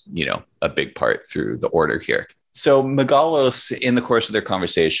 which is, a big part through the order here. So Megalos, in the course of their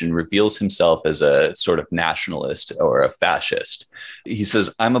conversation, reveals himself as a sort of nationalist or a fascist. He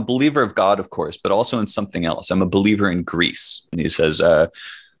says, I'm a believer of God, of course, but also in something else. I'm a believer in Greece. And he says,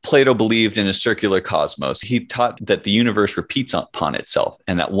 Plato believed in a circular cosmos. He taught that the universe repeats upon itself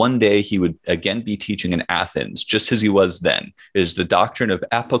and that one day he would again be teaching in Athens, just as he was then. It is the doctrine of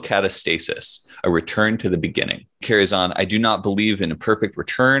apokatastasis, a return to the beginning. Carries on, I do not believe in a perfect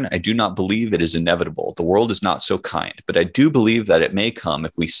return. I do not believe it is inevitable. The world is not so kind, but I do believe that it may come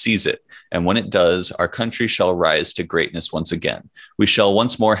if we seize it. And when it does, our country shall rise to greatness once again. We shall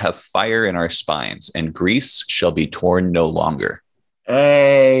once more have fire in our spines, and Greece shall be torn no longer.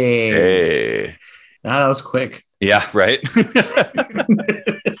 Hey. That was quick. Yeah, right.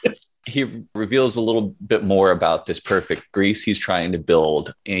 He reveals a little bit more about this perfect Greece he's trying to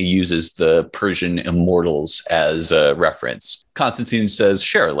build, and he uses the Persian immortals as a reference. Constantine says,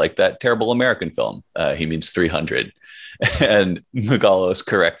 sure, like that terrible American film. He means 300. And Megalos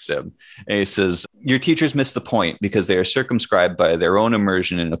corrects him. And he says, your teachers miss the point because they are circumscribed by their own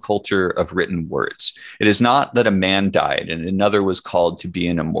immersion in a culture of written words. It is not that a man died and another was called to be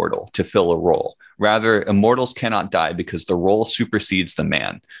an immortal, to fill a role. Rather, immortals cannot die because the role supersedes the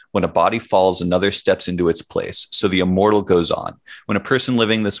man. When a body falls, another steps into its place. So the immortal goes on. When a person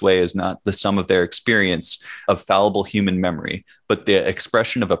living this way is not the sum of their experience of fallible human memory, but the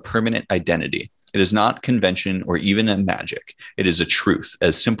expression of a permanent identity. It is not convention or even a magic. It is a truth,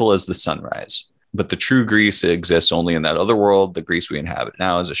 as simple as the sunrise. But the true Greece exists only in that other world. The Greece we inhabit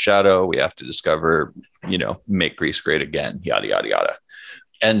now is a shadow. We have to discover, make Greece great again, yada, yada, yada.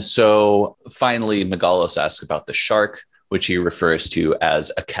 And so finally, Megalos asks about the shark, which he refers to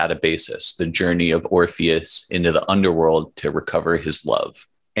as a catabasis, the journey of Orpheus into the underworld to recover his love.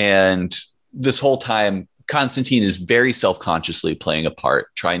 And this whole time, Constantine is very self-consciously playing a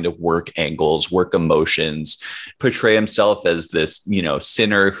part, trying to work angles, work emotions, portray himself as this,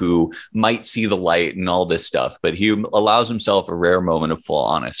 sinner who might see the light and all this stuff. But he allows himself a rare moment of full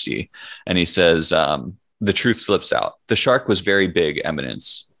honesty. And he says, the truth slips out. The shark was very big,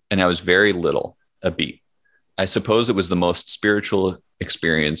 Eminence, and I was very little, a beat. I suppose it was the most spiritual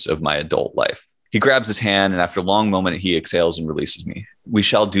experience of my adult life. He grabs his hand, and after a long moment, he exhales and releases me. We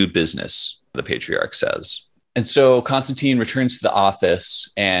shall do business, the patriarch says. And so Constantine returns to the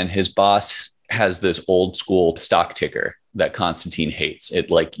office, and his boss has this old school stock ticker that Constantine hates. It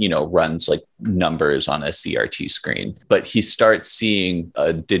runs like numbers on a CRT screen, but he starts seeing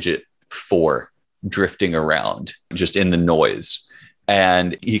a digit 4 drifting around just in the noise.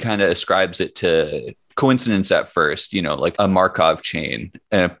 And he kind of ascribes it to coincidence at first, like a Markov chain,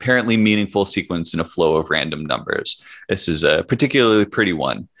 an apparently meaningful sequence in a flow of random numbers. This is a particularly pretty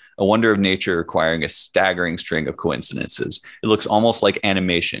one, a wonder of nature requiring a staggering string of coincidences. It looks almost like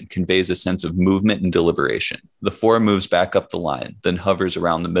animation, conveys a sense of movement and deliberation. The 4 moves back up the line, then hovers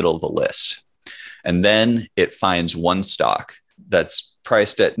around the middle of the list. And then it finds one stock that's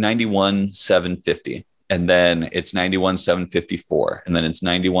priced at 91,750. And then it's 91,754, and then it's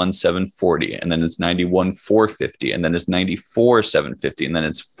 91,740, and then it's 91,450, and then it's 94,750, and then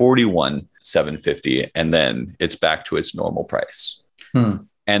it's 41,750, and then it's back to its normal price.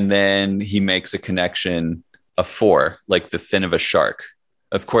 And then he makes a connection, a 4, like the fin of a shark.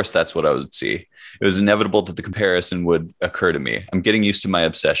 Of course, that's what I would see. It was inevitable that the comparison would occur to me. I'm getting used to my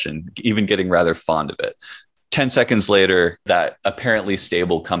obsession, even getting rather fond of it. 10 seconds later, that apparently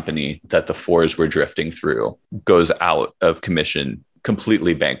stable company that the 4s were drifting through goes out of commission,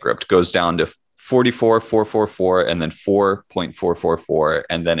 completely bankrupt, goes down to 44,444 and then 4.444.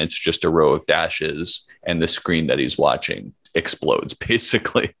 And then it's just a row of dashes and the screen that he's watching explodes,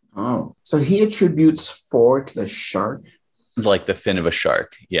 basically. Oh, so he attributes 4 to the shark? Like the fin of a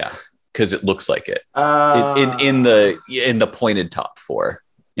shark. Yeah, because it looks like it. In the pointed top 4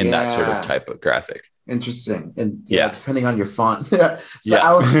 in that sort of typographic. Interesting. And depending on your font. I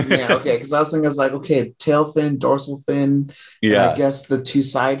was okay, because I was thinking, tail fin, dorsal fin. I guess the 2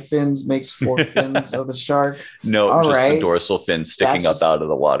 side fins makes 4 fins of the shark. No, the dorsal fin sticking up out of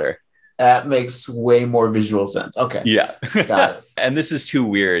the water. That makes way more visual sense. Okay. Yeah. Got it. And this is too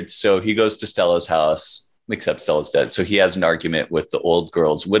weird. So he goes to Stella's house, except Stella's dead. So he has an argument with the old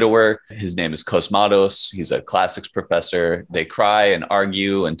girl's widower. His name is Cosmatos. He's a classics professor. They cry and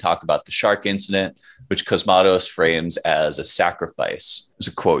argue and talk about the shark incident, which Cosmatos frames as a sacrifice. There's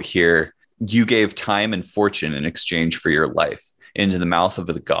a quote here. You gave time and fortune in exchange for your life. Into the mouth of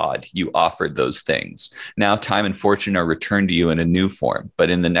the god, you offered those things. Now time and fortune are returned to you in a new form, but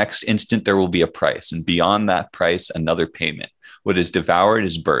in the next instant there will be a price, and beyond that price, another payment. What is devoured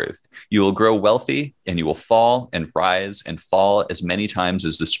is birthed. You will grow wealthy, and you will fall and rise and fall as many times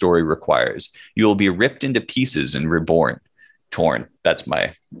as the story requires. You will be ripped into pieces and reborn. Torn. That's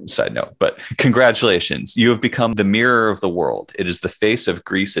my side note. But congratulations. You have become the mirror of the world. It is the face of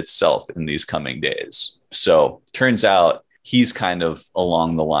Greece itself in these coming days. So turns out he's kind of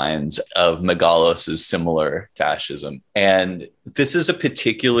along the lines of Megalos's similar fascism. And this is a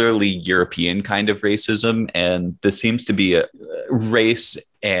particularly European kind of racism. And this seems to be a race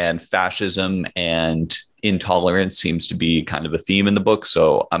and fascism and intolerance seems to be kind of a theme in the book.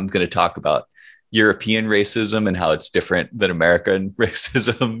 So I'm going to talk about European racism and how it's different than American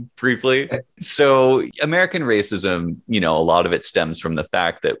racism briefly. So American racism, a lot of it stems from the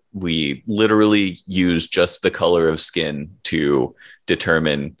fact that we literally use just the color of skin to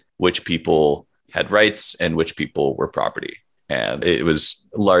determine which people had rights and which people were property. And it was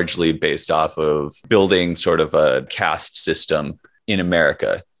largely based off of building sort of a caste system in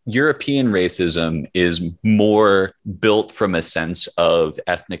America. European racism is more built from a sense of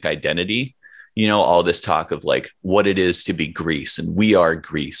ethnic identity. All this talk of like what it is to be Greece, and we are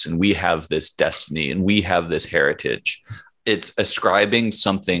Greece, and we have this destiny, and we have this heritage. It's ascribing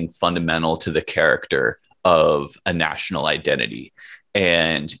something fundamental to the character of a national identity.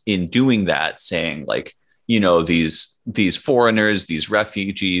 And in doing that, saying like, these foreigners, these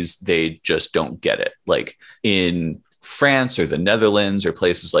refugees, they just don't get it. Like in France or the Netherlands or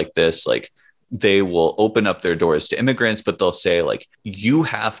places like this, like they will open up their doors to immigrants, but they'll say like, you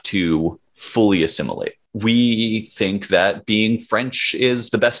have to fully assimilate. We think that being French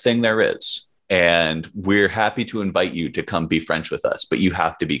is the best thing there is. And we're happy to invite you to come be French with us, but you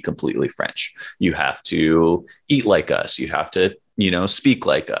have to be completely French. You have to eat like us. You have to, speak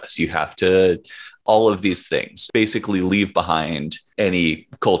like us. You have to, all of these things, basically leave behind any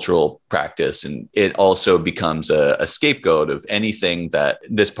cultural practice. And it also becomes a scapegoat of anything that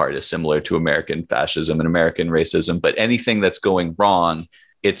this part is similar to American fascism and American racism, but anything that's going wrong,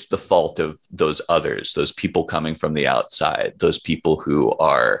 it's the fault of those others, those people coming from the outside, those people who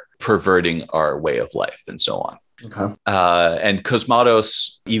are perverting our way of life and so on. Okay. And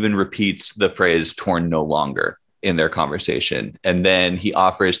Cosmatos even repeats the phrase torn no longer in their conversation. And then he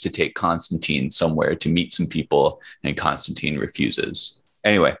offers to take Constantine somewhere to meet some people, and Constantine refuses.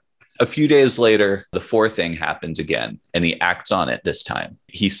 Anyway, a few days later, the fourth thing happens again, and he acts on it this time.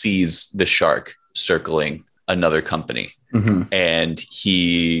 He sees the shark circling another company. Mm-hmm. And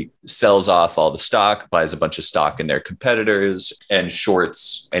he sells off all the stock, buys a bunch of stock in their competitors, and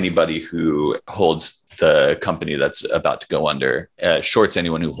shorts anybody who holds the company that's about to go under, shorts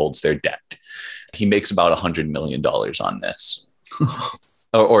anyone who holds their debt. He makes about $100 million on this.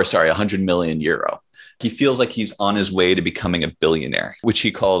 Sorry, 100 million euro. He feels like he's on his way to becoming a billionaire, which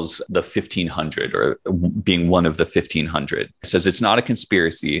he calls the 1500, or being one of the 1500. He says it's not a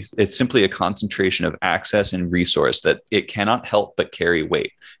conspiracy. It's simply a concentration of access and resource that it cannot help but carry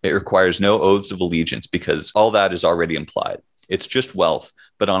weight. It requires no oaths of allegiance because all that is already implied. It's just wealth,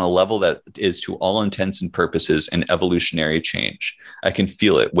 but on a level that is to all intents and purposes an evolutionary change. I can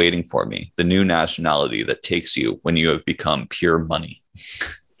feel it waiting for me, the new nationality that takes you when you have become pure money.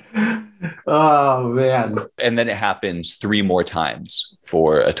 Oh, man. And then it happens 3 more times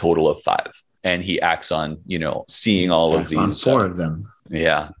for a total of 5. And he acts on, seeing all of these. On 4 of them.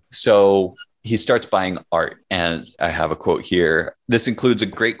 Yeah. So he starts buying art. And I have a quote here. This includes a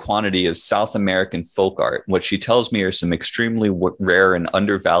great quantity of South American folk art. What she tells me are some extremely rare and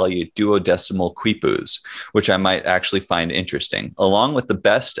undervalued duodecimal quipus, which I might actually find interesting, along with the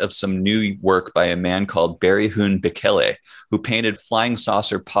best of some new work by a man called Berihun Bekele, who painted flying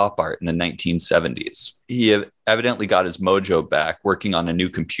saucer pop art in the 1970s. He evidently got his mojo back working on a new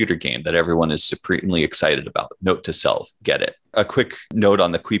computer game that everyone is supremely excited about. Note to self, get it. A quick note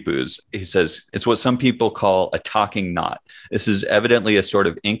on the quipus. He says, it's what some people call a talking knot. This is evidently a sort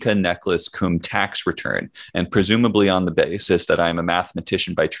of Inca necklace cum tax return, and presumably on the basis that I am a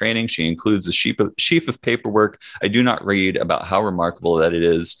mathematician by training, she includes a sheaf of paperwork. I do not read about how remarkable that it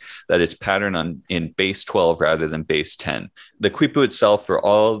is that it's patterned in base 12 rather than base 10. The quipu itself, for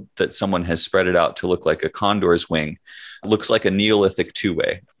all that someone has spread it out to look like a condor's wing, looks like a Neolithic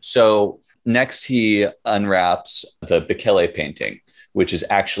 2-way. So next he unwraps the Bekele painting, which is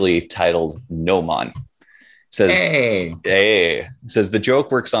actually titled Gnomon. Says, hey. Says the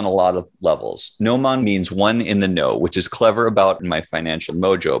joke works on a lot of levels. Gnomon means one in the know, which is clever about my financial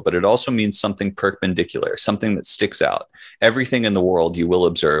mojo, but it also means something perpendicular, something that sticks out. Everything in the world, you will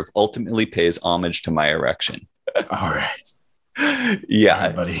observe, ultimately pays homage to my erection. All right. Yeah.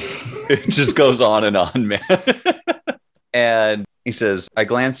 Right, buddy. It just goes on, man. And he says, I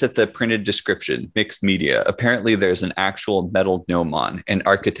glanced at the printed description, mixed media. Apparently, there's an actual metal gnomon, an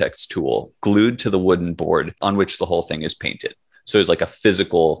architect's tool, glued to the wooden board on which the whole thing is painted. So there's like a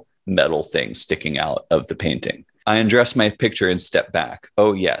physical metal thing sticking out of the painting. I undress my picture and step back.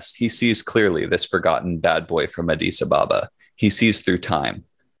 Oh, yes, he sees clearly this forgotten bad boy from Addis Ababa. He sees through time.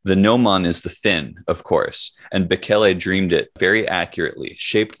 The gnomon is the fin, of course, and Bekele dreamed it very accurately,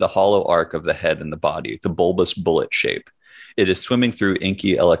 shaped the hollow arc of the head and the body, the bulbous bullet shape. It is swimming through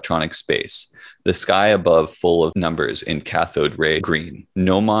inky electronic space. The sky above full of numbers in cathode ray green.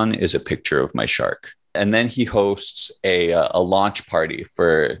 Gnomon is a picture of my shark. And then he hosts a launch party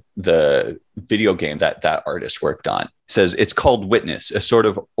for the video game that artist worked on. Says it's called Witness, a sort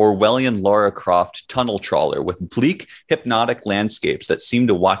of Orwellian Lara Croft tunnel trawler with bleak, hypnotic landscapes that seem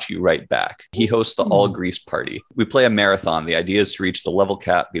to watch you right back. He hosts the All Grease party. We play a marathon. The idea is to reach the level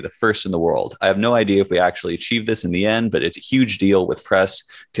cap, be the first in the world. I have no idea if we actually achieve this in the end, but it's a huge deal with press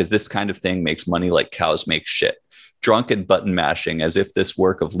because this kind of thing makes money like cows make shit. Drunk and button mashing as if this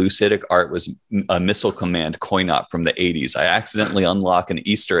work of Lucidic art was a missile command coin-op from the 80s. I accidentally unlock an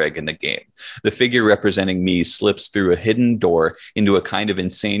Easter egg in the game. The figure representing me slips through a hidden door into a kind of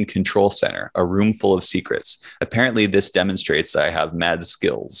insane control center, a room full of secrets. Apparently, this demonstrates that I have mad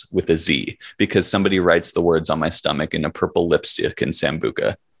skills with a Z because somebody writes the words on my stomach in a purple lipstick in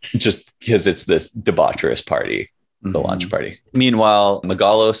Sambuca, just because it's this debaucherous party. The launch party. Meanwhile,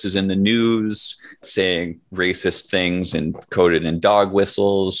 Megalos is in the news saying racist things and coded in dog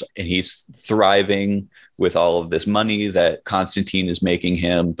whistles, and he's thriving with all of this money that Constantine is making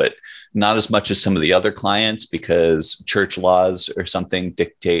him, but not as much as some of the other clients because church laws or something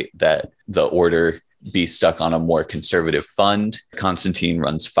dictate that the order be stuck on a more conservative fund. Constantine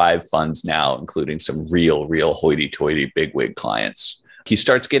runs 5 funds now, including some real hoity-toity bigwig clients. He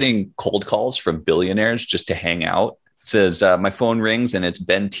starts getting cold calls from billionaires just to hang out. It says, my phone rings and it's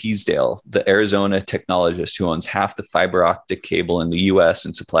Ben Teasdale, the Arizona technologist who owns half the fiber optic cable in the US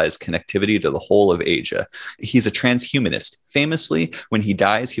and supplies connectivity to the whole of Asia. He's a transhumanist. Famously, when he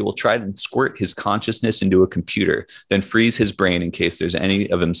dies, he will try to squirt his consciousness into a computer, then freeze his brain in case there's any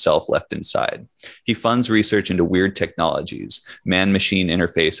of himself left inside. He funds research into weird technologies, man-machine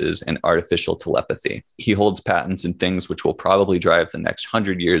interfaces, and artificial telepathy. He holds patents in things which will probably drive the next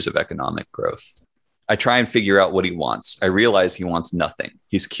 100 years of economic growth. I try and figure out what he wants. I realize he wants nothing.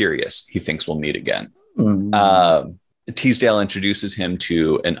 He's curious. He thinks we'll meet again. Teasdale introduces him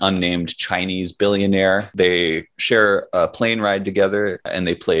to an unnamed Chinese billionaire. They share a plane ride together and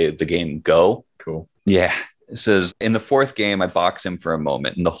they play the game Go. Cool. Yeah. It says, in the 4th game, I box him for a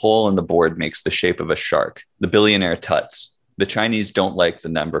moment and the hole in the board makes the shape of a shark. The billionaire tuts. The Chinese don't like the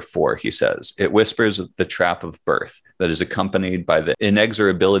number 4, he says. It whispers the trap of birth that is accompanied by the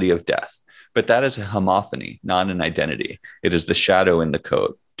inexorability of death. But that is a homophony, not an identity. It is the shadow in the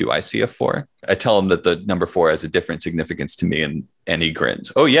code. Do I see a 4? I tell him that the number 4 has a different significance to me, and he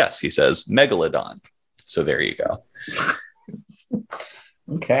grins. Oh, yes, he says, Megalodon. So there you go.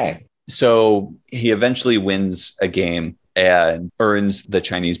 Okay. So he eventually wins a game and earns the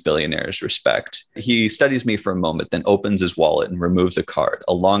Chinese billionaire's respect. He studies me for a moment, then opens his wallet and removes a card.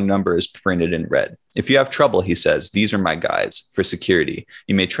 A long number is printed in red. If you have trouble, he says, these are my guides for security.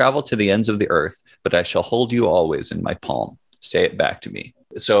 You may travel to the ends of the earth, but I shall hold you always in my palm. Say it back to me.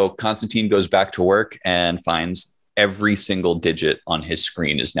 So Constantine goes back to work and finds every single digit on his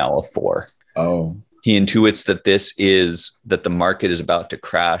screen is now a 4. Oh. He intuits that the market is about to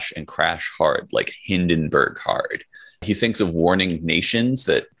crash and crash hard, like Hindenburg hard. He thinks of warning nations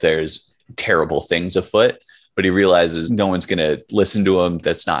that there's terrible things afoot, but he realizes no one's going to listen to him.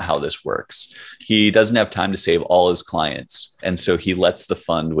 That's not how this works. He doesn't have time to save all his clients. And so he lets the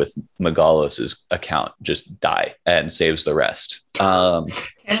fund with Megalos's account just die and saves the rest. Doesn't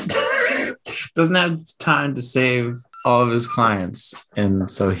have time to save all of his clients. And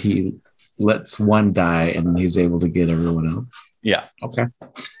so he lets one die and he's able to get everyone else. Yeah. Okay.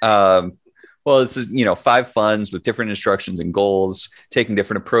 Well, it's 5 funds with different instructions and goals, taking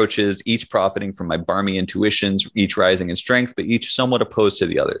different approaches, each profiting from my barmy intuitions, each rising in strength, but each somewhat opposed to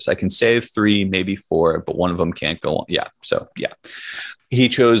the others. I can save 3, maybe 4, but one of them can't go on. Yeah. So, yeah. He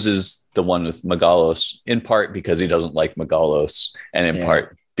chooses the one with Megalos in part because he doesn't like Megalos and in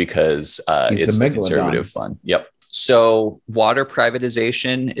part because it's the conservative fund. Yep. So water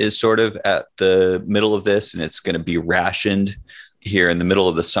privatization is sort of at the middle of this, and it's going to be rationed here in the middle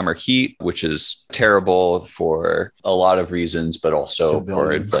of the summer heat, which is terrible for a lot of reasons, but also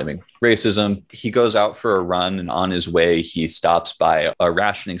for inflaming racism. He goes out for a run, and on his way, he stops by a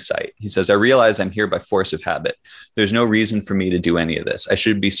rationing site. He says, I realize I'm here by force of habit. There's no reason for me to do any of this. I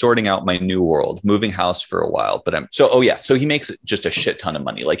should be sorting out my new world, moving house for a while, but so he makes just a shit ton of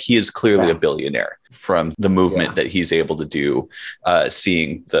money. Like, he is clearly a billionaire from the movement that he's able to do,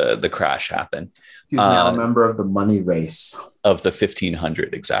 seeing the crash happen. He's now a member of the money race. Of the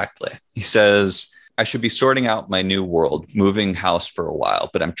 1500, exactly. He says, I should be sorting out my new world, moving house for a while,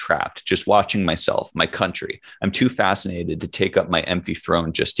 but I'm trapped, just watching myself, my country. I'm too fascinated to take up my empty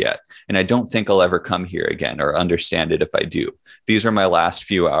throne just yet, and I don't think I'll ever come here again or understand it if I do. These are my last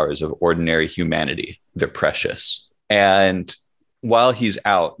few hours of ordinary humanity. They're precious. And while he's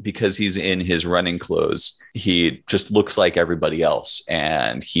out, because he's in his running clothes, he just looks like everybody else,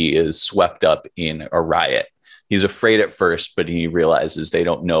 and he is swept up in a riot. He's afraid at first, but he realizes they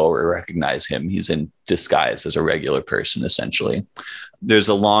don't know or recognize him. He's in disguise as a regular person, essentially. There's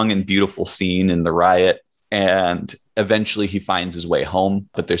a long and beautiful scene in the riot, and eventually he finds his way home,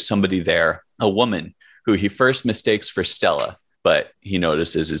 but there's somebody there, a woman who he first mistakes for Stella, but he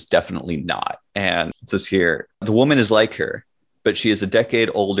notices is definitely not. And it says here, the woman is like her, but she is a decade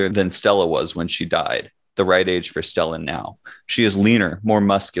older than Stella was when she died. The right age for Stella now. She is leaner, more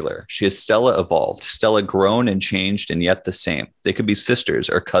muscular. She is Stella evolved, Stella grown and changed and yet the same. They could be sisters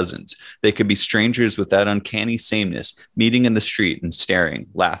or cousins. They could be strangers with that uncanny sameness, meeting in the street and staring,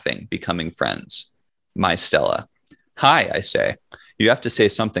 laughing, becoming friends. My Stella. Hi, I say. You have to say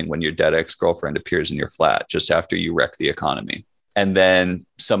something when your dead ex-girlfriend appears in your flat just after you wreck the economy. And then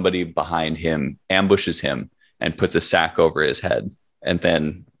somebody behind him ambushes him and puts a sack over his head. And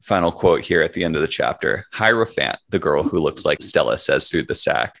then final quote here at the end of the chapter, Hierophant, the girl who looks like Stella, says through the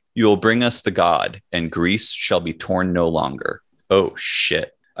sack, you will bring us the god, and Greece shall be torn no longer. Oh,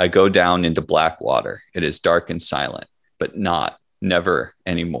 shit. I go down into black water. It is dark and silent, but not, never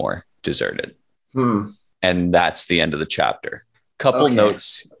anymore deserted. And that's the end of the chapter. Couple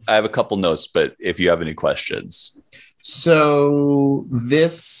notes. I have a couple notes, but if you have any questions. So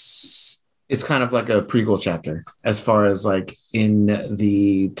this is kind of like a prequel chapter as far as like in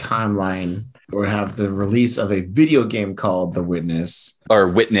the timeline, or have the release of a video game called The Witness. Or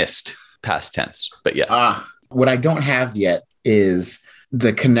Witnessed, past tense, but yes. What I don't have yet is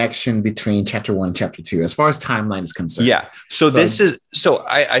the connection between chapter 1 and chapter 2 as far as timeline is concerned. Yeah. So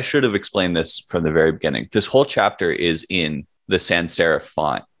I should have explained this from the very beginning. This whole chapter is in the sans serif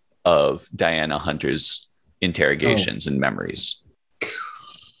font of Diana Hunter's interrogations and memories.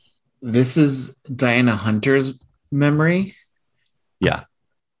 This is Diana Hunter's memory? Yeah.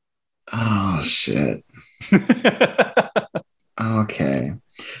 Oh, shit. Okay.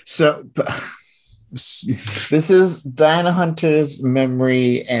 So this is Diana Hunter's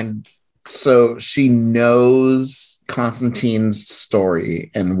memory, and so she knows Constantine's story,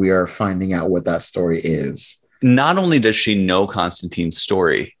 and we are finding out what that story is. Not only does she know Constantine's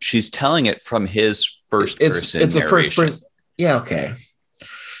story, she's telling it from his first person. It's a first person. Yeah, okay.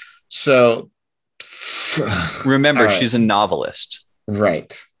 So remember, she's a novelist.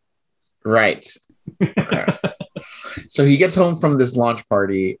 Right. Okay. So he gets home from this launch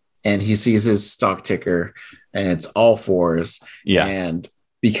party and he sees his stock ticker and it's all fours. Yeah. And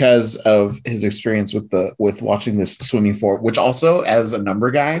because of his experience with watching this swimming four, which also as a number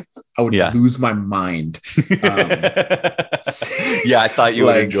guy, I would lose my mind. Yeah, I thought you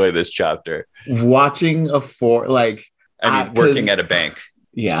would enjoy this chapter. Watching a four, working at a bank.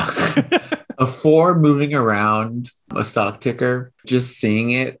 Yeah. A four moving around a stock ticker, just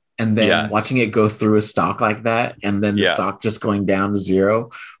seeing it and then watching it go through a stock like that, and then the stock just going down to zero.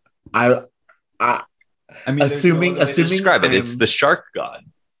 I mean, assuming describe it, it's the shark god.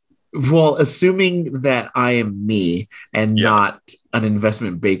 Well, assuming that I am me and not an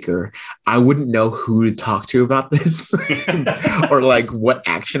investment banker, I wouldn't know who to talk to about this or like what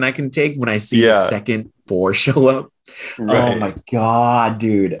action I can take when I see the second four show up. Right. Oh my God,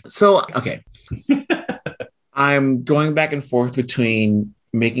 dude. So, okay. I'm going back and forth between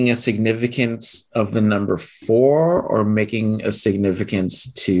making a significance of the number 4 or making a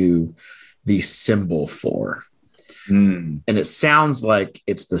significance to the symbol 4. And it sounds like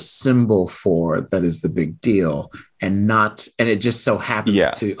it's the symbol 4 that is the big deal, and it just so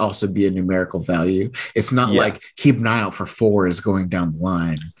happens to also be a numerical value. It's not like keep an eye out for 4 is going down the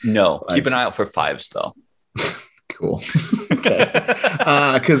line. No, keep an eye out for 5s though. Cool. Okay.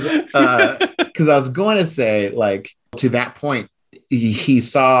 Because I was going to say, like, to that point, he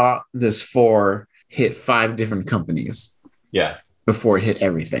saw this 4 hit 5 different companies. Yeah. Before it hit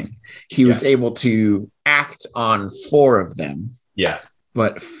everything. He was able to act on 4 of them. Yeah.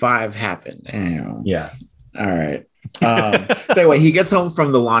 but 5 happened. Damn. Yeah. All right. So anyway, he gets home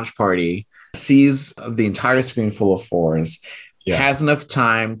from the launch party, sees the entire screen full of 4s, has enough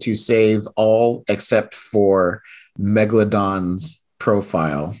time to save all except for Megalodon's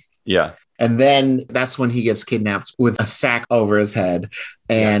profile. Yeah. And then that's when he gets kidnapped with a sack over his head.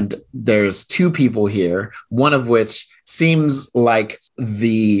 And there's 2 people here, one of which seems like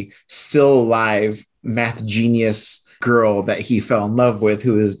the still alive math genius girl that he fell in love with,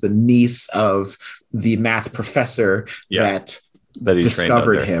 who is the niece of the math professor that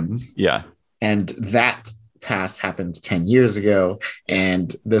discovered him. Yeah. And that past happened 10 years ago.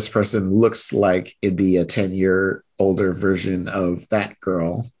 And this person looks like it'd be a 10-year older version of that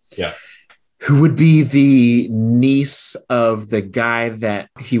girl. Yeah. Who would be the niece of the guy that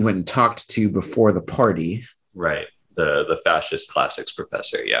he went and talked to before the party. Right. The fascist classics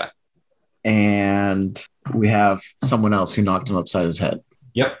professor. Yeah. And we have someone else who knocked him upside his head.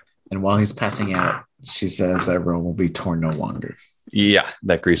 Yep. And while he's passing out, she says that Rome will be torn no longer. Yeah,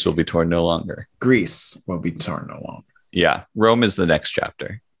 that Greece will be torn no longer. Greece will be torn no longer. Yeah, Rome is the next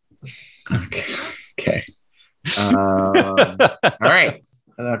chapter. Okay. All right.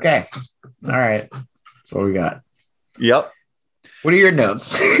 Okay. All right. That's what we got. Yep. What are your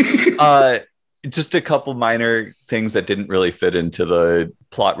notes? Just a couple minor things that didn't really fit into the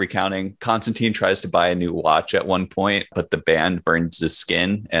plot recounting. Constantine tries to buy a new watch at one point, but the band burns his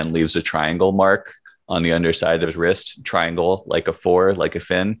skin and leaves a triangle mark on the underside of his wrist. Triangle, like a 4, like a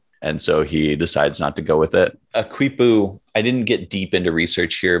fin. And so he decides not to go with it. A quipu, I didn't get deep into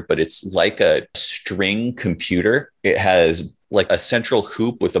research here, but it's like a string computer. It has like a central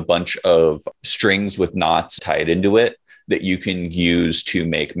hoop with a bunch of strings with knots tied into it that you can use to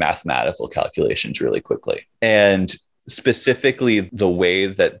make mathematical calculations really quickly. And specifically, the way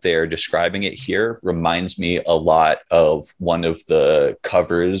that they're describing it here reminds me a lot of one of the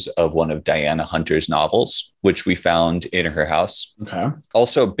covers of one of Diana Hunter's novels, which we found in her house. Okay.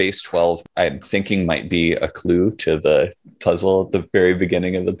 Also, base 12, I'm thinking might be a clue to the puzzle at the very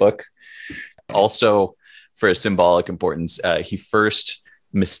beginning of the book. Also, for a symbolic importance, he first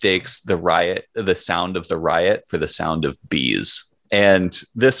mistakes the sound of the riot for the sound of bees. And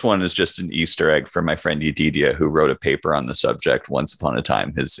this one is just an Easter egg for my friend Yedidia, who wrote a paper on the subject once upon a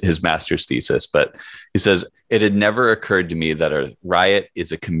time, his master's thesis. But he says, it had never occurred to me that a riot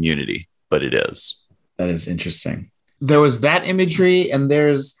is a community, but it is. That is interesting. There was that imagery, and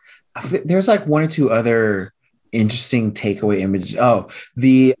there's like 1 or 2 other interesting takeaway images. Oh,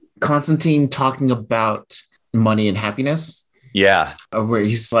 the Constantine talking about money and happiness. Yeah. Where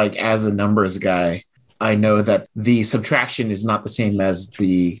he's like, as a numbers guy, I know that the subtraction is not the same as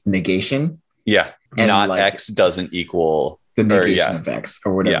the negation. Yeah. And not like, X doesn't equal the negation of X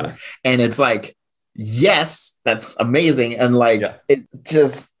or whatever. Yeah. And it's like, yes, that's amazing. And like, it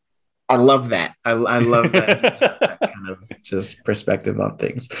just, I love that. I love that, that kind of just perspective on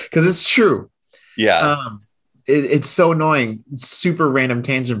things. Because it's true. Yeah. It's so annoying, super random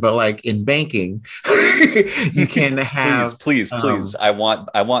tangent, but like in banking, you can have please. I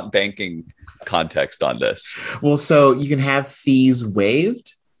want banking context on this. Well, so you can have fees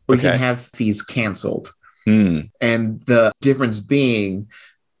waived or you can have fees canceled. And the difference being,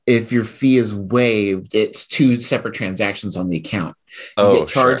 if your fee is waived, it's 2 separate transactions on the account. You get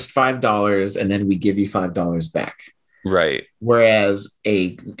charged $5 and then we give you $5 back. Right. Whereas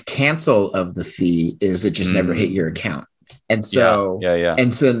a cancel of the fee is it just never hit your account. And so,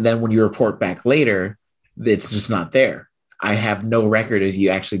 and so then when you report back later, it's just not there. I have no record of you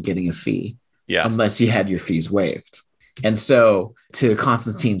actually getting a fee unless you had your fees waived. And so to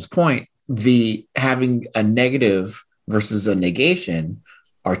Constantine's point, the having a negative versus a negation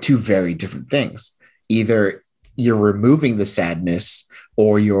are 2 very different things. Either you're removing the sadness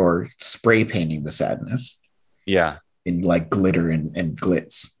or you're spray painting the sadness. Yeah. In like glitter and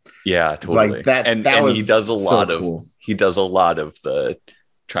glitz. Yeah, totally. Like that, and he does a lot of cool. He does a lot of the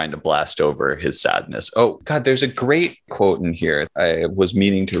trying to blast over his sadness. Oh God, there's a great quote in here I was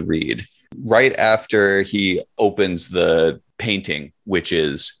meaning to read. Right after he opens the painting, which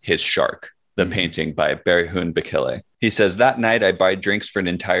is his shark, the painting by Berihun Bekele. He says, that night I buy drinks for an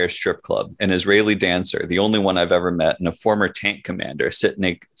entire strip club. An Israeli dancer, the only one I've ever met, and a former tank commander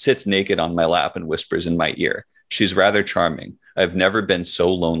sits naked on my lap and whispers in my ear. She's rather charming. I've never been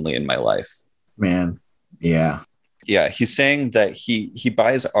so lonely in my life. Man. Yeah. Yeah. He's saying that he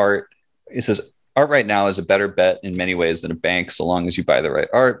buys art. He says, Art right now is a better bet in many ways than a bank, so long as you buy the right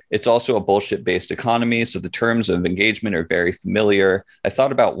art. It's also a bullshit based economy, so the terms of engagement are very familiar. I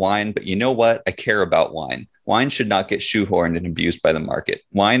thought about wine, but you know what? I care about wine. Wine should not get shoehorned and abused by the market.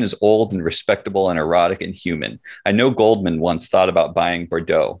 Wine is old and respectable and erotic and human. I know Goldman once thought about buying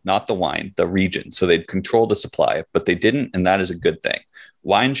Bordeaux, not the wine, the region, so they'd control the supply, but they didn't, and that is a good thing.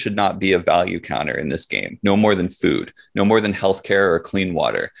 Wine should not be a value counter in this game, no more than food, no more than healthcare or clean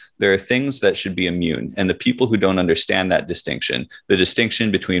water. There are things that should be immune, and the people who don't understand that distinction, the distinction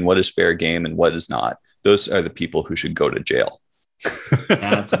between what is fair game and what is not, those are the people who should go to jail.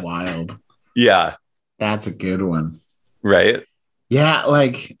 That's wild. Yeah. That's a good one. Right? Yeah,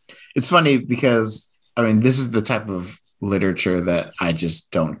 like it's funny because I mean, this is the type of literature that I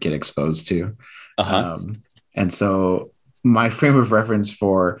just don't get exposed to. And so my frame of reference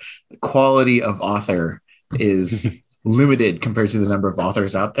for quality of author is limited compared to the number of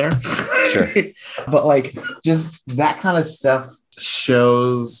authors out there. Sure. But like just that kind of stuff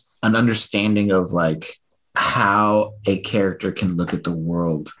shows an understanding of like how a character can look at the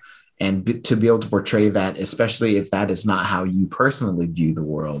world, and to be able to portray that, especially if that is not how you personally view the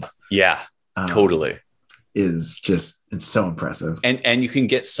world. Yeah, totally. Is just, it's so impressive. And you can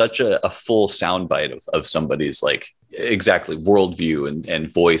get such a full soundbite of somebody's like exactly worldview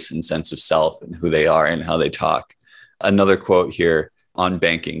and voice and sense of self and who they are and how they talk. Another quote here on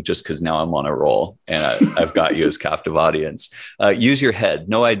banking, just because now I'm on a roll and I've got you as captive audience. Use your head.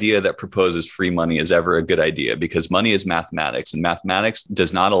 No idea that proposes free money is ever a good idea, because money is mathematics, and mathematics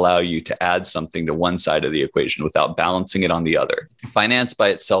does not allow you to add something to one side of the equation without balancing it on the other. Finance by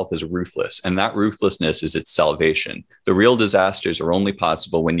itself is ruthless, and that ruthlessness is its salvation. The real disasters are only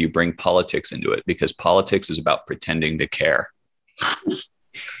possible when you bring politics into it, because politics is about pretending to care.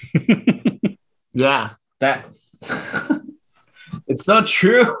 Yeah, that... It's so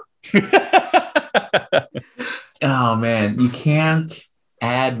true. Oh man, you can't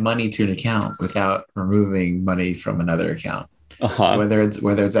add money to an account without removing money from another account. Whether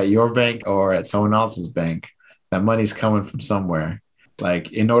it's at your bank or at someone else's bank, that money's coming from somewhere.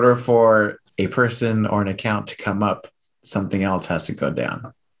 Like, in order for a person or an account to come up, something else has to go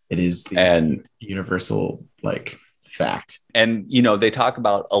down. It is the universal like fact. And, they talk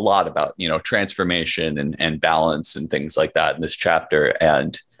a lot about, transformation and balance and things like that in this chapter,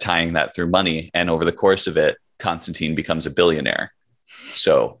 and tying that through money. And over the course of it, Constantine becomes a billionaire.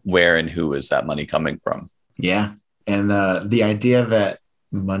 So where and who is that money coming from? Yeah. And the idea that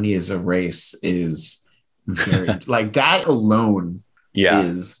money is a race is very like that alone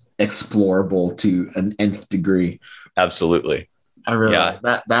is explorable to an nth degree. Absolutely. I really like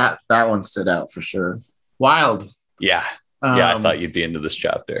that one stood out for sure. Wild. Yeah. I thought you'd be into this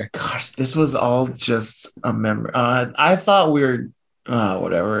chapter. Gosh, this was all just a memory. I thought we were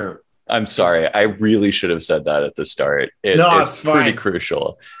whatever. I'm sorry. I really should have said that at the start. It's pretty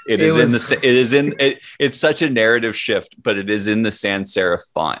crucial. It's such a narrative shift, but it is in the sans serif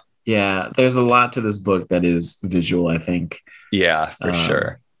font. Yeah, there's a lot to this book that is visual, I think. Yeah, for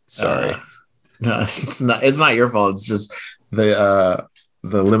sure. Sorry. No, it's not your fault. It's just the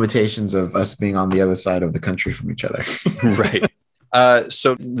limitations of us being on the other side of the country from each other. Right.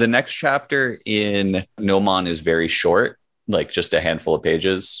 So the next chapter in Gnomon is very short, like just a handful of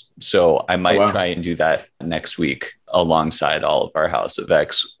pages. So I might try and do that next week alongside all of our House of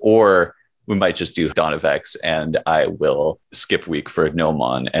X, or we might just do Dawn of X and I will skip week for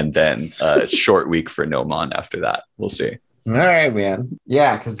Gnomon and then a short week for Gnomon after that. We'll see. All right, man.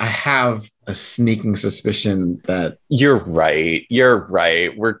 Yeah, because I have a sneaking suspicion that... You're right.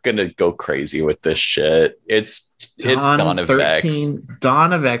 We're going to go crazy with this shit. It's Dawn of X.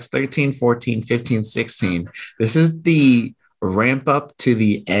 Dawn of X, 13, 14, 15, 16. This is the ramp up to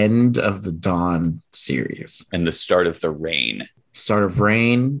the end of the Dawn series. And the start of the Reign. Start of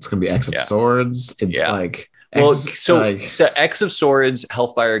Reign. It's going to be X of Swords. It's like... So X of Swords,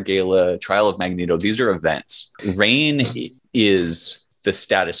 Hellfire Gala, Trial of Magneto, these are events. Reign is the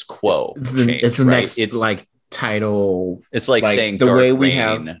status quo. It's the next like title. It's like saying the Dark way we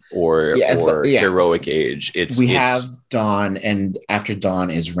Reign have or Heroic Age. We have Dawn, and after Dawn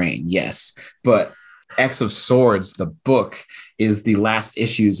is Reign. Yes, but X of Swords, the book, is the last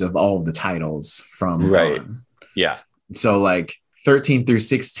issues of all of the titles from Dawn. Yeah. So like 13 through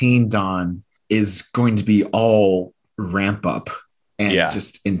 16 Dawn is going to be all ramp up and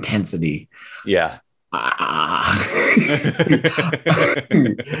just intensity. Yeah.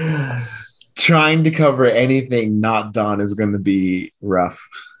 Trying to cover anything not Dawn is going to be rough.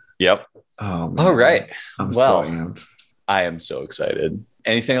 Yep. Oh, man. All right. I'm so amped. I am so excited.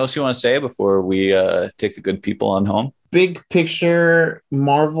 Anything else you want to say before we take the good people on home? big picture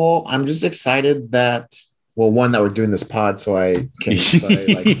Marvel, I'm just excited that, well, one, that we're doing this pod so I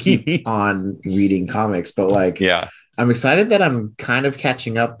like keep on reading comics, but like, yeah, I'm excited that I'm kind of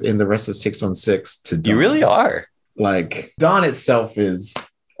catching up in the rest of 616 to Dawn. You really are. Like, Dawn itself is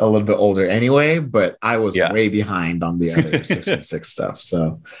a little bit older anyway, but I was way behind on the other 616 stuff.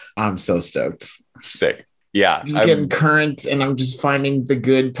 So I'm so stoked. Sick. Yeah. Just getting current, and I'm just finding the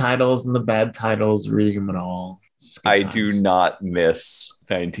good titles and the bad titles, reading them at all. I do not miss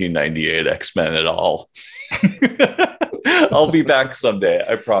 1998 X-Men at all. I'll be back someday.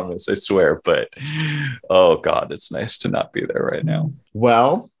 I promise. I swear. But oh God, it's nice to not be there right now.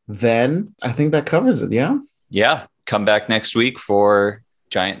 Well, then I think that covers it. Yeah. Yeah. Come back next week for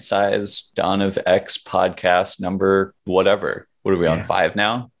Giant Size Dawn of X podcast number whatever. What are we on? 5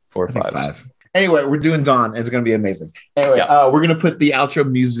 now? 4 or 5? 5. Anyway, we're doing Dawn. It's going to be amazing. Anyway, we're going to put the outro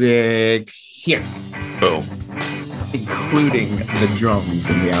music here. Boom. Including the drums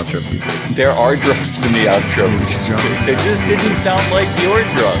in the outro music. There are drums in the outro music. It just didn't sound like your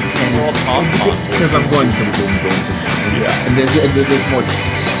drums. Because I'm going dum, dum, dum, dum. Yeah. And there's more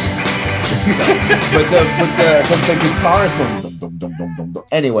stuff. But the guitar is going dum, dum, dum, dum, dum, dum.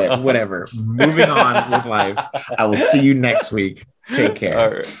 Anyway, whatever. Moving on with life. I will see you next week. Take care. All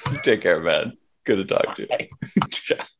right. Take care, man. Good to talk to you.